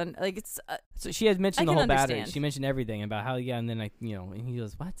kind of it's. So she had mentioned the whole understand. battery. She mentioned everything about how, and then and he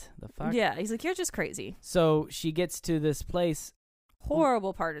goes, what the fuck? Yeah, he's like, you're just crazy. So she gets to this place.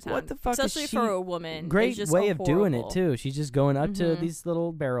 Horrible part of town. What the fuck? Especially for a woman. Great just way of doing it too. She's just going up to Mm-hmm. these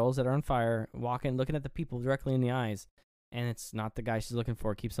little barrels that are on fire, walking, looking at the people directly in the eyes, and it's not the guy she's looking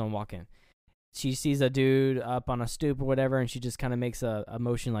for. Keeps on walking. She sees a dude up on a stoop or whatever, and she just kind of makes a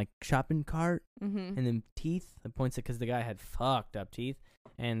motion like shopping cart, and then teeth. And points it because the guy had fucked up teeth,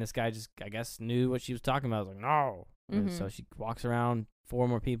 and this guy just, I guess, knew what she was talking about. I was like, no. And so she walks around. 4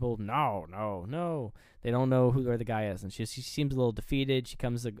 more people. No. They don't know where the guy is. And she seems a little defeated. She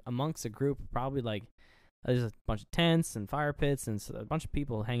comes amongst a group, probably like there's a bunch of tents and fire pits and a bunch of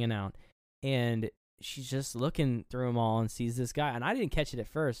people hanging out. And she's just looking through them all and sees this guy. And I didn't catch it at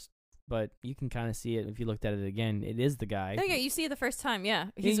first, but you can kind of see it if you looked at it again. It is the guy. Oh, yeah, you see it the first time, yeah.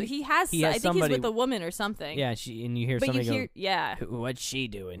 I think he's with a woman or something. Yeah, and you hear somebody go, yeah. What's she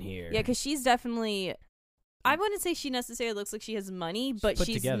doing here? Yeah, because she's definitely... I wouldn't say she necessarily looks like she has money, but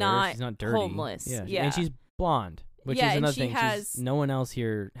she's not dirty. Homeless. Yeah. And she's blonde, which is another thing. No one else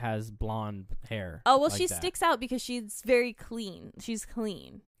here has blonde hair. Oh, well, like she that. sticks out because she's very clean. She's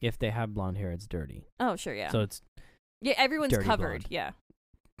clean. If they have blonde hair, it's dirty. Oh, sure, yeah. So it's everyone's dirty covered, blonde. yeah.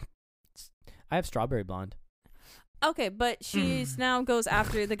 I have strawberry blonde. Okay, but she's now goes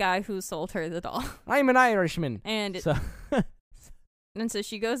after the guy who sold her the doll. I'm an Irishman. And so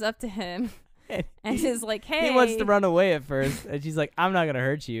she goes up to him. And is like, hey. He wants to run away at first. And she's like, I'm not going to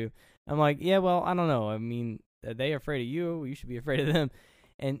hurt you. I'm like, yeah, well, I don't know. I mean, are they afraid of you? You should be afraid of them.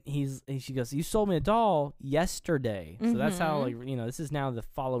 And she goes, you sold me a doll yesterday. So that's how, this is now the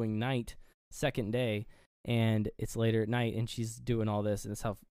following night, second day. And it's later at night, and she's doing all this, and that's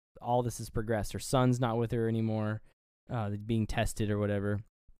how all this has progressed. Her son's not with her anymore, being tested or whatever.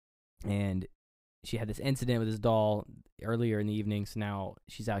 And she had this incident with this doll earlier in the evening, so now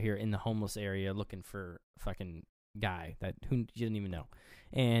she's out here in the homeless area looking for a fucking guy who she didn't even know.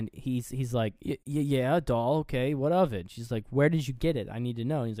 And he's like, yeah, doll, okay, what of it? She's like, where did you get it? I need to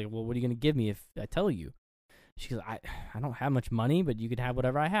know. And he's like, well, what are you going to give me if I tell you? She goes, I don't have much money, but you could have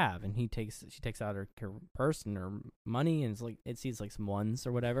whatever I have. And she takes out her purse and her money, and it sees like some ones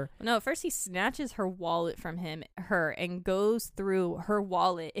or whatever. No, at first he snatches her wallet from her, and goes through her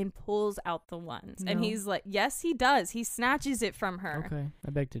wallet and pulls out the ones. No. And he's like, yes, he does. He snatches it from her. Okay, I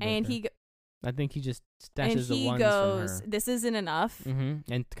beg to differ. And I think he just stashes the ones goes, from her. This isn't enough.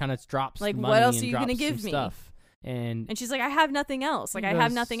 Mm-hmm. And kind of drops like, money what else and are you going to give me? Stuff. And she's like, I have nothing else. Like, I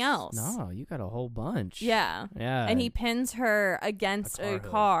have nothing else. No, you got a whole bunch. Yeah. Yeah. And he pins her against a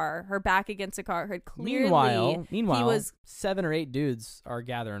car, her back against a car hood. Clearly, meanwhile, he was 7 or 8 dudes are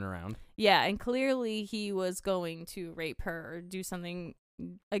gathering around. Yeah, and clearly he was going to rape her or do something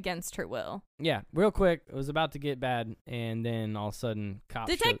against her will. Yeah, real quick, it was about to get bad, and then all of a sudden,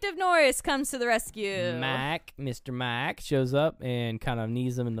 Detective Norris comes to the rescue. Mr. Mac shows up and kind of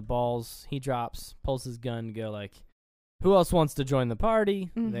knees him in the balls. He drops, pulls his gun to go like, who else wants to join the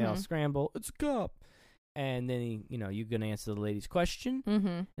party? Mm-hmm. They all scramble. It's a cop. And then he, you gonna answer the lady's question? Mm-hmm.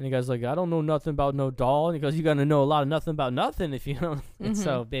 And the guy's like, I don't know nothing about no doll. And he goes, you gotta know a lot of nothing about nothing if you don't. Mm-hmm. And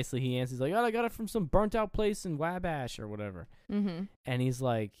so basically he answers like, oh, I got it from some burnt out place in Wabash or whatever. Mm-hmm. And he's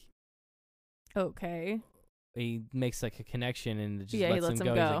like, okay. He makes like a connection and just lets him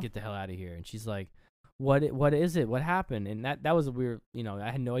go. He's like, get the hell out of here. And she's like, what is it? What happened? And that was a weird,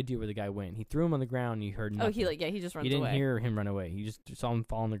 I had no idea where the guy went. He threw him on the ground and you heard nothing. Oh, he just runs away. You didn't hear him run away. You just saw him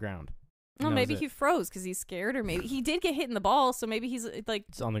fall on the ground. Well, maybe he froze because he's scared, or maybe he did get hit in the ball, so maybe he's like...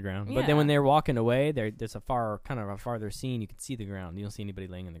 It's on the ground. Yeah. But then when they're walking away, there's a farther scene. You can see the ground. You don't see anybody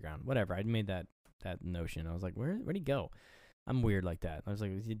laying on the ground. Whatever. I made that notion. I was like, where'd he go? I'm weird like that. I was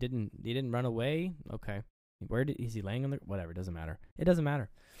like, he didn't run away? Okay. Is he laying on the... Whatever. It doesn't matter. It doesn't matter.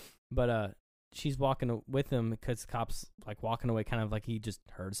 But she's walking with him because the cop's like walking away kind of like he just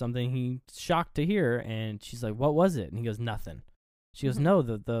heard something he's shocked to hear, and she's like, what was it? And he goes, nothing. She goes, no,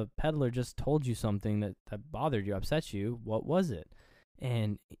 the peddler just told you something that bothered you, upset you. What was it?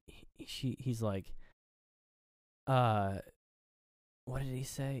 And he's like, what did he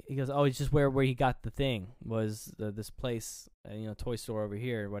say? He goes, oh, it's just where he got the thing was this place, toy store over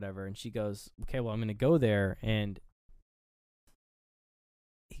here or whatever. And she goes, okay, well, I'm going to go there. And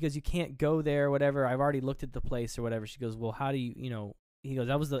he goes, you can't go there or whatever. I've already looked at the place or whatever. She goes, well, how do you, he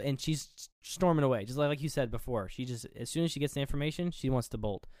goes, and she's storming away, just like you said before. She just, as soon as she gets the information, she wants to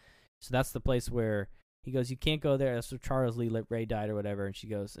bolt. So that's the place where he goes, you can't go there. That's where Charles Ray died or whatever. And she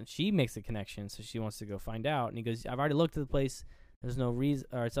goes, and she makes the connection, so she wants to go find out. And he goes, I've already looked at the place. There's no reason,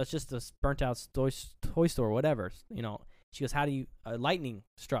 or it's just a burnt out toy store or whatever. She goes, how do you, lightning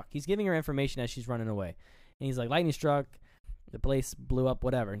struck. He's giving her information as she's running away. And he's like, lightning struck, the place blew up,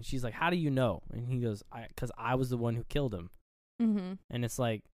 whatever. And she's like, how do you know? And he goes, because I was the one who killed him. Mm-hmm. And it's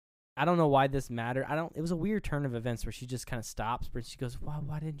like, I don't know why this mattered. It was a weird turn of events where she just kind of stops, but she goes,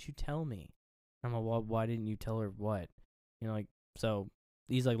 why didn't you tell me? I'm like, well, why didn't you tell her what? So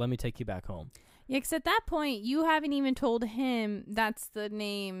he's like, let me take you back home. Yeah, because at that point, you haven't even told him that's the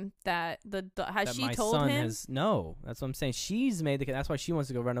name that has she told him? No, that's what I'm saying. She's made that's why she wants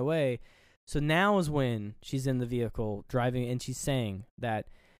to go run away. So now is when she's in the vehicle driving, and she's saying that,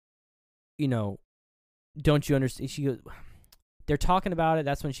 don't you understand? She goes, they're talking about it.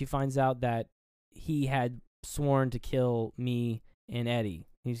 That's when she finds out that he had sworn to kill me and Eddie.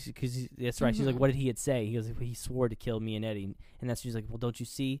 That's right. Mm-hmm. She's like, what did he say? He goes, he swore to kill me and Eddie. And that's, she's like, well, don't you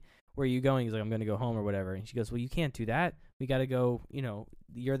see where are you going? He's like, I'm going to go home or whatever. And she goes, well, you can't do that. We got to go,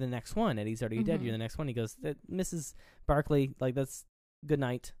 you're the next one. Eddie's already dead. You're the next one. He goes, Mrs. Barkley, like, that's good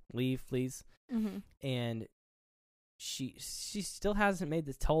night. Leave, please. Mm-hmm. And she still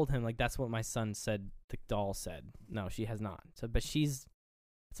hasn't told him, like, that's what my son said, the doll said. No, she has not. So, but that's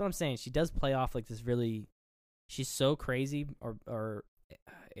what I'm saying. She does play off like this really, she's so crazy or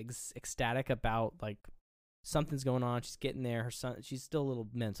ecstatic about, like, something's going on. She's getting there. Her son, she's still a little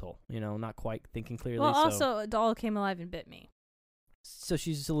mental, not quite thinking clearly. Well, also, a doll came alive and bit me. So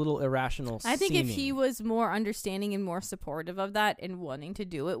she's just a little irrational. I think if he was more understanding and more supportive of that and wanting to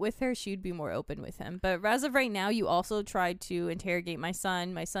do it with her, she'd be more open with him. But as of right now, you also tried to interrogate my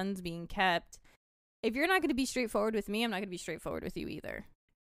son. My son's being kept. If you're not going to be straightforward with me, I'm not going to be straightforward with you either.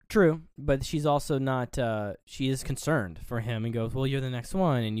 True, but she's also not, she is concerned for him and goes, well, you're the next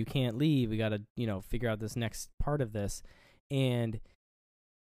one and you can't leave. We got to, figure out this next part of this. And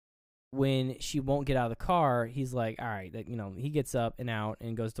when she won't get out of the car, he's like, all right, he gets up and out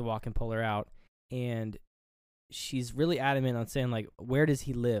and goes to walk and pull her out. And she's really adamant on saying, like, where does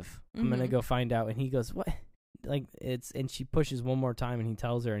he live? I'm going to go find out. And he goes, what? Like, and she pushes one more time and he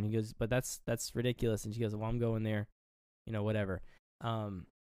tells her and he goes, but that's ridiculous. And she goes, well, I'm going there, whatever.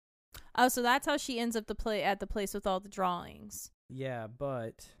 Oh, so that's how she ends up at the place with all the drawings. Yeah,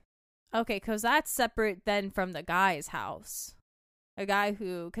 but okay, because that's separate then from the guy's house. A guy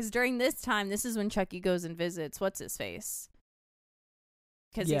because during this time, this is when Chucky goes and visits what's his face,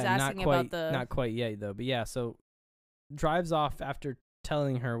 because he's asking about not quite yet though. But yeah, so drives off after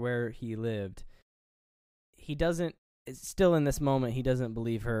telling her where he lived. He doesn't. It's still in this moment, he doesn't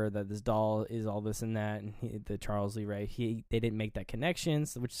believe her that this doll is all this and that, and the Charles Lee Ray. They didn't make that connection,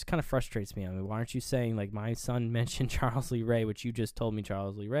 which kind of frustrates me. I mean, why aren't you saying, like, my son mentioned Charles Lee Ray, which you just told me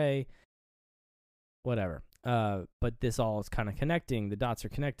Charles Lee Ray? Whatever. But this all is kind of connecting. The dots are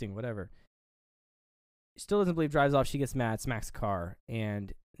connecting. Whatever. Still doesn't believe. Drives off. She gets mad. Smacks the car.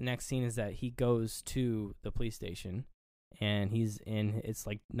 And the next scene is that he goes to the police station. And it's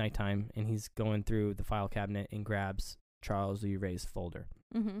like nighttime, and he's going through the file cabinet and grabs Charles Lee Ray's folder.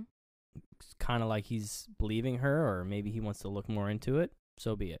 Mm-hmm. It's kind of like he's believing her, or maybe he wants to look more into it.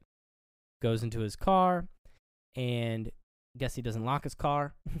 So be it. Goes into his car, and guess he doesn't lock his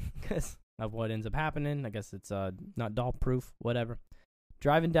car because of what ends up happening. I guess it's not doll-proof, whatever.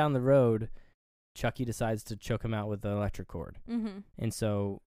 Driving down the road, Chucky decides to choke him out with an electric cord. Mm-hmm. And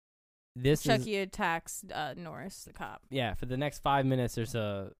so Chucky attacks Norris, the cop. Yeah, for the next 5 minutes, there's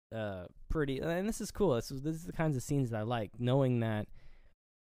a pretty, and this is cool. This is the kinds of scenes that I like, knowing that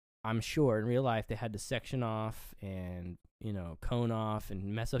I'm sure in real life they had to section off and cone off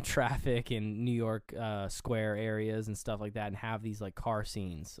and mess up traffic in New York square areas and stuff like that, and have these like car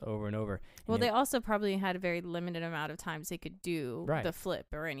scenes over and over. Well, they also probably had a very limited amount of times they could do the flip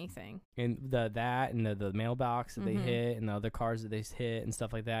or anything. And the mailbox that they hit, and the other cars that they hit and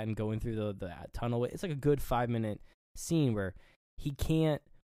stuff like that, and going through the tunnel. It's like a good 5-minute scene where he can't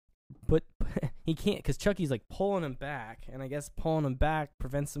because Chucky's like pulling him back, and I guess pulling him back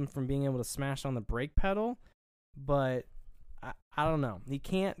prevents him from being able to smash on the brake pedal, but I don't know. He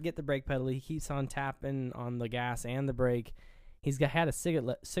can't get the brake pedal. He keeps on tapping on the gas and the brake. Had a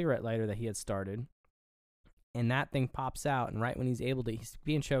cigarette lighter that he had started, and that thing pops out, and right when he's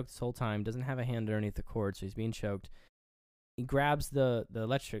being choked this whole time, doesn't have a hand underneath the cord, so he's being choked. He grabs the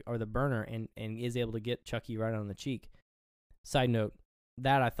electric or the burner and is able to get Chucky right on the cheek. Side note,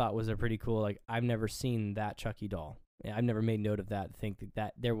 that I thought was a pretty cool, like, I've never seen that Chucky doll. I've never made note of that. Think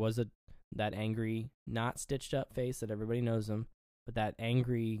that there was that angry, not stitched up face that everybody knows him, but that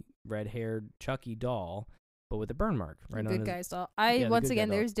angry red-haired Chucky doll, but with a burn mark right on his... Good guy's doll. Once again,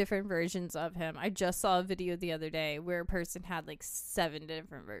 there's different versions of him. I just saw a video the other day where a person had like 7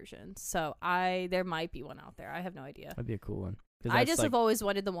 different versions. So there might be one out there. I have no idea. That'd be a cool one. I just have always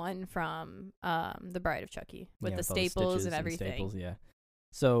wanted the one from The Bride of Chucky with the staples and everything. And staples, yeah.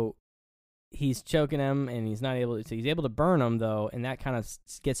 So he's choking him, and he's not able to. So he's able to burn him though, and that kind of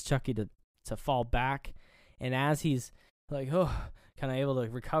gets Chucky to fall back. And as he's like, kind of able to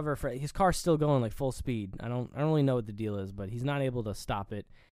recover, his car's still going like full speed. I don't really know what the deal is, but he's not able to stop it.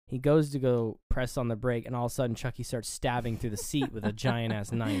 He goes to go press on the brake, and all of a sudden Chucky starts stabbing through the seat with a giant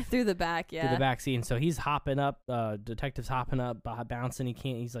ass knife through the back, yeah. Through the back seat. And so he's hopping up. Detective's hopping up, bouncing.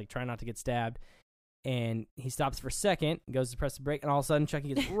 He's like trying not to get stabbed. And he stops for a second, goes to press the brake, and all of a sudden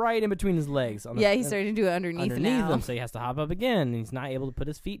Chucky gets right in between his legs. He's starting to do it underneath now. Him, so he has to hop up again, and he's not able to put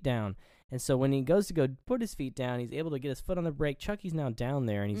his feet down. And so when he goes to go put his feet down, he's able to get his foot on the brake. Chucky's now down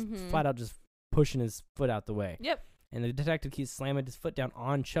there, and he's flat out just pushing his foot out the way. Yep. And the detective keeps slamming his foot down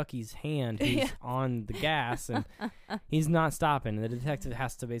on Chucky's hand, who's on the gas, and he's not stopping. And the detective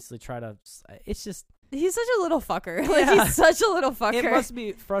has to basically try to... It's just... He's such a little fucker. Like, he's such a little fucker. It must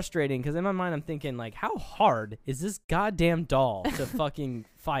be frustrating, because in my mind I'm thinking, like, how hard is this goddamn doll to fucking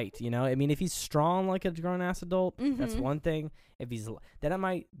fight, I mean, if he's strong like a grown-ass adult, that's one thing. If he's... Then it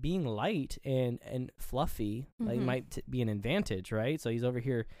might... Being light and fluffy, like, might be an advantage, right? So he's over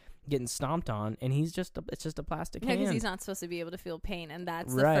here getting stomped on, and it's just a plastic hand. Yeah, because he's not supposed to be able to feel pain, and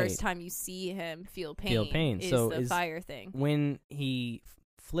that's the first time you see him feel pain. Is the fire thing. When he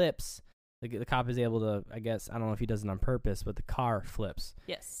flips... The cop is able to, I guess, I don't know if he does it on purpose, but the car flips.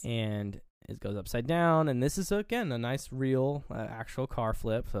 Yes. And it goes upside down. And this is, again, a nice, real, actual car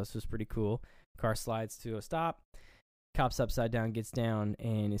flip. So this is pretty cool. Car slides to a stop. Cop's upside down, gets down,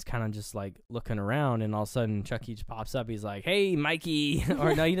 and he's kind of just, like, looking around. And all of a sudden, Chucky just pops up. He's like, hey, Mikey.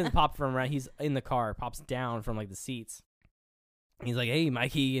 Or no, he doesn't pop from around. He's in the car, pops down from, like, the seats. He's like, hey,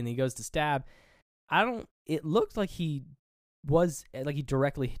 Mikey. And he goes to stab. It looked like he was like he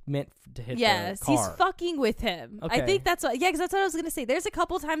directly meant to hit the car. He's fucking with him. Okay. I think that's what. Yeah, because that's what I was gonna say. There's a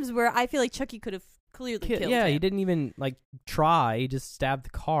couple times where I feel like Chucky could have clearly killed him. He didn't even like try. He just stabbed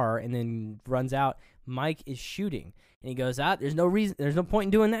the car and then runs out. Mike is shooting, and he goes out. There's no reason. There's no point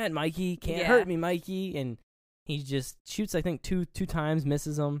in doing that, Mikey. Can't hurt me, Mikey. And he just shoots. I think two times,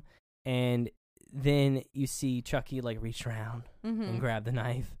 misses him, and then you see Chucky like reach around and grab the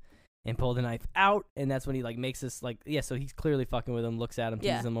knife and pull the knife out, and that's when he like makes this like so he's clearly fucking with him, looks at him,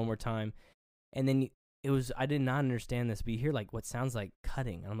 teases him one more time, and then I did not understand this, but you hear like what sounds like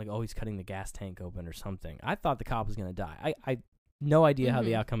cutting, and I'm like, oh, he's cutting the gas tank open or something. I thought the cop was gonna die. I no idea how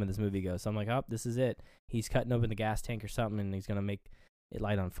the outcome of this movie goes, so I'm like, oh, this is it. He's cutting open the gas tank or something, and he's gonna make it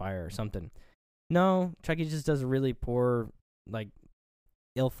light on fire or something. No, Chucky just does a really poor like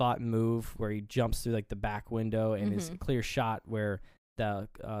ill-thought move where he jumps through like the back window and is a clear shot where the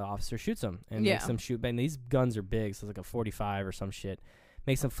officer shoots him and makes him shoot back. And these guns are big, so it's like a 45 or some shit.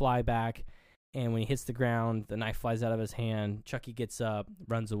 Makes him fly back, and when he hits the ground, the knife flies out of his hand. Chucky gets up,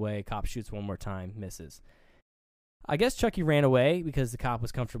 runs away. Cop shoots one more time, misses. I guess Chucky ran away because the cop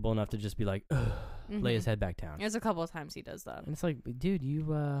was comfortable enough to just be like, lay his head back down. There's a couple of times he does that. And it's like, dude,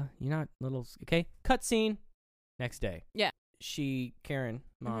 you're not little... Okay, cut scene. Next day. Yeah. Karen,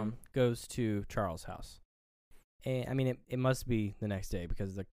 mom, goes to Charles' house. And I mean, it must be the next day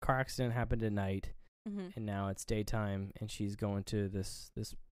because the car accident happened at night, and now it's daytime, and she's going to this.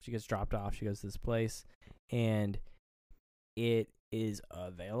 She gets dropped off. She goes to this place, and it is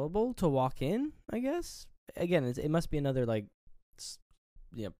available to walk in. I guess again, it must be another like,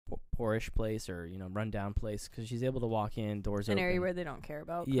 poorish place or rundown place because she's able to walk in, doors open. An area where they don't care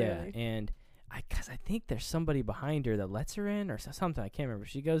about. Yeah, clearly. and. Because I think there's somebody behind her that lets her in or something. I can't remember.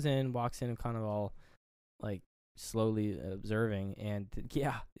 She goes in, walks in, kind of all like slowly observing. And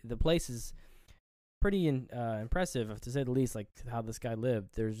the place is pretty impressive, to say the least, like how this guy lived.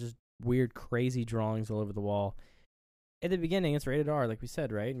 There's just weird, crazy drawings all over the wall. At the beginning, it's rated R, like we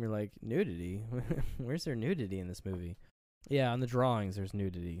said, right? And we're like, nudity? Where's there nudity in this movie? Yeah, on the drawings, there's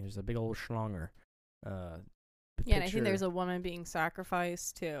nudity. There's a big old schlonger. Yeah, and I think there's a woman being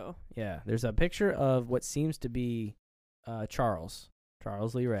sacrificed, too. Yeah, there's a picture of what seems to be Charles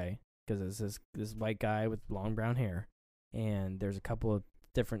Lee Ray, because it's this white guy with long brown hair, and there's a couple of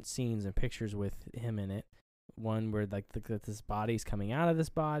different scenes and pictures with him in it. One where like this body's coming out of this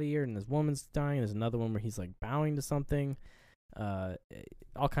body, and this woman's dying. There's another one where he's like bowing to something.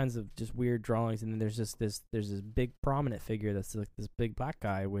 All kinds of just weird drawings, and then there's this big prominent figure that's like this big black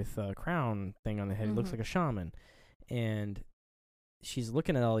guy with a crown thing on the head. He looks like a shaman, and she's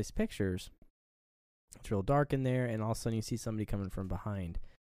looking at all these pictures. It's real dark in there, and all of a sudden you see somebody coming from behind,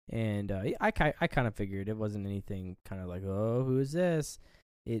 and I kind of figured it wasn't anything kind of like, oh, who is this?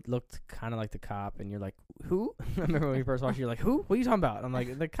 It looked kind of like the cop, and you're like, who? I remember when we first watched it, you're like, who? What are you talking about? I'm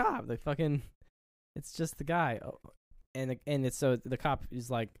like, the cop, the fucking, it's just the guy. Oh. And it's so the cop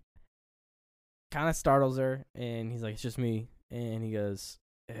is like, kind of startles her, and he's like, it's just me. And he goes,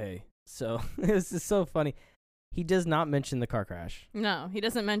 hey. So it's just so funny. He does not mention the car crash. No, he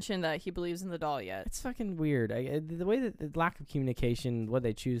doesn't mention that he believes in the doll yet. It's fucking weird. The way that the lack of communication, what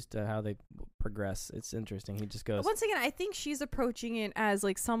they choose to how they progress, it's interesting. He just goes. Once again, I think she's approaching it as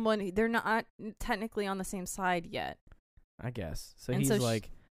like someone, they're not technically on the same side yet. I guess. So he's like,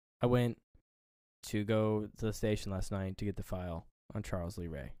 I went to go to the station last night to get the file on Charles Lee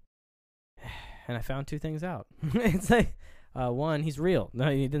Ray. And I found two things out. It's like, one, he's real.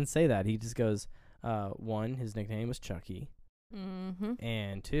 No, he didn't say that. He just goes, one, his nickname was Chucky.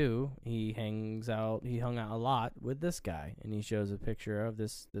 And two, he hung out a lot with this guy. And he shows a picture of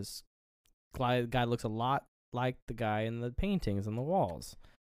this guy looks a lot like the guy in the paintings on the walls.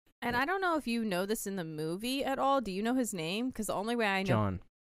 And I don't know if you know this in the movie at all. Do you know his name? Because the only way I know... John.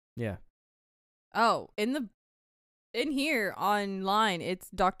 Yeah. Oh, in here online, it's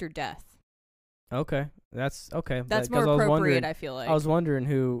Dr. Death. Okay, that's okay. That's more appropriate. I feel like I was wondering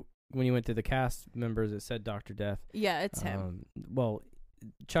who, when you went through the cast members, it said Dr. Death. Yeah, it's him. Well,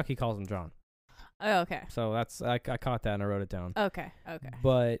 Chucky calls him John. Oh, okay. So I caught that and I wrote it down. Okay.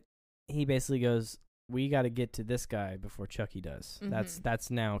 But he basically goes, we got to get to this guy before Chucky does. That's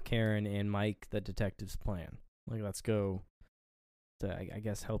now Karen and Mike, the detective's plan. Like, let's go. I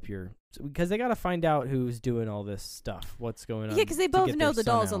guess help because they got to find out who's doing all this stuff, what's going on. Yeah, because they both know the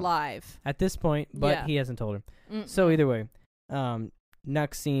doll's alive at this point, but he hasn't told her. So either way,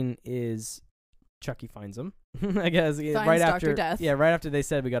 next scene is Chucky finds him. I guess right after Dr. Death. Yeah, right after they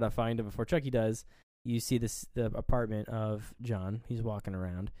said we got to find him before Chucky does. You see the apartment of John. He's walking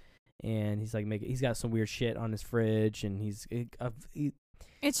around, and he's like he's got some weird shit on his fridge, and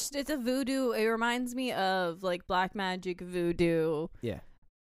It's a voodoo. It reminds me of like black magic voodoo. Yeah.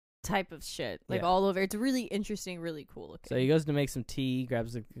 Type of shit, like Yeah. all over. It's really interesting, really cool looking. So he goes to make some tea,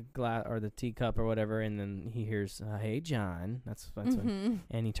 grabs the glass or the teacup or whatever, and then he hears, "Hey, John." That's what,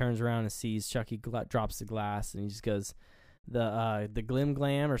 and he turns around and sees Chucky drops the glass, and he just goes, "The glim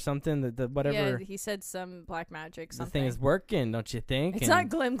glam or something, the whatever." Yeah, he said some black magic. Something. The thing is working, don't you think? It's not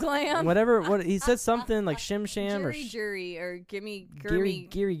glim glam. Whatever. What he said something like shim sham or jury or gimme giri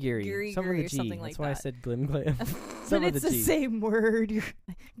something with a G. Something like That's why I that. said glim glam. But it's the same word.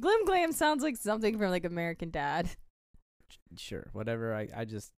 Glim glam sounds like something from like American Dad. Sure, whatever. I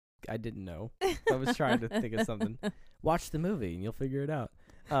didn't know. I was trying to think of something. Watch the movie and you'll figure it out.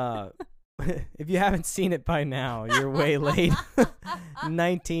 If you haven't seen it by now, you're way late.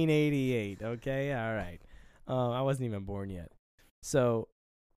 1988. Okay, all right. I wasn't even born yet. So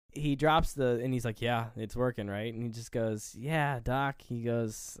he drops and he's like, "Yeah, it's working, right?" And he just goes, "Yeah, Doc." He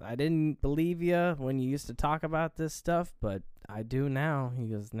goes, "I didn't believe you when you used to talk about this stuff, but I do now." He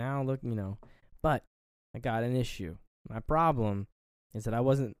goes, "Now look, but I got an issue. My problem is that I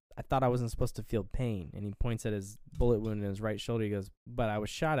thought I wasn't supposed to feel pain." And he points at his bullet wound in his right shoulder. He goes, "But I was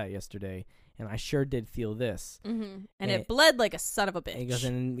shot at yesterday, and I sure did feel this." Mm-hmm. And it bled like a son of a bitch. And he goes,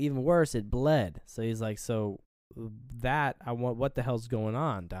 and even worse, it bled. So he's like, "So what the hell's going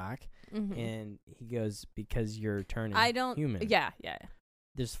on, Doc?" Mm-hmm. And he goes, "Because you're turning human." Yeah.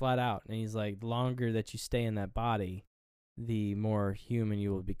 Just flat out. And he's like, "The longer that you stay in that body, the more human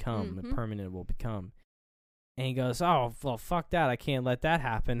you will become, the permanent it will become." And he goes, "Oh, well, fuck that. I can't let that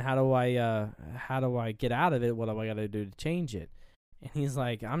happen. How do I get out of it? What do I got to do to change it?" And he's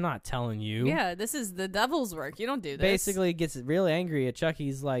like, "I'm not telling you." Yeah, this is the devil's work. You don't do this. Basically gets really angry at Chucky.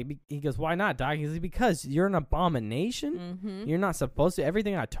 He's like, he goes, "Why not, Doc?" He's like, "Because you're an abomination. Mm-hmm. You're not supposed to.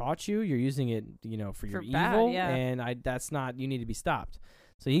 Everything I taught you, you're using it, for your bad, evil. yeah. And that's not, you need to be stopped."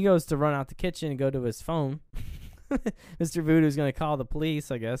 So he goes to run out the kitchen and go to his phone. Mr. Voodoo's going to call the police,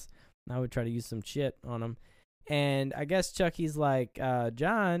 I guess. I would try to use some shit on him. And I guess Chucky's like,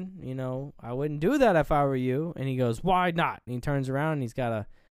 "John, I wouldn't do that if I were you." And he goes, "Why not?" And he turns around and he's got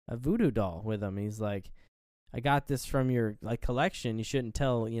a voodoo doll with him. He's like, "I got this from your collection. You shouldn't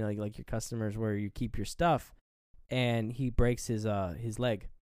tell, your customers where you keep your stuff." And he breaks his leg.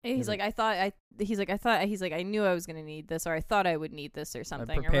 And he's like, I knew I was going to need this, or I thought I would need this or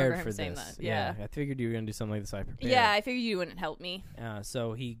something. I prepared I remember him for saying this. that. Yeah. I figured you were going to do something like this. I prepared. Yeah, I figured you wouldn't help me.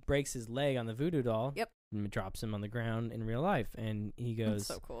 So he breaks his leg on the voodoo doll. Yep. And drops him on the ground in real life. And he goes, That's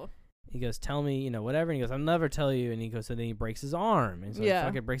so cool. He goes, "Tell me, whatever." And he goes, "I'll never tell you." And he goes, so then he breaks his arm. And so he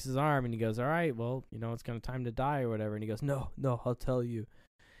fucking breaks his arm. And he goes, "All right, well, it's kind of time to die or whatever." And he goes, No, I'll tell you."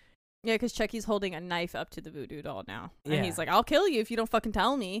 Yeah, because Chucky's holding a knife up to the voodoo doll now. Yeah. And he's like, "I'll kill you if you don't fucking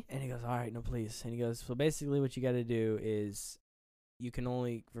tell me." And he goes, "All right, no, please." And he goes, "So basically what you got to do is you can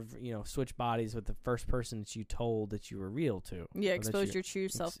only, switch bodies with the first person that you told that you were real to." Yeah, expose your true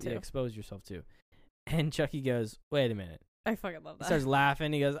self to. Yeah, expose yourself to. And Chucky goes, "Wait a minute." I fucking love that. He starts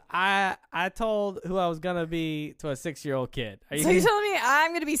laughing. He goes, I told who I was going to be to a 6-year-old kid. So you're telling me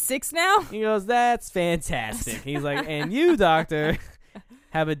I'm going to be 6 now? He goes, "That's fantastic." He's like, "And you, doctor,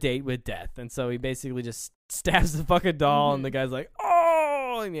 have a date with death." And so he basically just stabs the fucking doll, and the guy's like,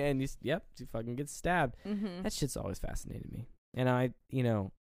 "Oh!" And he fucking gets stabbed. Mm-hmm. That shit's always fascinated me. And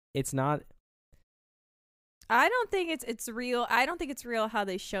it's not... I don't think it's real. I don't think it's real how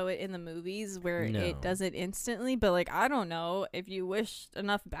they show it in the movies where No. it does it instantly. But, I don't know. If you wish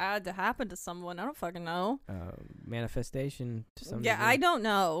enough bad to happen to someone, I don't fucking know. Manifestation to some Yeah, degree. I don't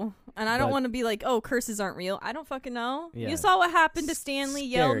know. And I don't want to be like, "Oh, curses aren't real." I don't fucking know. Yeah. You saw what happened to Stanley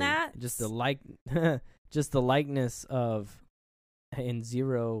yelling at? Just the likeness of in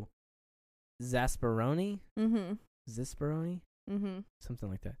Zero Zasperoni? Mm-hmm. Zisperoni? Mm-hmm. Something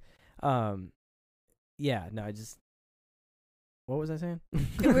like that. Yeah, no, what was I saying?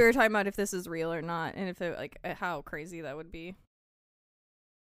 We were talking about if this is real or not, and if it, how crazy that would be.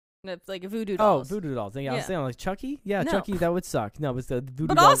 And if, voodoo dolls. Oh, voodoo dolls. I was Yeah. saying, Chucky? Yeah, No. Chucky, that would suck. No, it's the voodoo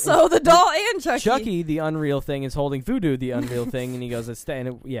But doll. also the doll and Chucky. Chucky, the unreal thing, is holding voodoo, the unreal thing, and he goes,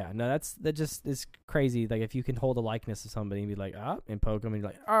 that just is crazy. Like, if you can hold a likeness of somebody and be like, and poke them, and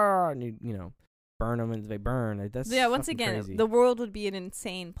you're like, and you burn them, and they burn. That's once again, crazy. the world would be an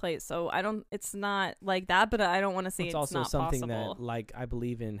insane place. So it's not like that, but I don't want to say it's also not something possible. that, I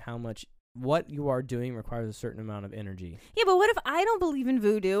believe in how much what you are doing requires a certain amount of energy. Yeah, but what if I don't believe in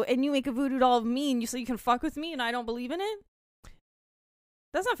voodoo and you make a voodoo doll of me and so you can fuck with me and I don't believe in it?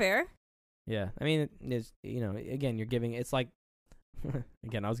 That's not fair. Yeah, I mean, it's, again, you're giving. It's like,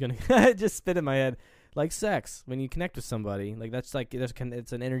 again, I was gonna just spit in my head. like sex. When you connect with somebody, like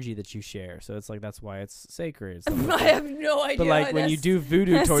it's an energy that you share. So it's like that's why it's sacred. I have no idea. But like when you do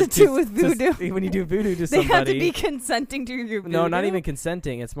voodoo has to do with voodoo. When you do voodoo to they somebody, have to be consenting to your voodoo. No, not even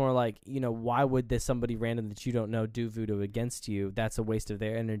consenting. It's more like, why would somebody random that you don't know do voodoo against you? That's a waste of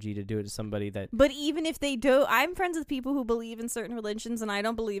their energy to do it to somebody that. But even if they do, I'm friends with people who believe in certain religions, and I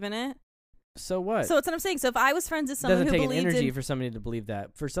don't believe in it. So what? So that's what I'm saying. So if I was friends with someone who doesn't take believed an energy in, for somebody to believe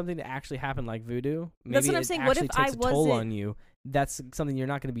that. For something to actually happen like voodoo, maybe that's what I'm saying. What if takes I a toll wasn't on you. That's something you're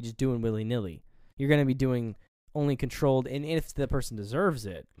not going to be just doing willy-nilly. You're going to be doing only controlled, and if the person deserves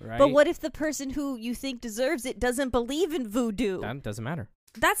it, right? But what if the person who you think deserves it doesn't believe in voodoo? That doesn't matter.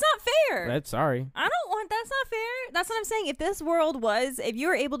 That's not fair. Sorry. That's not fair. That's what I'm saying. If this world if you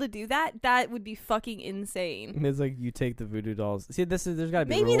were able to do that, that would be fucking insane. It's like you take the voodoo dolls. See, there's got to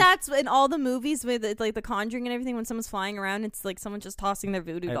be Maybe rules. that's in all the movies with like The Conjuring and everything. When someone's flying around, it's like someone just tossing their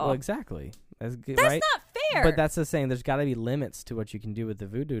voodoo doll. Well, exactly. That's not fair. But that's the saying. There's got to be limits to what you can do with the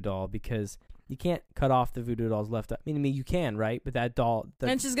voodoo doll because you can't cut off the voodoo doll's left. I mean, you can, right? But that doll,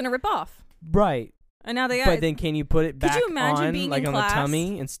 and it's just gonna rip off. Right. And now they. But then, can you put it back you imagine on, being like in on class? the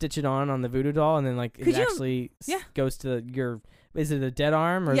tummy, and stitch it on the voodoo doll, and then like it actually goes to your? Is it a dead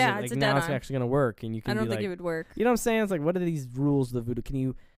arm, or is it like it's a now dead it's arm. actually gonna work? And you can. I don't be think like, it would work. You know what I'm saying? It's like, what are these rules of the voodoo? Can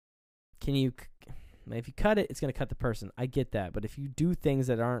you? If you cut it, it's gonna cut the person. I get that, but if you do things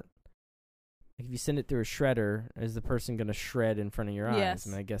that aren't, like if you send it through a shredder, is the person gonna shred in front of your eyes? Yes.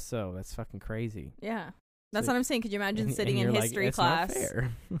 I mean, I guess so. That's fucking crazy. Yeah. That's what I'm saying. Could you imagine sitting in history class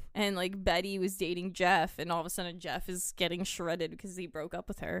and like Betty was dating Jeff, and all of a sudden Jeff is getting shredded because he broke up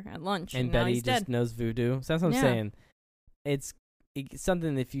with her at lunch, and now Betty he's just dead. knows voodoo. So that's what I'm saying. It's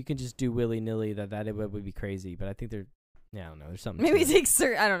something if you can just do willy nilly that it would be crazy. But I think I don't know. There's something. Maybe it takes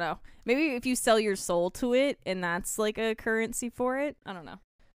I don't know. Maybe if you sell your soul to it, and that's like a currency for it. I don't know.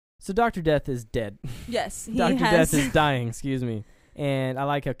 So Dr. Death is dead. Yes, Dr. Death is dying. Excuse me. And I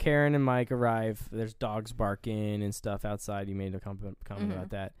like how Karen and Mike arrive. There's dogs barking and stuff outside. You made a comment about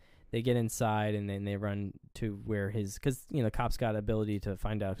that. They get inside, and then they run to where because the cops got ability to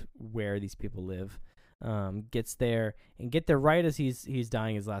find out where these people live. Gets there and get there right as he's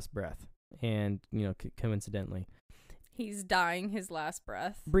dying his last breath, and coincidentally, he's dying his last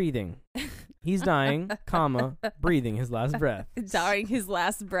breath. Breathing. He's dying, breathing his last breath. Dying his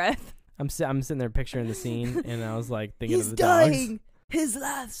last breath. I'm sitting there picturing the scene, and I was like thinking he's of the dogs. dying his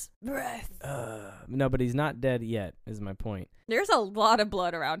last breath. No, but he's not dead yet. Is my point. There's a lot of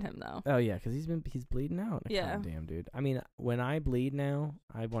blood around him, though. Oh yeah, because he's bleeding out. Yeah, damn dude. I mean, when I bleed now,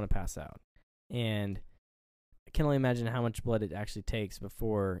 I want to pass out, and I can only imagine how much blood it actually takes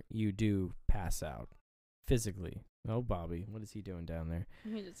before you do pass out physically. Oh, Bobby, what is he doing down there?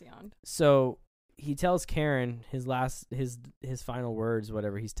 He just yawned. So he tells Karen his final words,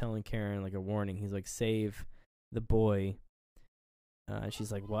 whatever. He's telling Karen like a warning. He's like, save the boy.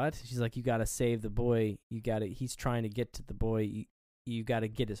 She's like, what? She's like, you got to save the boy. He's trying to get to the boy. You got to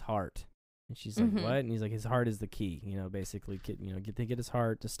get his heart. And she's like, what? And he's like, his heart is the key, basically get his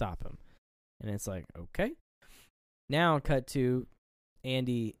heart to stop him. And it's like, okay. Now cut to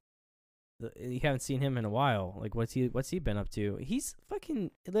Andy. You haven't seen him in a while. Like, what's he been up to? He's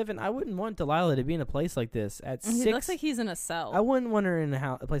fucking living. I wouldn't want Delilah to be in a place like this at 6. He looks like he's in a cell. I wouldn't want her in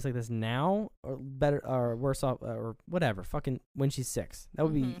a place like this now, or better, or worse off, or whatever. Fucking when she's 6, that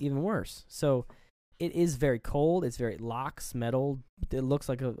would be even worse. So, it is very cold. It's very locks, metal. It looks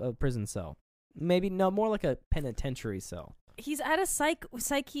like a prison cell. Maybe more like a penitentiary cell. He's at a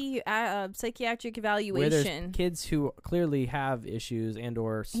psychiatric evaluation. Where there's kids who clearly have issues and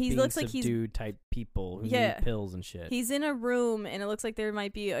or subdued type people who need pills and shit. He's in a room, and it looks like there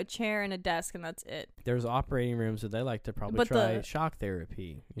might be a chair and a desk, and that's it. There's operating rooms, so they like to probably try shock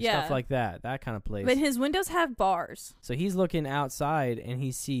therapy. Stuff like that kind of place. But his windows have bars. So he's looking outside, and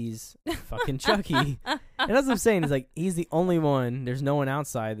he sees fucking Chucky. And that's what I'm saying. Is like, he's the only one. There's no one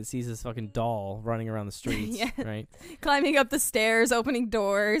outside that sees this fucking doll running around the streets, right? Climbing up the stairs, opening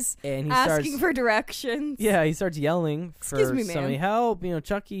doors, and he asking for directions. Yeah, he starts yelling for somebody, help.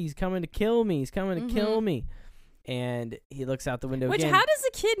 Chucky, he's coming to kill me. He's coming to kill me. And he looks out the window again. How does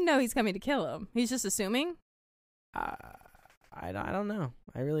the kid know he's coming to kill him? He's just assuming? I don't know.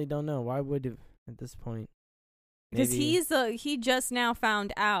 I really don't know. Why would it at this point? Because he just now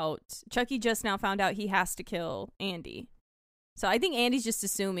found out. Chucky just now found out he has to kill Andy. So I think Andy's just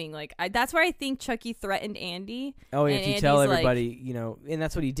assuming, that's where I think Chucky threatened Andy. Oh, if you tell everybody, and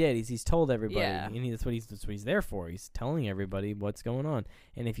that's what he did. He's told everybody, and that's what he's there for. He's telling everybody what's going on,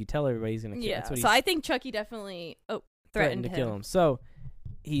 and if you tell everybody, he's gonna kill. Yeah. So I think Chucky definitely threatened to kill him. So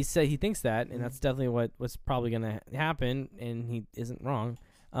he said he thinks that, and that's definitely what's probably gonna happen, and he isn't wrong.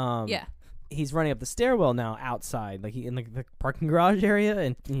 Yeah. he's running up the stairwell now outside, like in the parking garage area,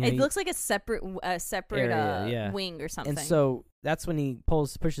 and it looks like a separate area, wing or something. And so that's when he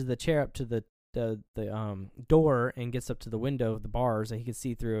pushes the chair up to the door and gets up to the window of the bars that he can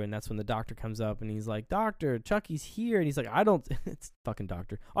see through, and that's when the doctor comes up and he's like, "Doctor, Chucky's here," and he's like, "I don't." It's fucking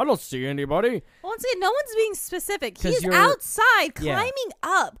doctor. I don't see anybody. Well, once again, no one's being specific. He's outside climbing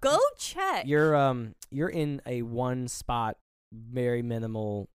up. Go check. You're in a one spot, very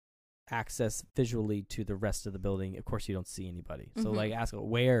minimal access visually to the rest of the building. Of course, you don't see anybody. So like, ask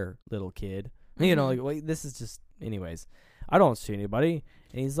where, little kid. You know, like, wait, this is just. Anyways, I don't see anybody,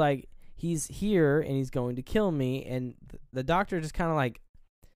 and he's like. He's here and he's going to kill me, and the doctor just kind of like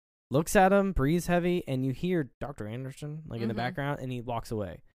looks at him, breathes heavy, and you hear Dr. Anderson like in the background, and he walks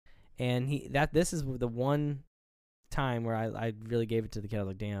away. And this is the one time where I really gave it to the kid. I was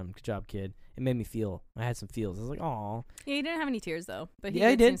like, "Damn, good job, kid." It made me feel. I had some feels. I was like, "Aw." Yeah, he didn't have any tears though, but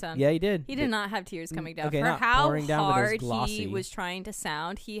he did. Sound. Yeah, he did. He did not have tears coming down. Okay, for not how pouring down, hard but he was trying to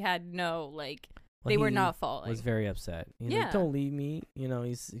sound, he had no like. Well, they were not falling. Was very upset. He's like, "Don't leave me." You know,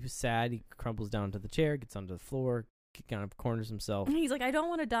 he was sad. He crumbles down to the chair, gets onto the floor, kind of corners himself. And he's like, "I don't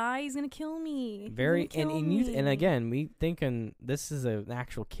want to die. He's gonna kill me." And again, we thinking this is an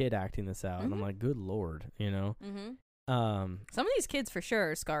actual kid acting this out, and I'm like, "Good Lord," you know. Some of these kids for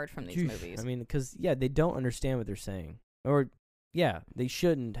sure are scarred from these movies. I mean, because they don't understand what they're saying, or. Yeah, they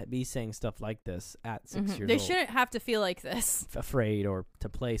shouldn't be saying stuff like this at 6 years old. They shouldn't have to feel like this. Afraid or to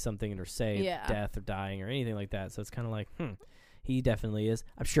play something or say death or dying or anything like that. So it's kind of like, he definitely is.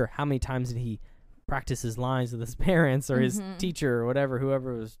 I'm sure how many times did he practice his lines with his parents or his teacher or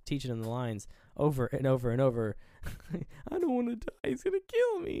whoever was teaching him the lines over and over and over. I don't want to die. He's going to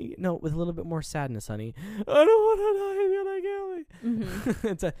kill me. No, with a little bit more sadness, honey. I don't want to die. He's going to kill me.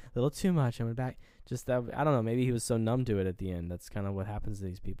 It's a little too much. I went back. Just that, I don't know. Maybe he was so numb to it at the end. That's kind of what happens to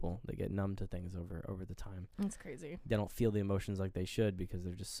these people. They get numb to things over the time. That's crazy. They don't feel the emotions like they should because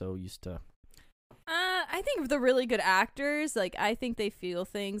they're just so used to. I think the really good actors, like I think they feel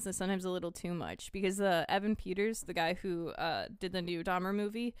things and sometimes a little too much because Evan Peters, the guy who did the new Dahmer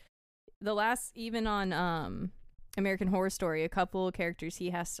movie, even on American Horror Story, a couple of characters he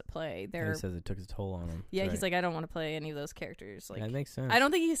has to play. He says it took its toll on him. Yeah, he's like, I don't want to play any of those characters. Like, that makes sense. I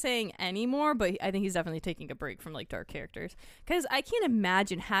don't think he's saying anymore, but I think he's definitely taking a break from like dark characters because I can't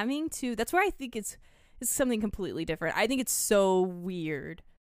imagine having to. That's where I think it's something completely different. I think it's so weird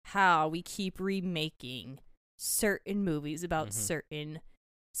how we keep remaking certain movies about certain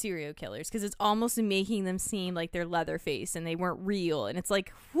serial killers because it's almost making them seem like they're Leatherface and they weren't real, and it's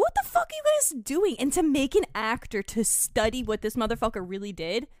like, what the fuck are you guys doing? And to make an actor to study what this motherfucker really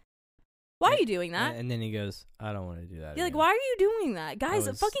did, why are you doing that? And then he goes, I don't want to do that. You're like, why are you doing that, guys?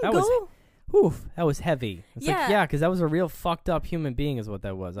 Oof, that was heavy. It's because that was a real fucked up human being is what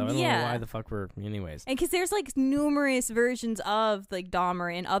that was. I don't know why the fuck we're... Anyways. And because there's like numerous versions of like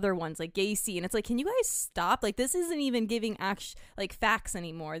Dahmer and other ones like Gacy, and it's like, can you guys stop? Like, this isn't even giving facts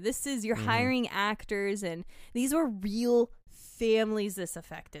anymore. This is, you're hiring actors, and these were real families this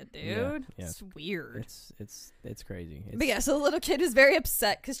affected, dude. Yeah. It's weird. It's crazy. But yeah, so the little kid is very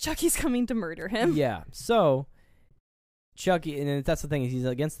upset because Chucky's coming to murder him. Yeah, so... Chucky, and that's the thing, is he's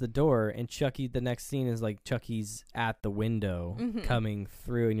against the door, and Chucky, the next scene is like Chucky's at the window coming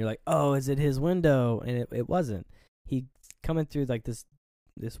through, and you're like, oh, is it his window? And it wasn't. He coming through like this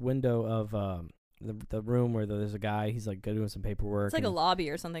window of the room where there's a guy. He's like doing some paperwork. It's like a lobby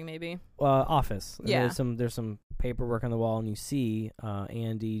or something, maybe. Office. Yeah. There's some paperwork on the wall, and you see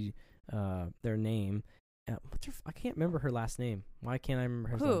Andy, their name. I can't remember her last name. Why can't I remember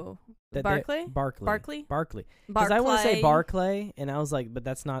her Who? name? Barkley? Barkley. Because I want to say Barclay, and I was like, but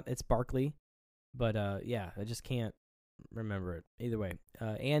that's not. It's Barkley. But I just can't remember it. Either way,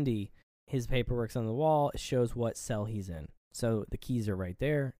 Andy, his paperwork's on the wall. It shows what cell he's in. So the keys are right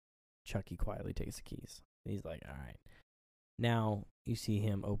there. Chucky quietly takes the keys. He's like, all right. Now you see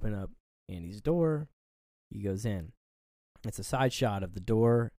him open up Andy's door. He goes in. It's a side shot of the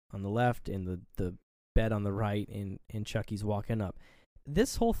door on the left and the bed on the right, and Chucky's walking up.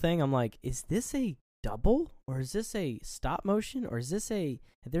 This whole thing, I'm like, is this a double, or is this a stop motion, or is this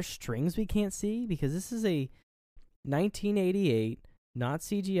there's strings we can't see? Because this is a 1988, not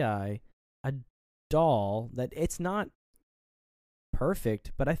CGI, a doll that it's not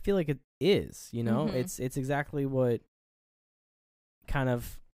perfect, but I feel like it is, you know? It's exactly what kind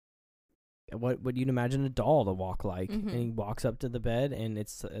of what you'd imagine a doll to walk like. And he walks up to the bed, and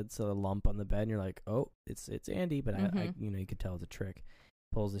it's a lump on the bed, and you're like, oh, it's Andy, but I you could tell it's a trick.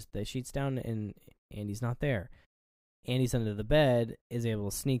 Pulls the sheets down, and Andy's not there. Andy's under the bed, is able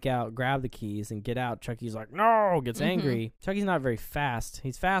to sneak out, grab the keys, and get out. Chucky's like, no, gets angry. Chucky's not very fast.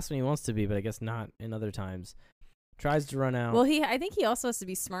 He's fast when he wants to be, but I guess not in other times. Tries to run out. Well, I think he also has to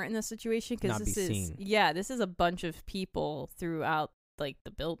be smart in this situation because this is a bunch of people throughout like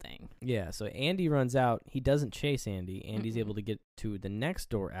the building. Yeah, so Andy runs out. He doesn't chase Andy. Andy's able to get to the next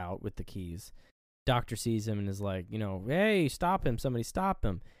door out with the keys. Doctor sees him and is like, hey, stop him. Somebody stop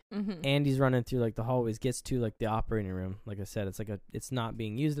him. Andy's running through like the hallways, gets to like the operating room. Like I said, it's not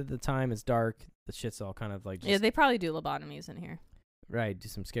being used at the time. It's dark. The shit's all kind of like they probably do lobotomies in here. Right, do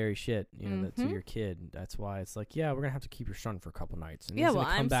some scary shit, to your kid. That's why it's like, yeah, we're gonna have to keep your son for a couple nights, and he's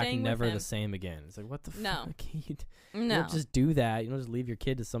gonna come back never the same again. It's like, what the fuck? You don't just do that. You don't just leave your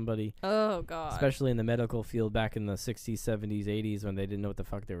kid to somebody. Oh god. Especially in the medical field back in the 60s, 70s, 80s when they didn't know what the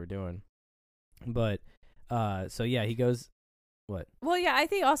fuck they were doing. But, so yeah, he goes. What? Well, yeah, I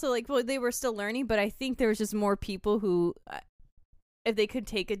think also they were still learning, but I think there was just more people who, if they could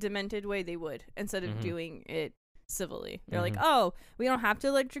take a demented way, they would instead of doing it civilly. They're like, oh, we don't have to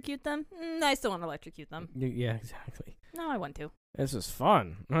electrocute them. I still want to electrocute them. Yeah, exactly. No, I want to. This is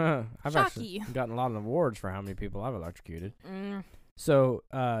fun. I've actually gotten a lot of awards for how many people I've electrocuted. So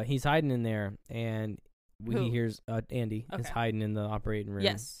he's hiding in there, and he hears Andy is hiding in the operating room.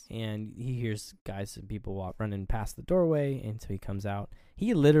 Yes. And he hears guys and people running past the doorway, and so he comes out.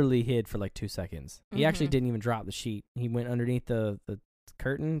 He literally hid for like 2 seconds. He actually didn't even drop the sheet. He went underneath the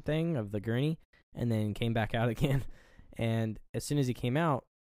curtain thing of the gurney, and then came back out again. And as soon as he came out,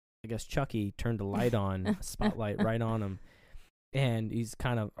 I guess Chucky turned a light on, a spotlight right on him. And he's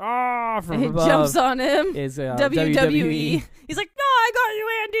kind of, from above. Jumps on him. Is WWE. He's like, no, I got you,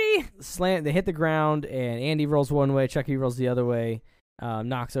 Andy. They hit the ground, and Andy rolls one way, Chucky rolls the other way,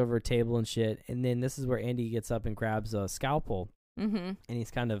 knocks over a table and shit. And then this is where Andy gets up and grabs a scalpel. And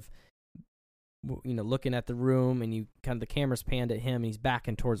he's kind of, looking at the room, and the camera's panned at him, and he's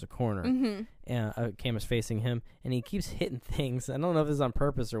backing towards a corner. Camera's facing him, and he keeps hitting things. I don't know if this is on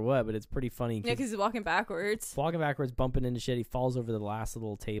purpose or what, but it's pretty funny. Yeah, because he's walking backwards. Bumping into shit. He falls over the last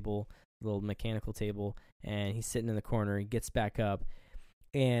little table, little mechanical table, and he's sitting in the corner. He gets back up,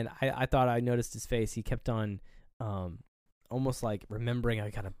 and I thought I noticed his face. He kept on almost like remembering I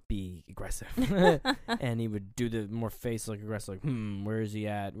gotta be aggressive. And he would do the more face like aggressive, like, where is he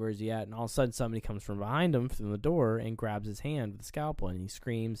at? And all of a sudden somebody comes from behind him from the door and grabs his hand with the scalpel, and he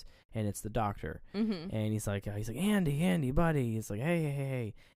screams, and it's the doctor. And he's like, Andy, buddy. He's like,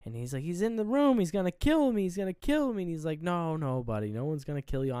 hey. And he's like, he's in the room. He's gonna kill me. And he's like, no, buddy. No one's gonna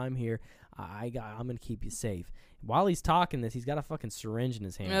kill you. I'm here. I'm gonna keep you safe. While he's talking this, he's got a fucking syringe in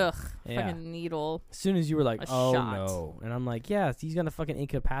his hand. Ugh, fucking needle. As soon as you were like, oh shot. No. And I'm like, yeah, he's going to fucking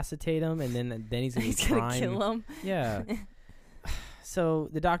incapacitate him, and then he's going to kill him. Yeah. So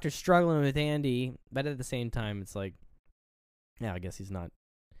the doctor's struggling with Andy, but at the same time, it's like, yeah, I guess he's not.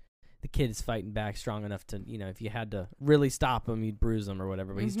 The kid is fighting back strong enough to, if you had to really stop him, you'd bruise him or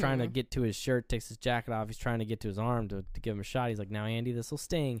whatever. But he's trying to get to his shirt, takes his jacket off. He's trying to get to his arm to give him a shot. He's like, now, Andy, this will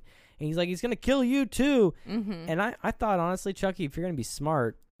sting. And he's like, he's going to kill you, too. And I thought, honestly, Chucky, if you're going to be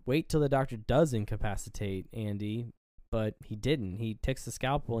smart, wait till the doctor does incapacitate Andy. But he didn't. He takes the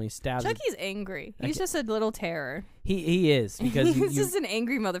scalpel and he stabs. Chucky's angry. He's just a little terror. He is, because he's just an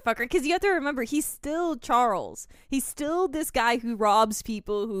angry motherfucker. Because you have to remember, he's still Charles. He's still this guy who robs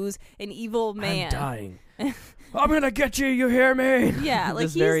people, who's an evil man. I'm dying. I'm gonna get you. You hear me? Yeah, like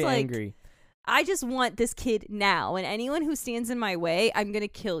he's he's very like, angry. I just want this kid now, and anyone who stands in my way, I'm gonna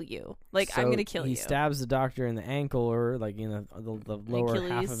kill you. I'm gonna kill you. He stabs the doctor in the ankle, or the lower Achilles.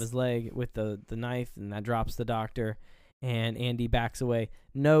 half of his leg with the knife, and that drops the doctor. And Andy backs away.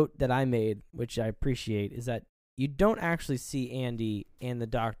 Note that I made, which I appreciate, is that you don't actually see Andy and the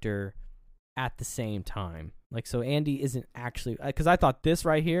doctor at the same time. So Andy isn't actually, because I thought this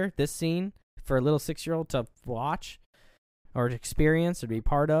right here, this scene for a little 6-year-old to watch or to experience or to be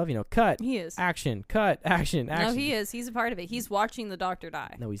part of, cut. He is. Action, cut, action. No, he is. He's a part of it. He's watching the doctor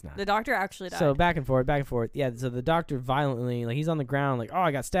die. No, he's not. The doctor actually died. So back and forth. Yeah, so the doctor violently, he's on the ground,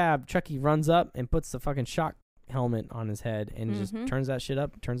 I got stabbed. Chucky runs up and puts the fucking shock helmet on his head and just turns that shit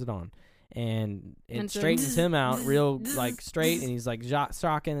up, turns it on, and it straightens him out real straight, and he's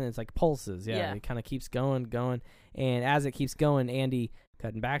shocking, and it's pulses. Yeah. It kind of keeps going, and as it keeps going, Andy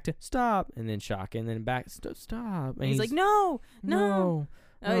cutting back to stop, and then shock, and then back stop, and he's like no. Oh,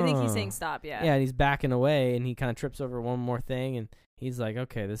 I think he's saying stop. Yeah, and he's backing away, and he kind of trips over one more thing, and he's like,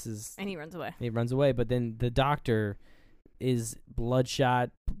 okay, this is, and he runs away. But then the doctor is bloodshot,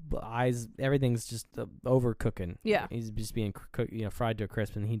 eyes, everything's just overcooking. Yeah, he's just being fried to a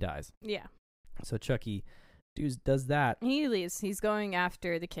crisp, and he dies. Yeah. So Chucky does that. He leaves. He's going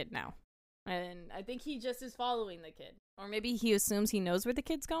after the kid now. And I think he just is following the kid. Or maybe he assumes he knows where the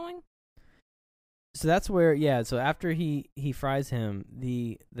kid's going. So that's where, so after he fries him,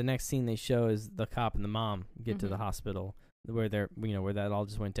 the next scene they show is the cop and the mom get to the hospital where they're, where that all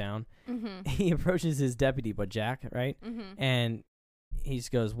just went down. He approaches his deputy, but Jack, right? And he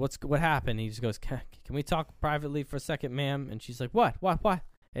just goes, what happened? He just goes, can we talk privately for a second, ma'am? And she's like, what?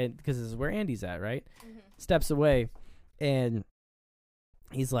 And because this is where Andy's at, right? Steps away, and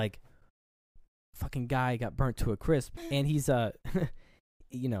he's like, fucking guy got burnt to a crisp. And he's, the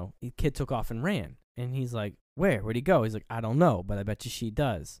kid took off and ran. And he's like, where'd he go? He's like, I don't know, but I bet you she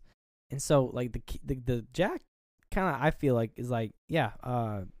does. And so, like, the Jack kind of, I feel like, is like,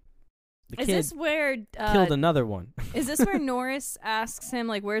 the is kid this where killed another one. Is this where Norris asks him,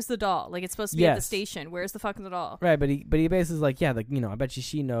 like, where's the doll? Like, it's supposed to be at the station. Where's the fucking doll? Right, but he basically is like, I bet you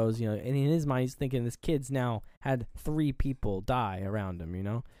she knows, and in his mind he's thinking this kid's now had 3 people die around him,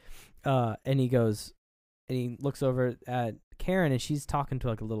 and he goes, and he looks over at Karen, and she's talking to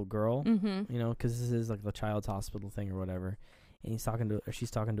like a little girl, because this is like the child's hospital thing or whatever, and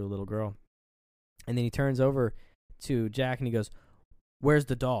she's talking to a little girl, and then he turns over to Jack and he goes, where's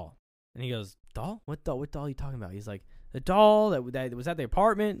the doll? And he goes, doll? What doll are you talking about? He's like, the doll that was at the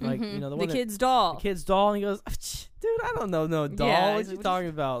apartment, like, the one kid's doll. The kid's doll. And he goes, dude, I don't know no doll. Yeah, what you talking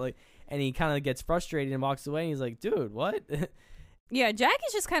about? Like, and he kind of gets frustrated and walks away. And he's like, dude, what? Yeah, Jack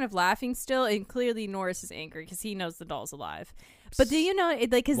is just kind of laughing still, and clearly Norris is angry because he knows the doll's alive. But do you know, like,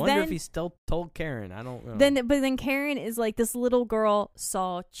 because wonder if he still told Karen. I don't know. Then Karen is like, this little girl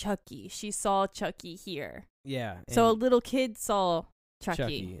saw Chucky. She saw Chucky here. Yeah. So a little kid saw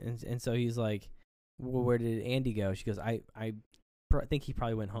Chucky. And so he's like, well, where did Andy go? She goes, I think he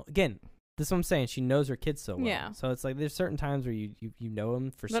probably went home. Again, this is what I'm saying. She knows her kids so well. Yeah. So it's like there's certain times where you know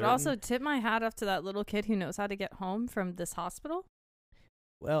him for certain. But also, tip my hat off to that little kid who knows how to get home from this hospital.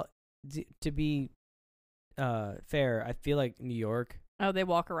 Well, to be fair, I feel like New York. Oh, they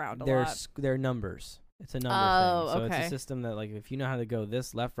walk around a lot. They're numbers. It's a number thing. So it's a system that, like, if you know how to go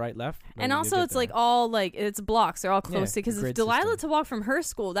this, left, right, left. And also it's, like, all, like, it's blocks. They're all close. Because Delilah to walk from her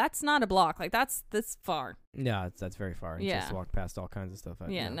school, that's not a block. Like, that's this far. Yeah, that's very far. And just walk past all kinds of stuff.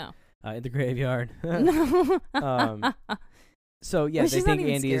 No. In the graveyard. So, yeah, they think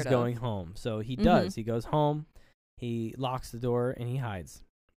Andy is going home. So he does. He goes home. He locks the door, and he hides.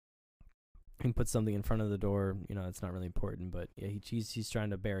 He puts something in front of the door. It's not really important, but yeah, he's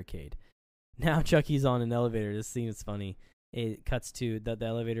trying to barricade. Now Chucky's on an elevator. This scene is funny. It cuts to the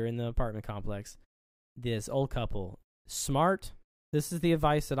elevator in the apartment complex. This old couple, smart. This is the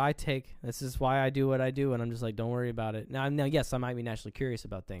advice that I take. This is why I do what I do, and I'm just like, don't worry about it. Now, yes, I might be naturally curious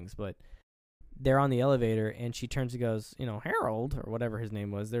about things, but they're on the elevator, and she turns and goes, Harold, or whatever his name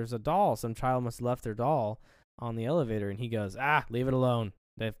was, there's a doll. Some child must have left their doll on the elevator, and he goes, leave it alone.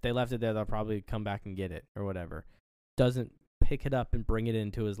 If they left it there, they'll probably come back and get it, or whatever. Doesn't pick it up and bring it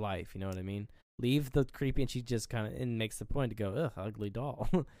into his life, you know what I mean? Leave the creepy, and she just kind of makes the point to go, ugh, ugly doll.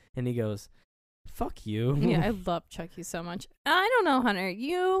 And he goes, fuck you. Yeah, I love Chucky so much. I don't know, Hunter.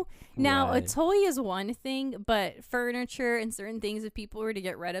 Now, a toy is one thing, but furniture and certain things, if people were to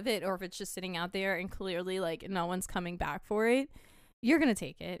get rid of it, or if it's just sitting out there and clearly, like, no one's coming back for it, you're going to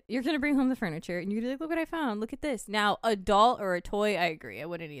take it. You're going to bring home the furniture, and you're going to be like, look what I found. Look at this. Now, a doll or a toy, I agree. I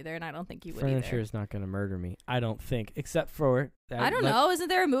wouldn't either, and I don't think you would Furniture is not going to murder me. I don't think, except for... I don't know. Isn't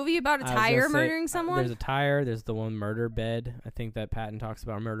there a movie about a tire murdering someone? There's a tire. There's the one murder bed. I think that Patton talks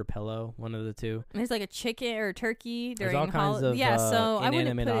about, murder pillow, one of the two. And there's like a chicken or a turkey. There's all kinds of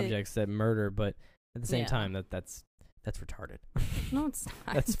inanimate objects that murder, but at the same time, that's retarded. No, it's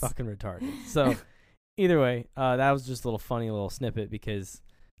not. That's fucking retarded. So... Either way, that was just a little funny little snippet because,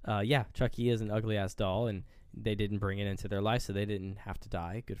 Chucky is an ugly-ass doll, and they didn't bring it into their life, so they didn't have to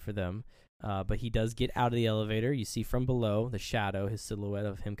die. Good for them. But he does get out of the elevator. You see from below the shadow, his silhouette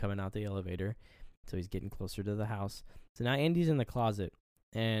of him coming out the elevator. So he's getting closer to the house. So now Andy's in the closet,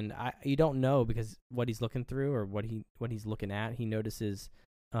 and you don't know because what he's looking through or what he's looking at. He notices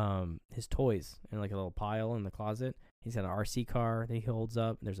his toys in like a little pile in the closet. He's got an RC car that he holds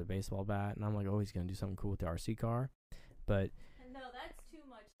up. And there's a baseball bat, and I'm like, oh, he's gonna do something cool with the RC car. But no, that's too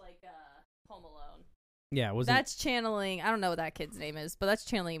much like Home Alone. Yeah, that's channeling. I don't know what that kid's name is, but that's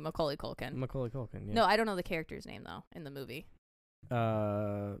channeling Macaulay Culkin. Macaulay Culkin. Yeah. No, I don't know the character's name though in the movie.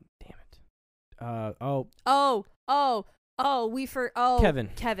 Damn it.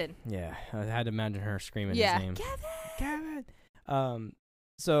 Kevin. Yeah, I had to imagine her screaming his name. Kevin.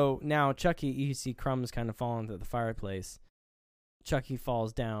 So now Chucky, you see crumbs kind of falling to the fireplace. Chucky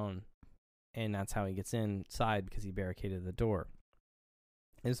falls down, and that's how he gets inside because he barricaded the door.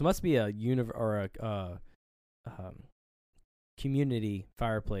 And this must be a community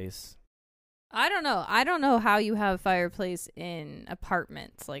fireplace I don't know. I don't know how you have fireplace in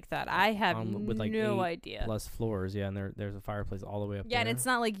apartments like that. I have with like no 8 idea. plus floors, yeah, and there's a fireplace all the way up there. Yeah, and it's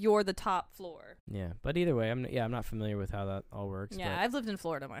not like you're the top floor. Yeah, but either way, I'm not familiar with how that all works. Yeah, I've lived in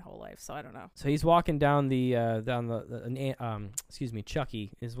Florida my whole life, so I don't know. So he's walking down the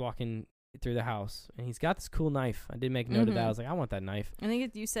Chucky is walking through the house, and he's got this cool knife. I did make note of that. I was like, I want that knife. I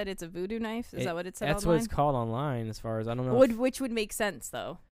think you said it's a voodoo knife. Is that what it said? That's online? what it's called online. As far as I don't know, which would make sense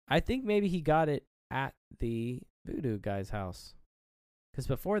though. I think maybe he got it at the voodoo guy's house, because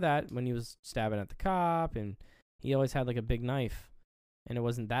before that, when he was stabbing at the cop, and he always had like a big knife, and it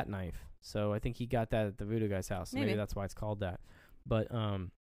wasn't that knife. So I think he got that at the voodoo guy's house. Maybe that's why it's called that. But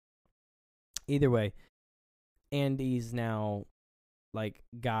either way, Andy's now like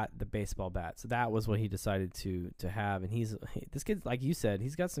got the baseball bat, so that was what he decided to have. And this kid, like you said,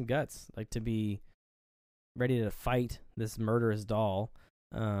 he's got some guts, like to be ready to fight this murderous doll.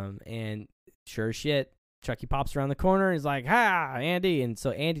 And sure as shit, Chucky pops around the corner and he's like, "Ha, Andy!" And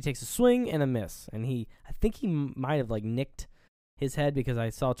so Andy takes a swing and a miss, and I think he might have like nicked his head, because I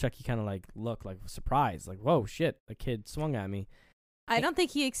saw Chucky kind of like look like surprised, like, "Whoa, shit! A kid swung at me." I don't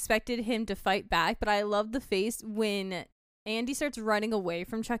think he expected him to fight back, but I love the face when Andy starts running away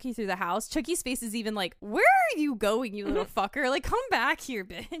from Chucky through the house. Chucky's face is even like, "Where are you going, you little fucker? Like, come back here,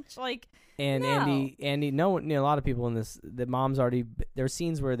 bitch!" Like, and no. Andy, no, a lot of people in this, the mom's already. There are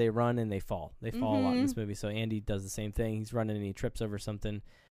scenes where they run and they fall. They fall a lot in this movie. So Andy does the same thing. He's running and he trips over something.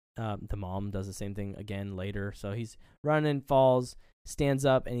 The mom does the same thing again later. So he's running, falls, stands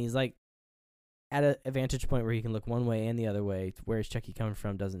up, and he's like at a vantage point where he can look one way and the other way. Where's Chucky coming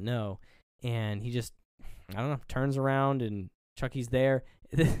from? Doesn't know, and he just, I don't know, turns around and Chucky's there.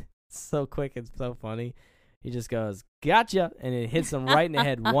 It's so quick. It's so funny. He just goes, "Gotcha," and it hits him right in the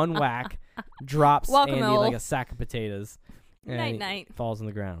head. One whack, drops Andy like a sack of potatoes. And night. Falls on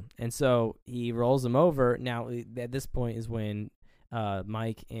the ground. And so he rolls him over. Now, at this point is when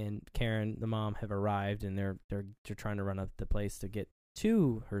Mike and Karen, the mom, have arrived, and they're trying to run up the place to get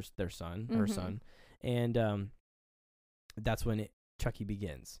to her son. And that's when Chucky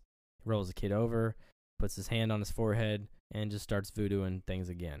begins. He rolls the kid over, puts his hand on his forehead, and just starts voodooing things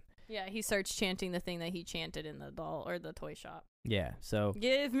again. Yeah, he starts chanting the thing that he chanted in the doll or the toy shop. Yeah, so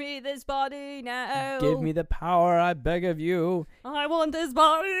 "Give me this body now. Give me the power, I beg of you. I want this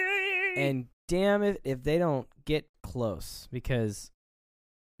body." And damn it if they don't get close, because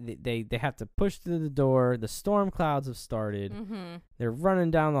they have to push through the door. The storm clouds have started. They're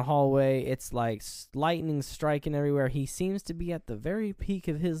running down the hallway. It's like lightning striking everywhere. He seems to be at the very peak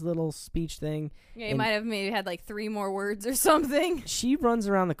of his little speech thing. Yeah, he might have maybe had like 3 more words or something. She runs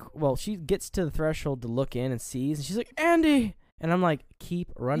around she gets to the threshold to look in and sees, and she's like, "Andy!" And I'm like,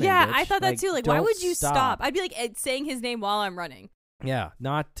 keep running, Yeah, bitch. I thought that too. Like, why would you stop? I'd be like saying his name while I'm running. Yeah,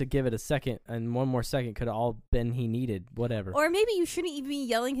 not to give it a second, and one more second could have all been he needed, whatever. Or maybe you shouldn't even be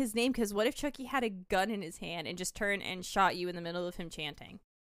yelling his name, because what if Chucky had a gun in his hand and just turned and shot you in the middle of him chanting?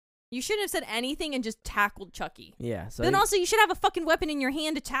 You shouldn't have said anything and just tackled Chucky. Yeah. So then also, you should have a fucking weapon in your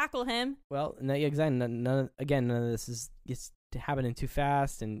hand to tackle him. Well, no, exactly. None of this is it's happening too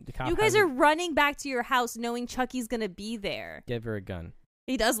fast, and the cop. You guys are running back to your house knowing Chucky's gonna be there. Give her a gun.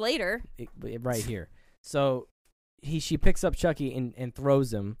 He does later. Right here. So she picks up Chucky and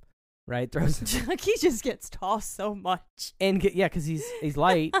throws him. Right, throws him. Chucky just gets tossed so much. And because he's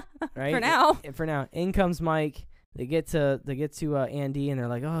light. Right. For now. In comes Mike. They get to Andy, and they're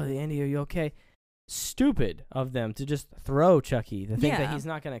like, "Oh, Andy, are you okay?" Stupid of them to just throw Chucky. To think that he's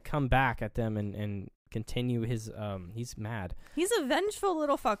not going to come back at them and continue his he's mad. He's a vengeful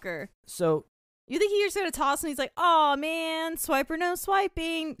little fucker. So you think he's just going to toss him? He's like, "Oh man, swiper no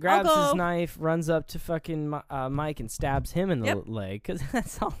swiping." Grabs his knife, runs up to fucking Mike and stabs him in the leg, because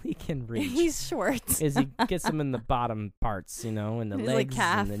that's all he can reach. He's short. Is he gets him in the bottom parts, in the his legs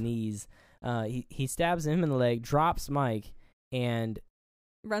calf. and the knees. He stabs him in the leg, drops Mike, and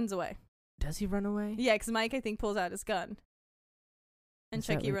runs away. Does he run away? Yeah, because Mike, I think, pulls out his gun. And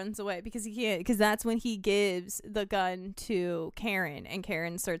Chucky runs away because he can't. Because that's when he gives the gun to Karen, and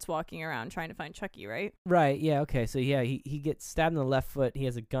Karen starts walking around trying to find Chucky, right? Right, yeah, okay. So, yeah, he gets stabbed in the left foot. He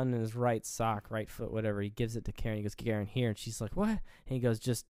has a gun in his right sock, right foot, whatever. He gives it to Karen. He goes, "Karen, here." And she's like, "What?" And he goes,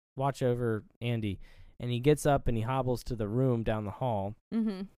 "Just watch over Andy." And he gets up and he hobbles to the room down the hall.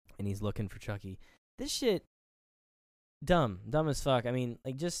 Mm-hmm. And he's looking for Chucky. This shit, dumb as fuck. I mean,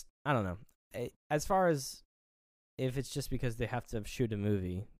 like, just, I don't know. As far as if it's just because they have to shoot a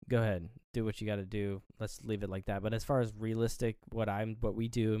movie, go ahead, do what you got to do. Let's leave it like that. But as far as realistic, what we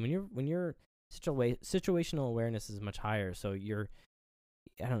do, and when your situational awareness is much higher, so you're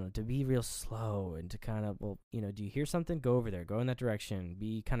I don't know, to be real slow and to kind of, well, do you hear something? Go over there. Go in that direction.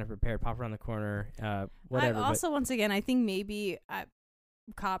 Be kind of prepared. Pop around the corner. Whatever. Once again, I think maybe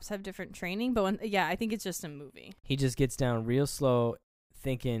cops have different training, but I think it's just a movie. He just gets down real slow,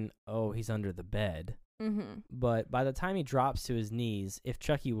 thinking, oh, he's under the bed. Mm-hmm. But by the time he drops to his knees, if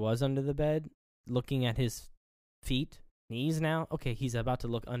Chucky was under the bed, looking at his knees now, okay, he's about to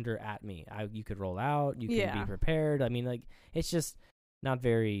look under at me. You could roll out. You can be prepared. I mean, like, it's just not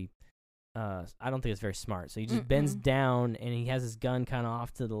very, I don't think it's very smart. So he just bends down, and he has his gun kind of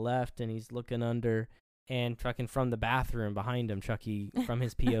off to the left, and he's looking under, and fucking from the bathroom behind him, Chucky, from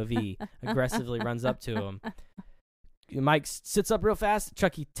his POV, aggressively runs up to him. Mike sits up real fast.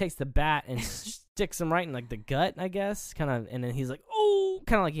 Chucky takes the bat and sticks him right in, like, the gut, I guess, kind of, and then he's like, oh,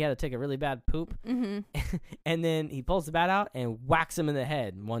 kind of like he had to take a really bad poop. Mm-hmm. And then he pulls the bat out and whacks him in the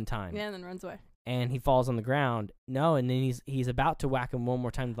head one time. Yeah, and then runs away. And he falls on the ground. No, and then he's about to whack him one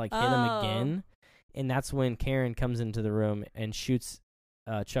more time to, like, hit him again. And that's when Karen comes into the room and shoots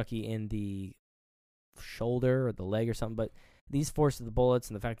Chucky in the shoulder or the leg or something. But these forces the bullets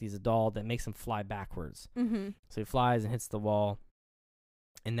and the fact that he's a doll, that makes him fly backwards. Mm-hmm. So he flies and hits the wall.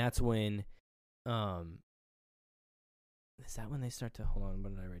 And that's when, is that when they start to, hold on,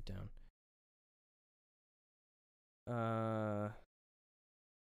 what did I write down?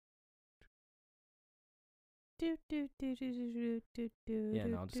 Yeah,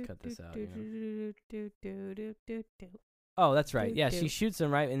 no, I'll just cut this out. Oh, that's right. Yeah, she shoots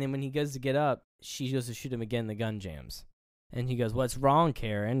him right, and then when he goes to get up, she goes to shoot him again. The gun jams, and he goes, "What's wrong,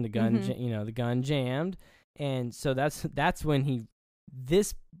 Karen?" The gun, the gun jammed, and so that's when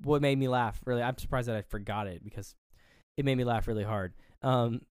this what made me laugh. Really, I'm surprised that I forgot it because it made me laugh really hard.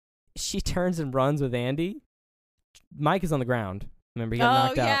 She turns and runs with Andy. Mike is on the ground. Remember, he got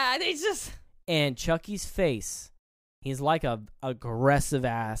knocked out. Oh yeah, they just. And Chucky's face, he's like a aggressive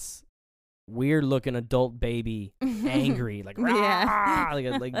ass, weird looking adult baby, angry, like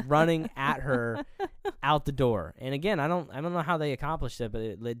like running at her out the door. And again, I don't know how they accomplished it, but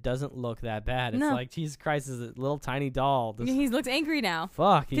it doesn't look that bad. It's like, Jesus Christ, is a little tiny doll. He looks angry now.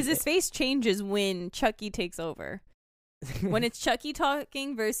 Fuck, because his face changes when Chucky takes over. When it's Chucky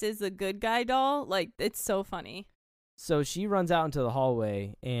talking versus the good guy doll, like, it's so funny. So she runs out into the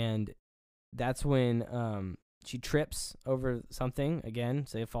hallway, and that's when she trips over something again.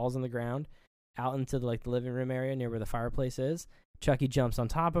 So it falls on the ground out into the living room area near where the fireplace is. Chucky jumps on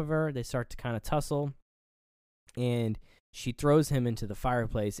top of her. They start to kind of tussle, and she throws him into the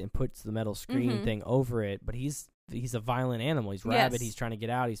fireplace and puts the metal screen thing over it. But he's a violent animal. He's rabid. Yes. He's trying to get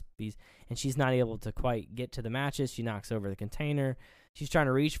out. And she's not able to quite get to the matches. She knocks over the container. She's trying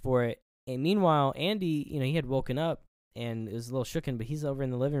to reach for it. And meanwhile, Andy, he had woken up and is a little shooken, but he's over in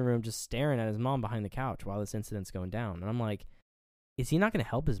the living room just staring at his mom behind the couch while this incident's going down. And I'm like, is he not going to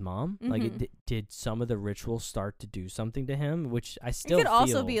help his mom? Mm-hmm. Like, did some of the rituals start to do something to him? Which I still feel. It could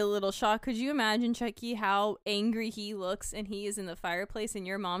also be a little shock. Could you imagine, Chucky, how angry he looks and he is in the fireplace and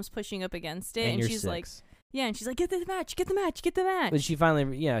your mom's pushing up against it and she's 6. like, yeah, and she's like, get the match. But she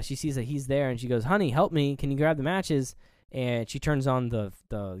finally, she sees that he's there and she goes, honey, help me. Can you grab the matches? And she turns on the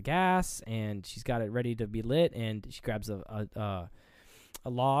gas, and she's got it ready to be lit, and she grabs a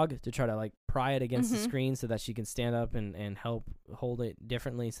log to try to pry it against the screen so that she can stand up and help hold it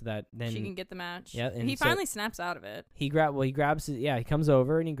differently so that then she can get the match. Yeah, and he finally snaps out of it. He grabs it. Yeah, he comes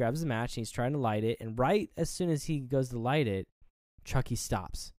over and he grabs the match and he's trying to light it, and right as soon as he goes to light it, Chucky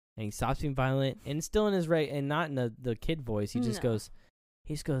stops, and he stops being violent, and it's still in his and not in the kid voice. He just goes,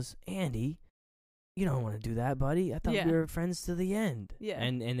 Andy, you don't want to do that, buddy. I thought we were friends to the end. Yeah.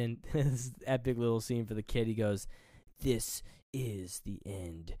 And then this epic little scene for the kid. He goes, this is the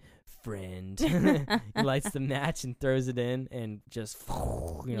end, friend. He lights the match and throws it in and just,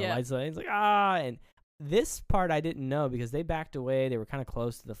 lights it. He's like, ah. And this part I didn't know because they backed away. They were kind of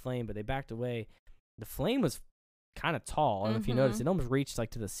close to the flame, but they backed away. The flame was kind of tall. I don't know if you noticed. It almost reached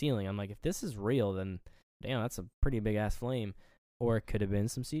to the ceiling. I'm like, if this is real, then damn, that's a pretty big-ass flame. Or it could have been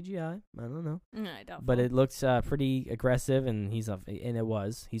some CGI. I don't know. No, I don't. But it looks pretty aggressive, and he's over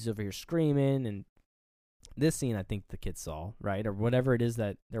here screaming. And this scene, I think the kids saw, right, or whatever it is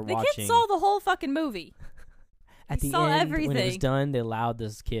that they're watching. The kids saw the whole fucking movie. At the end, when it was done, they allowed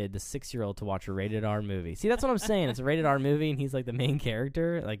this kid, the 6-year-old, to watch a rated R movie. See, that's what I'm saying. It's a rated R movie, and he's the main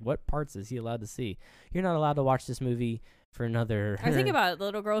character. What parts is he allowed to see? You're not allowed to watch this movie for another. I think about it, the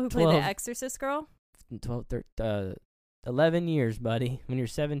little girl who played the Exorcist girl. 11 years, buddy. When you're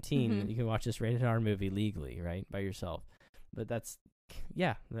 17, you can watch this rated R movie legally, right, by yourself. But that's,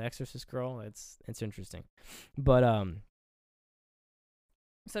 the Exorcist girl. It's interesting, but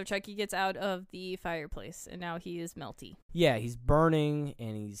So Chucky gets out of the fireplace, and now he is melty. Yeah, he's burning,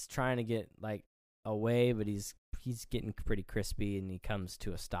 and he's trying to get, like, away, but he's getting pretty crispy, and he comes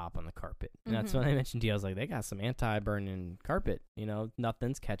to a stop on the carpet. And that's when I mentioned to you, I was like, they got some anti-burning carpet. You know,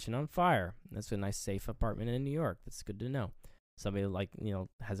 nothing's catching on fire. That's a nice, safe apartment in New York. That's good to know. Somebody, like, you know,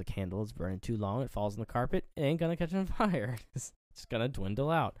 has a candle, it's burning too long, it falls on the carpet, it ain't gonna catch on fire. It's gonna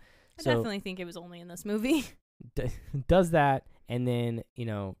dwindle out. I definitely think it was only in this movie. Does that, and then, you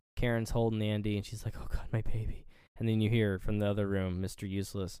know, Karen's holding Andy, and she's like, oh, God, my baby. And then you hear from the other room, Mr.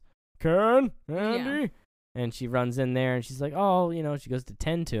 Useless, Karen, Andy. Yeah. And she runs in there, and she's like, oh, you know, she goes to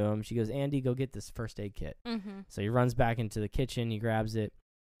tend to him. She goes, Andy, go get this first aid kit. So he runs back into the kitchen, he grabs it,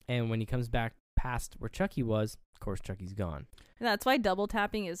 and when he comes back past where Chucky was, of course, Chucky's gone. That's why double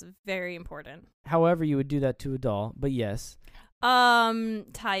tapping is very important. However you would do that to a doll, but yes.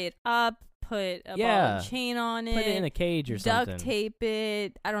 Tie it up, put a ball and chain on it. Put it in a cage or something. Duct tape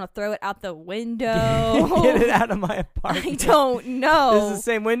it. I don't know, throw it out the window. Get it out of my apartment. I don't know. This is the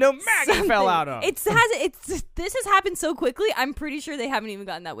same window Maggie fell out of. This has happened so quickly, I'm pretty sure they haven't even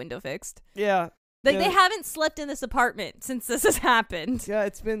gotten that window fixed. Yeah. Like, they haven't slept in this apartment since this has happened. Yeah,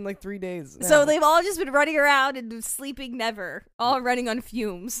 it's been like 3 days now. So they've all just been running around and sleeping never. All running on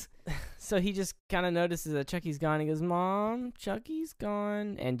fumes. So he just kind of notices that Chucky's gone. He goes, Mom, Chucky's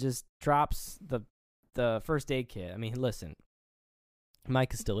gone. And just drops the first aid kit. I mean, listen.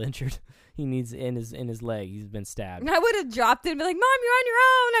 Mike is still injured. He needs in his leg. He's been stabbed. I would have dropped it and been like, Mom, you're on your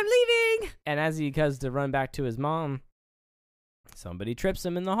own. I'm leaving. And as he goes to run back to his mom, somebody trips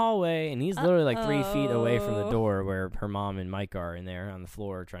him in the hallway, and he's literally like 3 feet away from the door where her mom and Mike are in there on the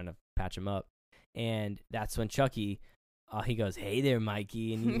floor trying to patch him up. And that's when Chucky, he goes, hey there,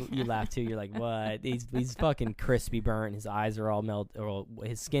 Mikey. And you laugh too. You're like, what? He's fucking crispy burnt. His eyes are all melted, or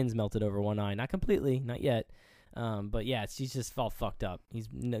his skin's melted over one eye. Not completely, not yet. But yeah, she's just all fucked up. He's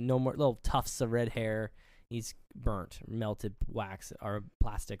no more little tufts of red hair. He's burnt, melted wax or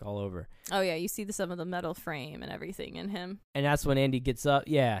plastic all over. Oh, yeah. You see some of the metal frame and everything in him. And that's when Andy gets up.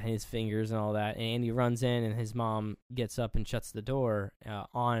 Yeah, his fingers and all that. And Andy runs in, and his mom gets up and shuts the door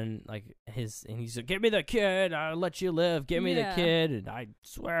on, like, and he's like, give me the kid. I'll let you live. Give me the kid. And I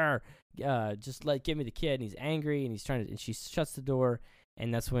swear, give me the kid. And he's angry, and and she shuts the door.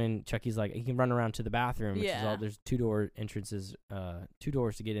 And that's when Chucky's like, he can run around to the bathroom, which is there's 2 door entrances, 2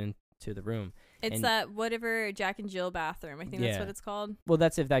 doors to get into the room. It's that whatever Jack and Jill bathroom. I think that's what it's called. Well,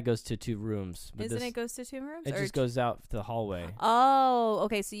 that's if that goes to 2 rooms. But it goes to 2 rooms? It just goes out to the hallway. Oh,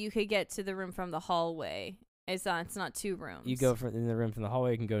 okay. So you could get to the room from the hallway. It's not 2 rooms. You go in the room from the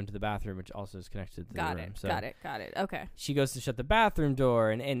hallway. You can go into the bathroom, which also is connected to the room. Got it. Okay. She goes to shut the bathroom door,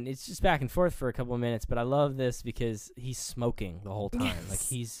 and it's just back and forth for a couple of minutes. But I love this because he's smoking the whole time. Yes. Like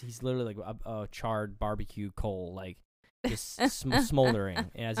he's literally like a charred barbecue coal, like just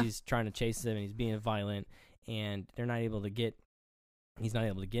smoldering as he's trying to chase them, and he's being violent, and he's not able to get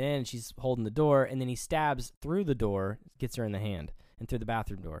in. She's holding the door, and then he stabs through the door, gets her in the hand, and through the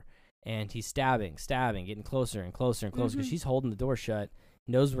bathroom door. And he's stabbing, getting closer and closer and closer because she's holding the door shut,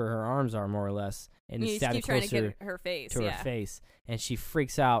 knows where her arms are more or less, and he's stabbing closer trying to get her face, her face. And she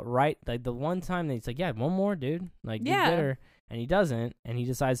freaks out right, like the one time that he's like, yeah, one more, dude. Like, you get her. And he doesn't, and he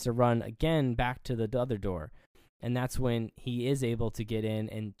decides to run again back to the other door. And that's when he is able to get in,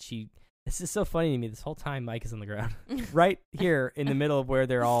 and this is so funny to me. This whole time, Mike is on the ground, right here in the middle of where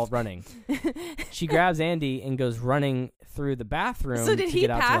they're all running. She grabs Andy and goes running through the bathroom. So did he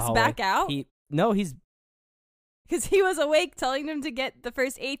pass back out? He's because he was awake telling them to get the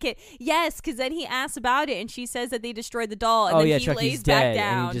first aid kit. Yes, because then he asks about it, and she says that they destroyed the doll, and then he Chucky's lays dead, back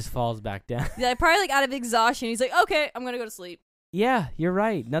down. And he just falls back down. Yeah, probably like out of exhaustion. He's like, okay, I'm going to go to sleep. Yeah, you're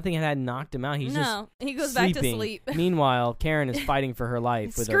right. Nothing had knocked him out. He goes sleeping. Back to sleep. Meanwhile, Karen is fighting for her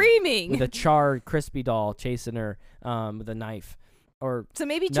life screaming with a charred, crispy doll chasing her with a knife. Or so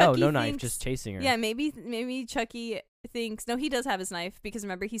maybe Chucky no knife, just chasing her. Yeah, maybe Chucky thinks he does have his knife because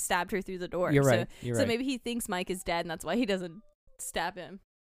remember he stabbed her through the door. You're right. So maybe he thinks Mike is dead, and that's why he doesn't stab him.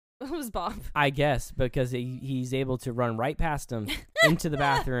 It was Bob. I guess because he's able to run right past him into the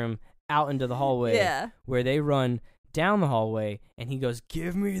bathroom, out into the hallway, where they run down the hallway, and he goes,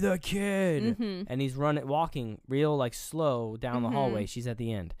 give me the kid. And he's walking real like slow down the hallway. She's at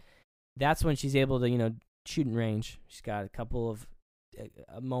the end. That's when she's able to shoot in range. She's got a couple of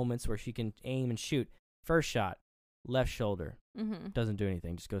moments where she can aim and shoot. First shot, left shoulder, doesn't do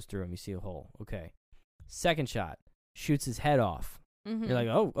anything, just goes through him. You see a hole. Okay. Second shot, shoots his head off. You're like,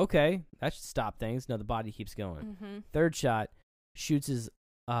 oh, okay, that should stop things. No, the body keeps going. Third shot, shoots his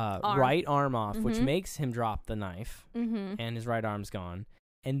right arm off, which makes him drop the knife, and his right arm's gone.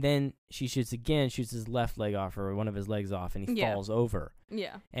 And then she shoots again, shoots his left leg off or one of his legs off, and he falls over.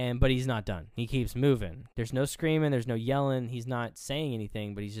 Yeah. But he's not done. He keeps moving. There's no screaming. There's no yelling. He's not saying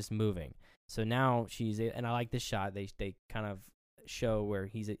anything, but he's just moving. So now and I like this shot. They kind of show where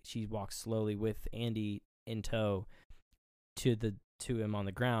she walks slowly with Andy in tow to him on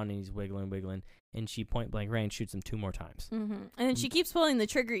the ground, and he's wiggling, and she point blank range shoots him 2 more times. Mm-hmm. And then she keeps pulling the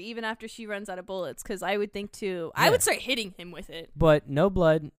trigger even after she runs out of bullets, because I would think too, I would start hitting him with it. But no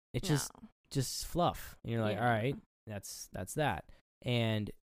blood. It's just fluff. And you're like, all right, that's that.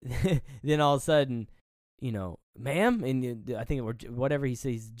 And then all of a sudden, ma'am, and I think whatever he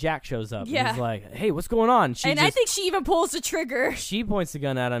says, Jack shows up. Yeah. And he's like, hey, what's going on? I think she even pulls the trigger. She points the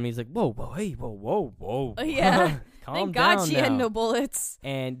gun at him. He's like, whoa, hey, whoa. Yeah. Calm Thank down God she now. had no bullets.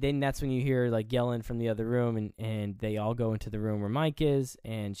 And then that's when you hear like yelling from the other room, and they all go into the room where Mike is,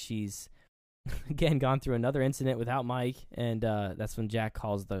 and she's again gone through another incident without Mike, and that's when Jack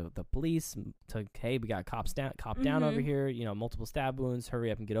calls the police to, hey, we got cop down over here, multiple stab wounds, hurry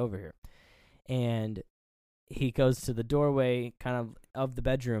up and get over here. And he goes to the doorway kind of the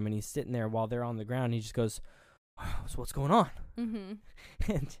bedroom, and he's sitting there while they're on the ground, and he just goes, oh, so what's going on?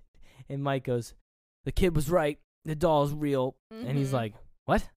 Mm-hmm. And Mike goes, the kid was right. The doll's real. Mm-hmm. And he's like,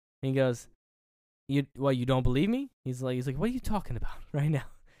 what? And he goes, you don't believe me? He's like, what are you talking about right now?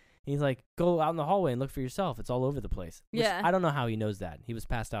 He's like, go out in the hallway and look for yourself. It's all over the place. I don't know how he knows that. He was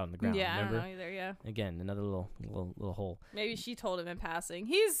passed out on the ground. Yeah, remember? I don't know either, yeah. Again, another little hole. Maybe she told him in passing.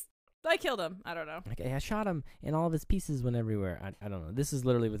 I killed him. I don't know. I shot him, and all of his pieces went everywhere. I don't know. This is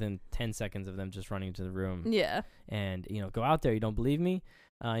literally within 10 seconds of them just running into the room. Yeah. And, go out there. You don't believe me?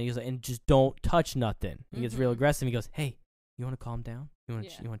 He goes, and just don't touch nothing. He gets real aggressive. He goes, hey, you want to calm down? You want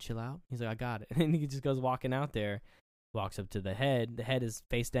to chill out? He's like, I got it. And he just goes walking out there, walks up to the head. The head is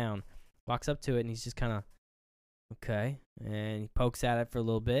face down. Walks up to it, and he's just kind of, okay. And he pokes at it for a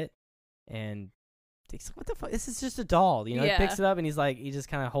little bit, and he's like, what the fuck? This is just a doll. He picks it up, and he's just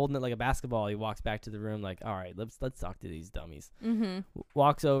kind of holding it like a basketball. He walks back to the room like, all right, let's talk to these dummies. Mm-hmm.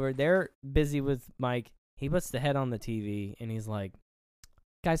 Walks over. They're busy with Mike. He puts the head on the TV, and he's like,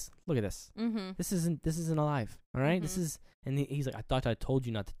 guys, look at this. Mm-hmm. This isn't alive. All right, this is. And he's like, I thought I told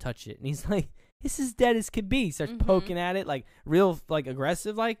you not to touch it. And he's like, this is dead as could be. He starts poking at it like real like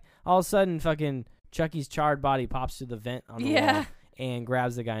aggressive. Like all of a sudden, fucking Chucky's charred body pops through the vent on the wall and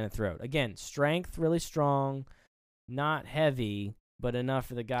grabs the guy in the throat. Again, strength really strong, not heavy, but enough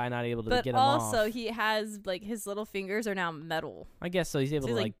for the guy not able to get him off. But also, he has like his little fingers are now metal. I guess so. He's able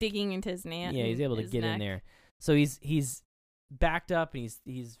to like digging into his neck. Yeah, he's able to get in there. So he's backed up, and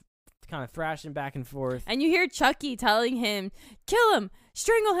he's kind of thrashing back and forth. And you hear Chucky telling him, kill him,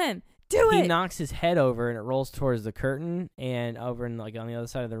 strangle him, do it. He knocks his head over, and it rolls towards the curtain and over in like on the other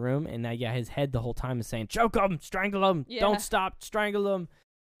side of the room. And his head the whole time is saying, choke him, strangle him, don't stop, strangle him.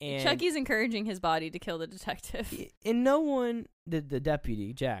 And Chucky's encouraging his body to kill the detective. And no one, the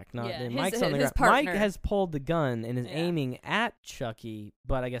deputy, Jack, Mike's on the ground. Partner. Mike has pulled the gun and is aiming at Chucky,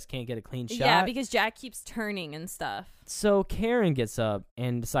 but I guess can't get a clean shot. Yeah, because Jack keeps turning and stuff. So Karen gets up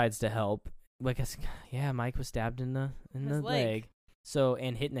and decides to help. Mike was stabbed in the leg. So,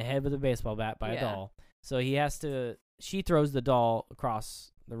 and hit in the head with a baseball bat by a doll. So she throws the doll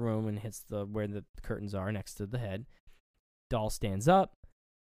across the room and hits where the curtains are next to the head. Doll stands up.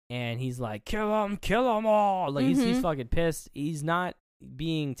 And he's like, kill them all. Like he's fucking pissed. He's not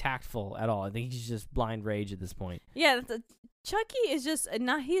being tactful at all. I think he's just blind rage at this point. Yeah, Chucky is just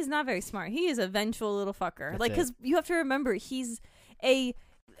he's not very smart. He is a vengeful little fucker. Because you have to remember, he's a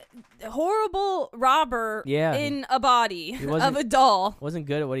horrible robber in a body of a doll. Wasn't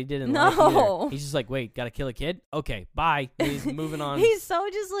good at what he did in life either. He's just like, wait, gotta kill a kid? Okay, bye. He's moving on. He's so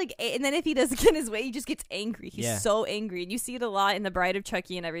just like, and then if he doesn't get his way, he just gets angry. He's so angry. And you see it a lot in The Bride of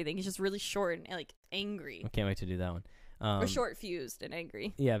Chucky and everything. He's just really short and like angry. I can't wait to do that one. Or short fused and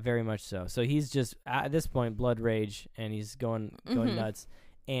angry. Yeah, very much so. So he's just at this point blood rage, and he's going nuts.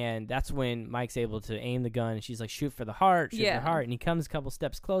 And that's when Mike's able to aim the gun, and she's like, shoot for the heart, shoot for the heart. And he comes a couple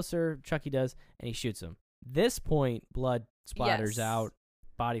steps closer, Chucky does, and he shoots him. This point, blood splatters out,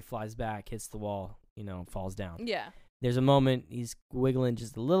 body flies back, hits the wall, falls down. Yeah. There's a moment, he's wiggling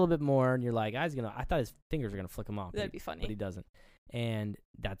just a little bit more, and you're like, I thought his fingers were going to flick him off. That'd be funny. But he doesn't. And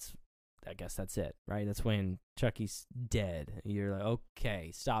I guess that's it, right? That's when Chucky's dead. You're like, okay,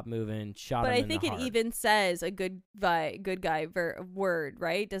 stop moving, shot him in the heart. But I think it even says a good guy word,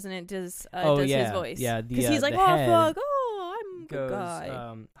 right? Doesn't it? Does his voice? Yeah, because he's like, oh fuck, I'm a good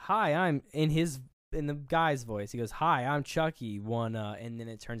guy. Hi, I'm in the guy's voice. He goes, hi, I'm Chucky. And then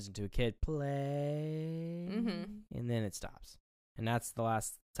it turns into a kid play, and then it stops. and that's the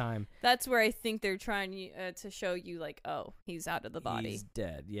last time. That's where I think they're trying to show you, like, oh, he's out of the body. He's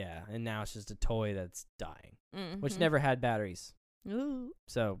dead, yeah. And now it's just a toy that's dying, which Mhm. never had batteries. Ooh.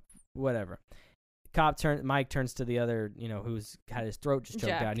 So, whatever. Mike turns to the other, who's had his throat just choked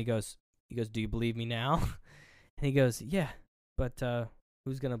Jack. out, and he goes, do you believe me now? And he goes, yeah, but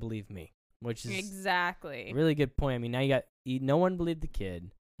who's going to believe me? Which is exactly a really good point. I mean, now no one believed the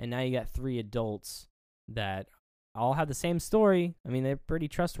kid, and now you got 3 adults that all have the same story. I mean, they're pretty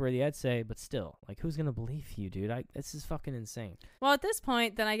trustworthy, I'd say, but still, like, who's going to believe you, dude? This is fucking insane. Well, at this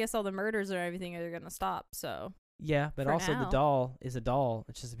point, then I guess all the murders or everything are going to stop, so. Yeah, but For also now. the doll is a doll.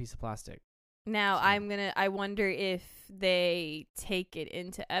 It's just a piece of plastic. Now, So- I wonder if they take it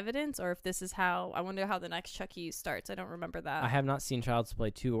into evidence, or if this is I wonder how the next Chucky starts. I don't remember that. I have not seen Child's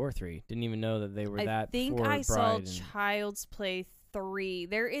Play 2 or 3. Didn't even know that they were I that think before I saw Bride and- Child's Play 3.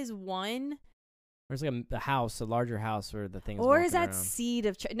 There is one. There's like a larger house where the thing is Or walking is that around. Seed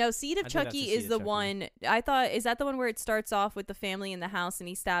of Chucky? No, Seed of I think that's Chucky the is Seed the of Chucky. one. I thought, is that the one where it starts off with the family in the house and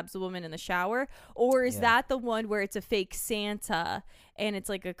he stabs the woman in the shower? Or is Yeah. that the one where it's a fake Santa and it's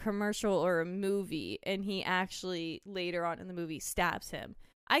like a commercial or a movie and he actually later on in the movie stabs him?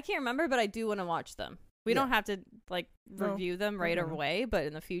 I can't remember, but I do want to watch them. We Yeah. don't have to like No, review them right no, no. away, but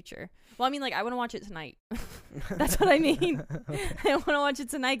in the future. Well, I mean, like, I want to watch it tonight. That's what I mean. Okay. I want to watch it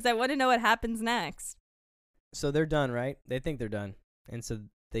tonight because I want to know what happens next. So they're done, right? They think they're done. And so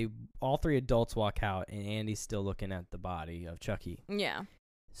all 3 adults walk out, and Andy's still looking at the body of Chucky. Yeah.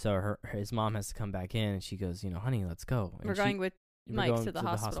 So his mom has to come back in, and she goes, honey, let's go. And We're going with we're Mike going to the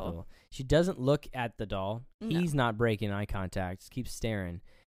hospital. She doesn't look at the doll. No. He's not breaking eye contact. Just keeps staring.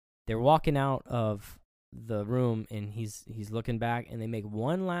 They're walking out of the room, and he's looking back, and they make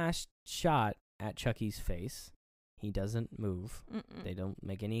one last shot at Chucky's face. He doesn't move. Mm-mm. They don't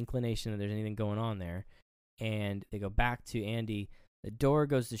make any inclination that there's anything going on there. And they go back to Andy. The door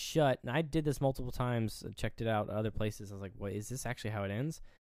goes to shut. And I did this multiple times. I checked it out at other places. I was like, wait, is this actually how it ends?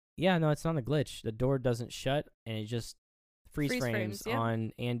 Yeah, no, it's not a glitch. The door doesn't shut, and it just freeze frames yeah.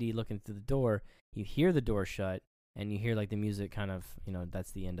 on Andy looking through the door. You hear the door shut, and you hear like the music kind of,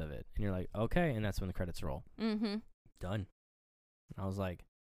 that's the end of it. And you're like, okay. And that's when the credits roll. Mm-hmm. Done. I was like,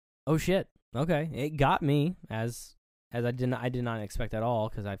 oh, shit. Okay. It got me as I did not expect at all,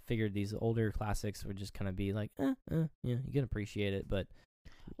 because I figured these older classics would just kind of be like, yeah, you can appreciate it, but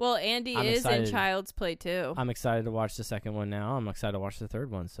Well, Andy I'm is excited. in Child's Play too. I'm excited to watch the second one now. I'm excited to watch the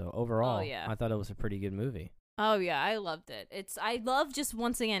third one. So overall, yeah. I thought it was a pretty good movie. Oh yeah, I loved it. I love just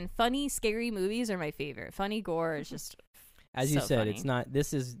once again funny, scary movies are my favorite. Funny gore is just As you so said, funny. it's not.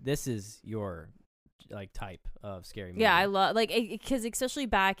 This is your like type of scary movie. Yeah, I love because especially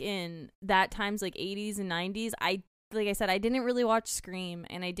back in that times like 80s and 90s, like I said, I didn't really watch Scream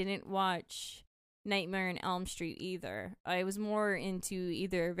and I didn't watch Nightmare on Elm Street either. I was more into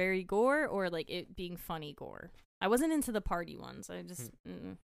either very gore or like it being funny gore. I wasn't into the party ones. I just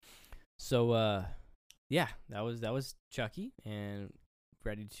So yeah, that was Chucky, and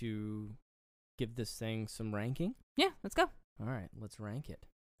ready to give this thing some ranking. yeah, let's go. All right, let's rank it.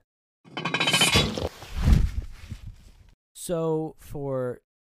 So for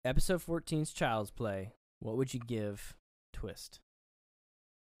episode 14's Child's Play, what would you give Twist?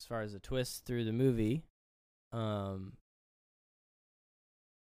 As far as the twist through the movie, I'd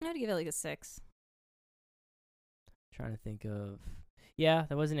give it like a 6. trying to think of. Yeah,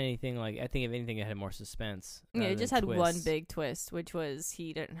 there wasn't anything like. I think if anything, it had more suspense. Yeah, rather it just than had one twists. big twist, which was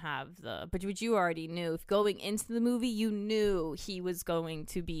he didn't have but which you already knew. If going into the movie, you knew he was going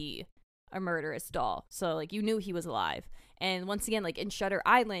to be a murderous doll. So, like, you knew he was alive. And once again, like in Shutter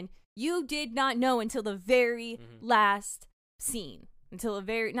Island, you did not know until the very last scene. Until the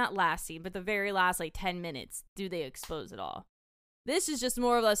very, not last scene, but the very last, like, 10 minutes do they expose it all. This is just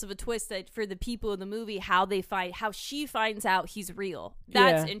more or less of a twist that for the people in the movie, how she finds out he's real.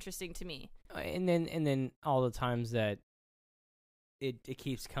 That's Yeah. interesting to me. And then all the times that it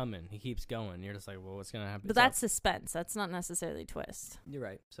keeps coming, he keeps going. You're just like, well, what's gonna happen? But that's suspense. That's not necessarily twist. You're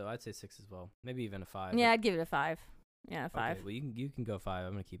right. So I'd say 6 as well. Maybe even a 5. Yeah, I'd give it a 5. Yeah, a but- 5. Okay, well, you can go 5.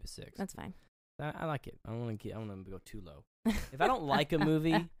 I'm gonna keep it 6. That's fine. I like it. I don't want to go too low. If I don't like a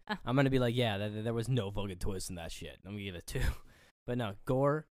movie, I'm gonna be like, yeah, there was no fucking twist in that shit. I'm gonna give it 2. But no,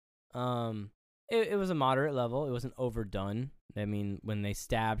 gore. It was a moderate level. It wasn't overdone. I mean, when they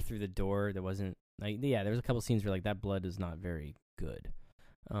stabbed through the door, there wasn't like, yeah, there was a couple scenes where like that blood is not very good.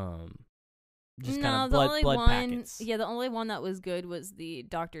 Just kind of blood packets. Yeah, the only one that was good was the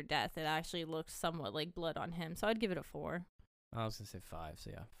Dr. Death. It actually looked somewhat like blood on him, so I'd give it a 4. I was gonna say 5. So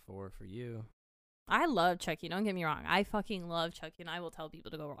yeah, 4 for you. I love Chucky. Don't get me wrong. I fucking love Chucky, and I will tell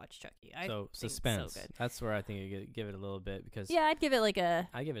people to go watch Chucky. So suspense. So that's where I think I give it a little bit because I'd give it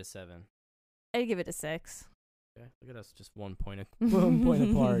I give it a 7. I'd give it a 6. Okay, look at us, just 1 point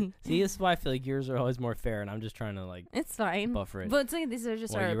apart. See, this is why I feel like yours are always more fair, and I'm just trying to it's fine, buffer it. But it's like these are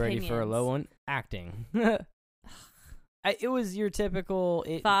just our you opinions. ready for a low one? Acting. It was your typical.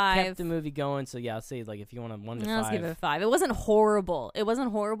 It 5. kept the movie going. So yeah, I'll say like if you want a 1 to 5. Let's give it a 5. It wasn't horrible.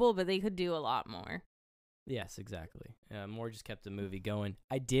 But they could do a lot more. Yes, exactly. More just kept the movie going.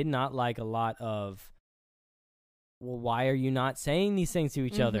 I did not like a lot of. Well, why are you not saying these things to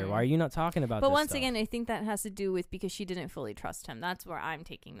each other? Why are you not talking about? But once again, I think that has to do with because she didn't fully trust him. That's where I'm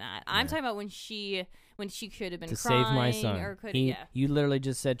taking that. I'm talking about when she could have been to crying save my son. Or could You literally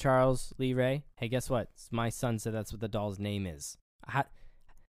just said Charles Lee Ray. Hey, guess what? My son said that's what the doll's name is.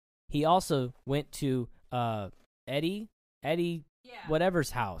 He also went to Eddie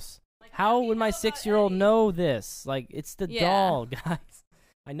whatever's house. Like, how would my 6-year-old know this? Like, it's the doll, guys.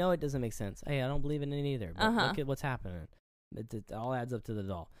 I know it doesn't make sense. Hey, I don't believe in it either. But look at what's happening. It all adds up to the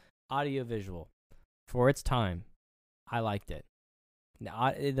doll. Audio visual. For its time, I liked it.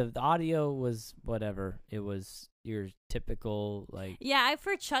 The audio was whatever. It was your typical, like... Yeah,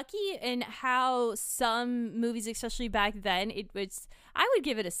 for Chucky and how some movies, especially back then, it was... I would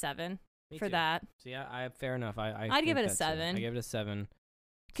give it a 7 for that. So yeah, fair enough. I'd give it a 7. I give it a 7.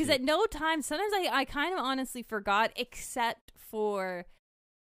 Because at no time, sometimes I kind of honestly forgot, except for...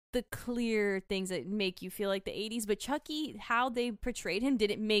 the clear things that make you feel like the 80s, but Chucky, how they portrayed him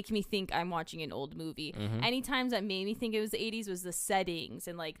didn't make me think I'm watching an old movie. Any times that made me think it was the 80s was the settings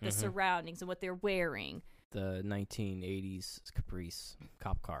and like the surroundings and what they're wearing. The 1980s Caprice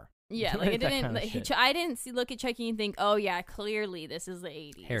cop car. Yeah, like it didn't. Like, I didn't look at Chucky and think, oh yeah, clearly this is the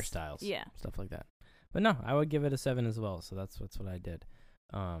 80s. Hairstyles, yeah, stuff like that. But no, I would give it a 7 as well. So that's what I did.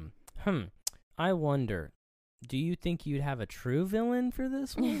 I wonder. Do you think you'd have a true villain for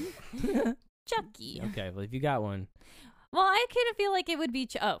this one? Chucky. Okay, well, if you got one. Well, I kind of feel like it would be...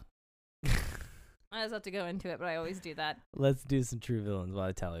 I just have to go into it, but I always do that. Let's do some true villains while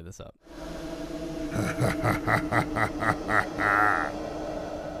I tally this up.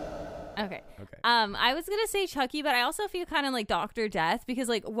 Okay. I was going to say Chucky, but I also feel kind of like Dr. Death because,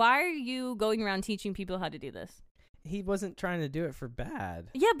 like, why are you going around teaching people how to do this? He wasn't trying to do it for bad.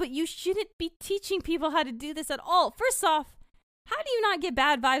 Yeah, but you shouldn't be teaching people how to do this at all. First off, how do you not get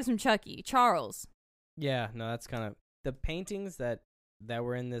bad vibes from Chucky? Charles. Yeah, no, that's kind of... The paintings that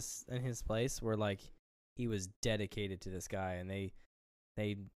were in his place were like, he was dedicated to this guy, and they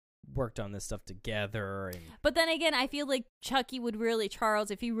worked on this stuff together. But then again, I feel like Chucky would really...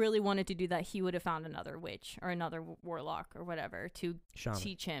 Charles, if he really wanted to do that, he would have found another witch or another warlock or whatever to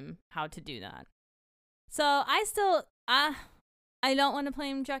teach him how to do that. So I still, I don't want to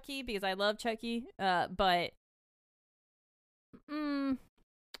blame Chucky because I love Chucky, but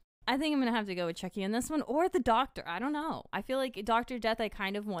I think I'm going to have to go with Chucky in this one or the doctor. I don't know. I feel like Dr. Death I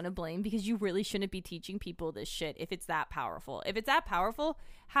kind of want to blame because you really shouldn't be teaching people this shit if it's that powerful. If it's that powerful,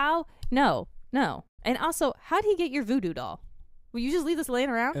 how? No. And also, how did he get your voodoo doll? Will you just leave this laying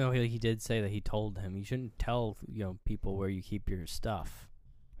around? Oh, he did say that he told him. You shouldn't tell people where you keep your stuff.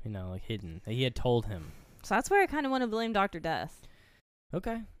 Like hidden. He had told him. So that's where I kind of want to blame Dr. Death.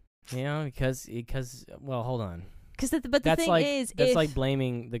 Okay. Because well, hold on. But the thing is... That's like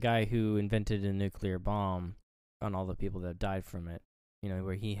blaming the guy who invented a nuclear bomb on all the people that died from it.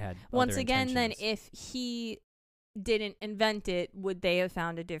 Where he had once other again, intentions. then if he didn't invent it, would they have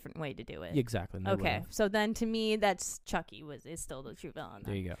found a different way to do it? Exactly. Okay. So then to me, that's Chucky is still the true villain.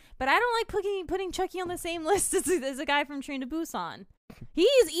 There you go. But I don't like putting Chucky on the same list as a guy from Train to Busan. He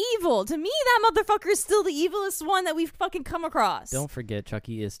is evil. To me, that motherfucker is still the evilest one that we've fucking come across. Don't forget,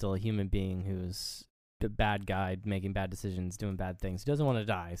 Chucky is still a human being who's a bad guy, making bad decisions, doing bad things. He doesn't want to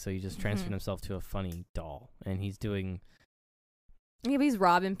die, so he just transferred himself to a funny doll. And he's doing... Yeah, but he's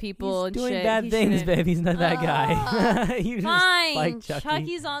robbing people and doing shit. bad things, babe. He's not that guy. You fine. Just like Chucky.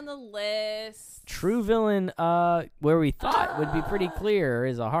 Chucky's on the list. True villain, where we thought would be pretty clear,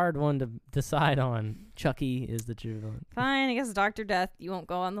 is a hard one to decide on. Chucky is the true villain. Fine, I guess Dr. Death, you won't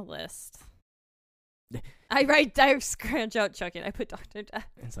go on the list. I scratch out Chucky and I put Dr. Death.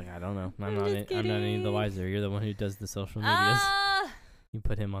 It's like, I don't know. I'm not any the wiser. You're the one who does the social medias. You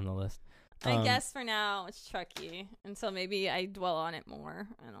put him on the list. I guess for now it's Chucky until maybe I dwell on it more.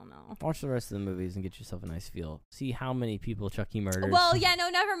 I don't know. Watch the rest of the movies and get yourself a nice feel. See how many people Chucky murders. Well, yeah, no,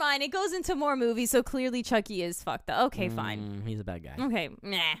 never mind. It goes into more movies, so clearly Chucky is fucked up. Okay, fine. He's a bad guy. Okay,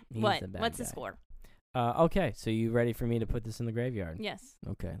 nah. What's his score? Okay, so you ready for me to put this in the graveyard? Yes.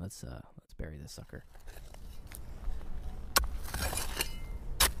 Okay, let's bury this sucker.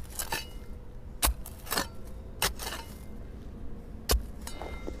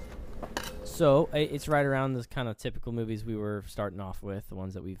 So it's right around the kind of typical movies we were starting off with, the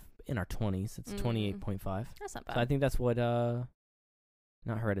ones that we've in our 20s. It's 28.5. That's not bad. So I think that's what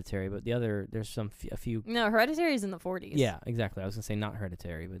not Hereditary, but the other, there's a few. No, Hereditary is in the 40s. Yeah, exactly. I was gonna say not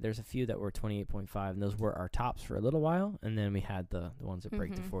Hereditary, but there's a few that were 28.5, and those were our tops for a little while, and then we had the ones that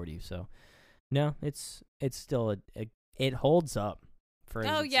break to 40. So no, it's still it holds up for.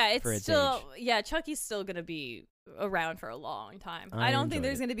 It's still age. Chucky's still gonna be around for a long time. I don't think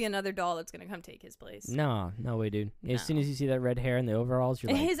there's gonna be another doll that's gonna come take his place. No way, dude. No. As soon as you see that red hair and the overalls,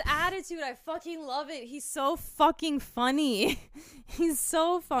 you're like, his attitude, I fucking love it. He's so fucking funny. He's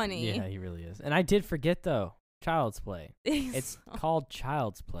so funny. Yeah, he really is. And I did forget though, Child's Play. It's called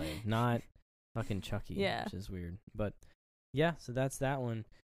Child's Play, not fucking Chucky. Yeah, which is weird. But yeah, so that's that one.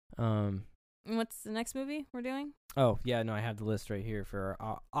 What's the next movie we're doing? Oh, yeah, no, I have the list right here for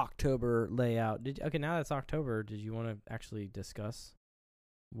our October layout. Okay, now that's October, did you want to actually discuss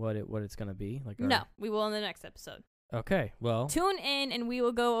what it's going to be? No, we will in the next episode. Okay, well. Tune in and we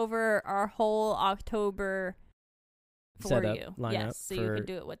will go over our whole October for you. Yes, so you can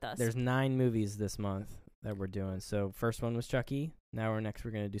do it with us. There's 9 movies this month that we're doing. So first one was Chucky. Now we're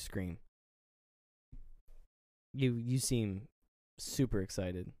going to do Scream. You seem super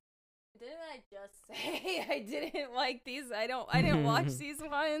excited. Didn't I just say I didn't like these? I didn't watch these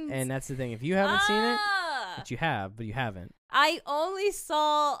ones. And that's the thing. If you haven't seen it, which you have, but you haven't. I only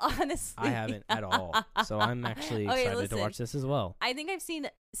saw, honestly. I haven't at all. So I'm actually excited to watch this as well. I think I've seen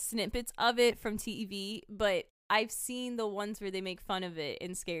snippets of it from TV, but I've seen the ones where they make fun of it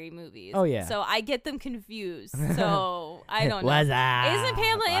in scary movies. Oh, yeah. So I get them confused. So I don't know. Isn't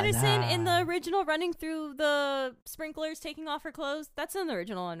Pamela Anderson in the original running through the sprinklers taking off her clothes? That's in the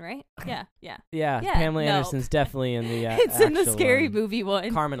original one, right? Yeah. Yeah, Pamela Anderson's definitely in the it's in the scary movie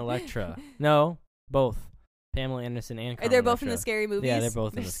one. Carmen Electra. No, both. Pamela Anderson and Carmen They're both Electra. in the scary movies? Yeah, they're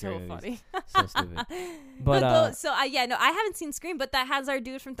both in the scary movies. So stupid. But I haven't seen Scream, but that has our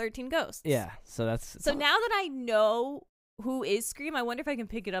dude from 13 Ghosts. Yeah, so that's... So now that I know who is Scream, I wonder if I can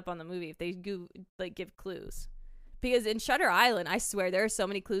pick it up on the movie if they give clues. Because in Shutter Island, I swear there are so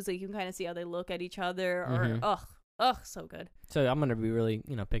many clues that you can kind of see how they look at each other. Or so good. So I'm gonna be really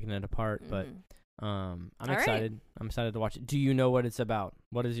picking it apart, but I'm excited. Right. I'm excited to watch it. Do you know what it's about?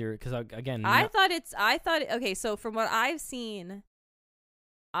 What is your? Because again, okay. So from what I've seen,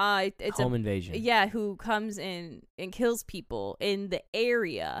 it's home invasion. Yeah, who comes in and kills people in the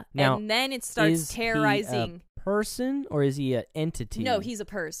area, now, and then it starts terrorizing. He a person or is he an entity? No, he's a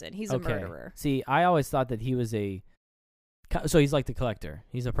person. He's a murderer. See, I always thought that he was so he's like the collector.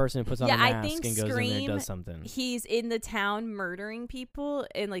 He's a person who puts on a mask and goes in there and does something. He's in the town murdering people,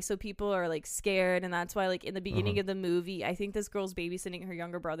 and so people are scared, and that's why in the beginning of the movie, I think this girl's babysitting her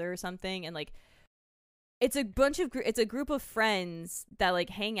younger brother or something, and it's a group of friends that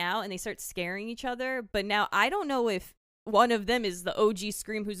hang out and they start scaring each other. But now I don't know if one of them is the OG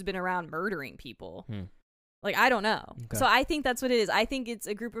Scream who's been around murdering people. I don't know. Okay. So I think that's what it is. I think it's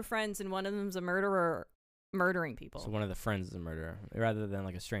a group of friends and one of them's a murderer murdering people. So one of the friends is a murderer rather than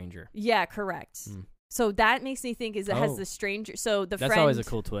a stranger. Yeah, correct. So that makes me think has the stranger. So that's always a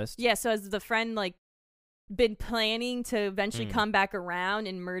cool twist. Yeah. So has the friend been planning to eventually come back around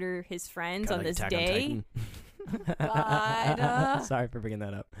and murder his friends on this day? Sorry for bringing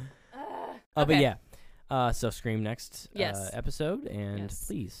that up. Okay. But yeah. So Scream next episode, and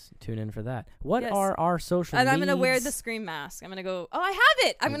please tune in for that. What are our social and medias? I'm going to wear the Scream mask. I'm going to go, I have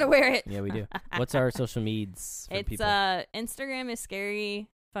it! I'm going to wear it! Yeah, we do. What's our social medias for people? Instagram is Scary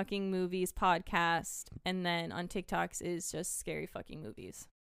Fucking Movies Podcast, and then on TikToks is just Scary Fucking Movies.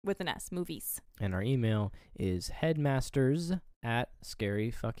 With an S, movies. And our email is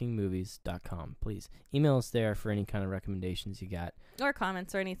headmasters@scaryfuckingmovies.com. Please email us there for any kind of recommendations you got. Or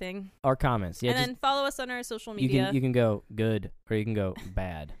comments or anything. Or comments, yeah. And then follow us on our social media. You can go good or you can go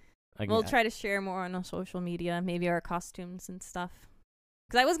bad. We'll try to share more on our social media, maybe our costumes and stuff.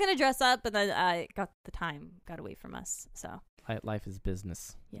 Because I was going to dress up, but then the time got away from us, so... Life is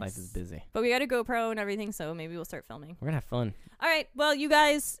business. Yes. Life is busy. But we got a GoPro and everything, so maybe we'll start filming. We're going to have fun. All right. Well, you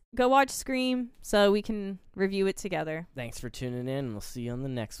guys go watch Scream so we can review it together. Thanks for tuning in. We'll see you on the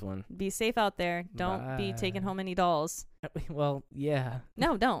next one. Be safe out there. Don't be taking home any dolls. Well, yeah.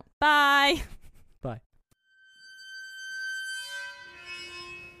 No, don't. Bye.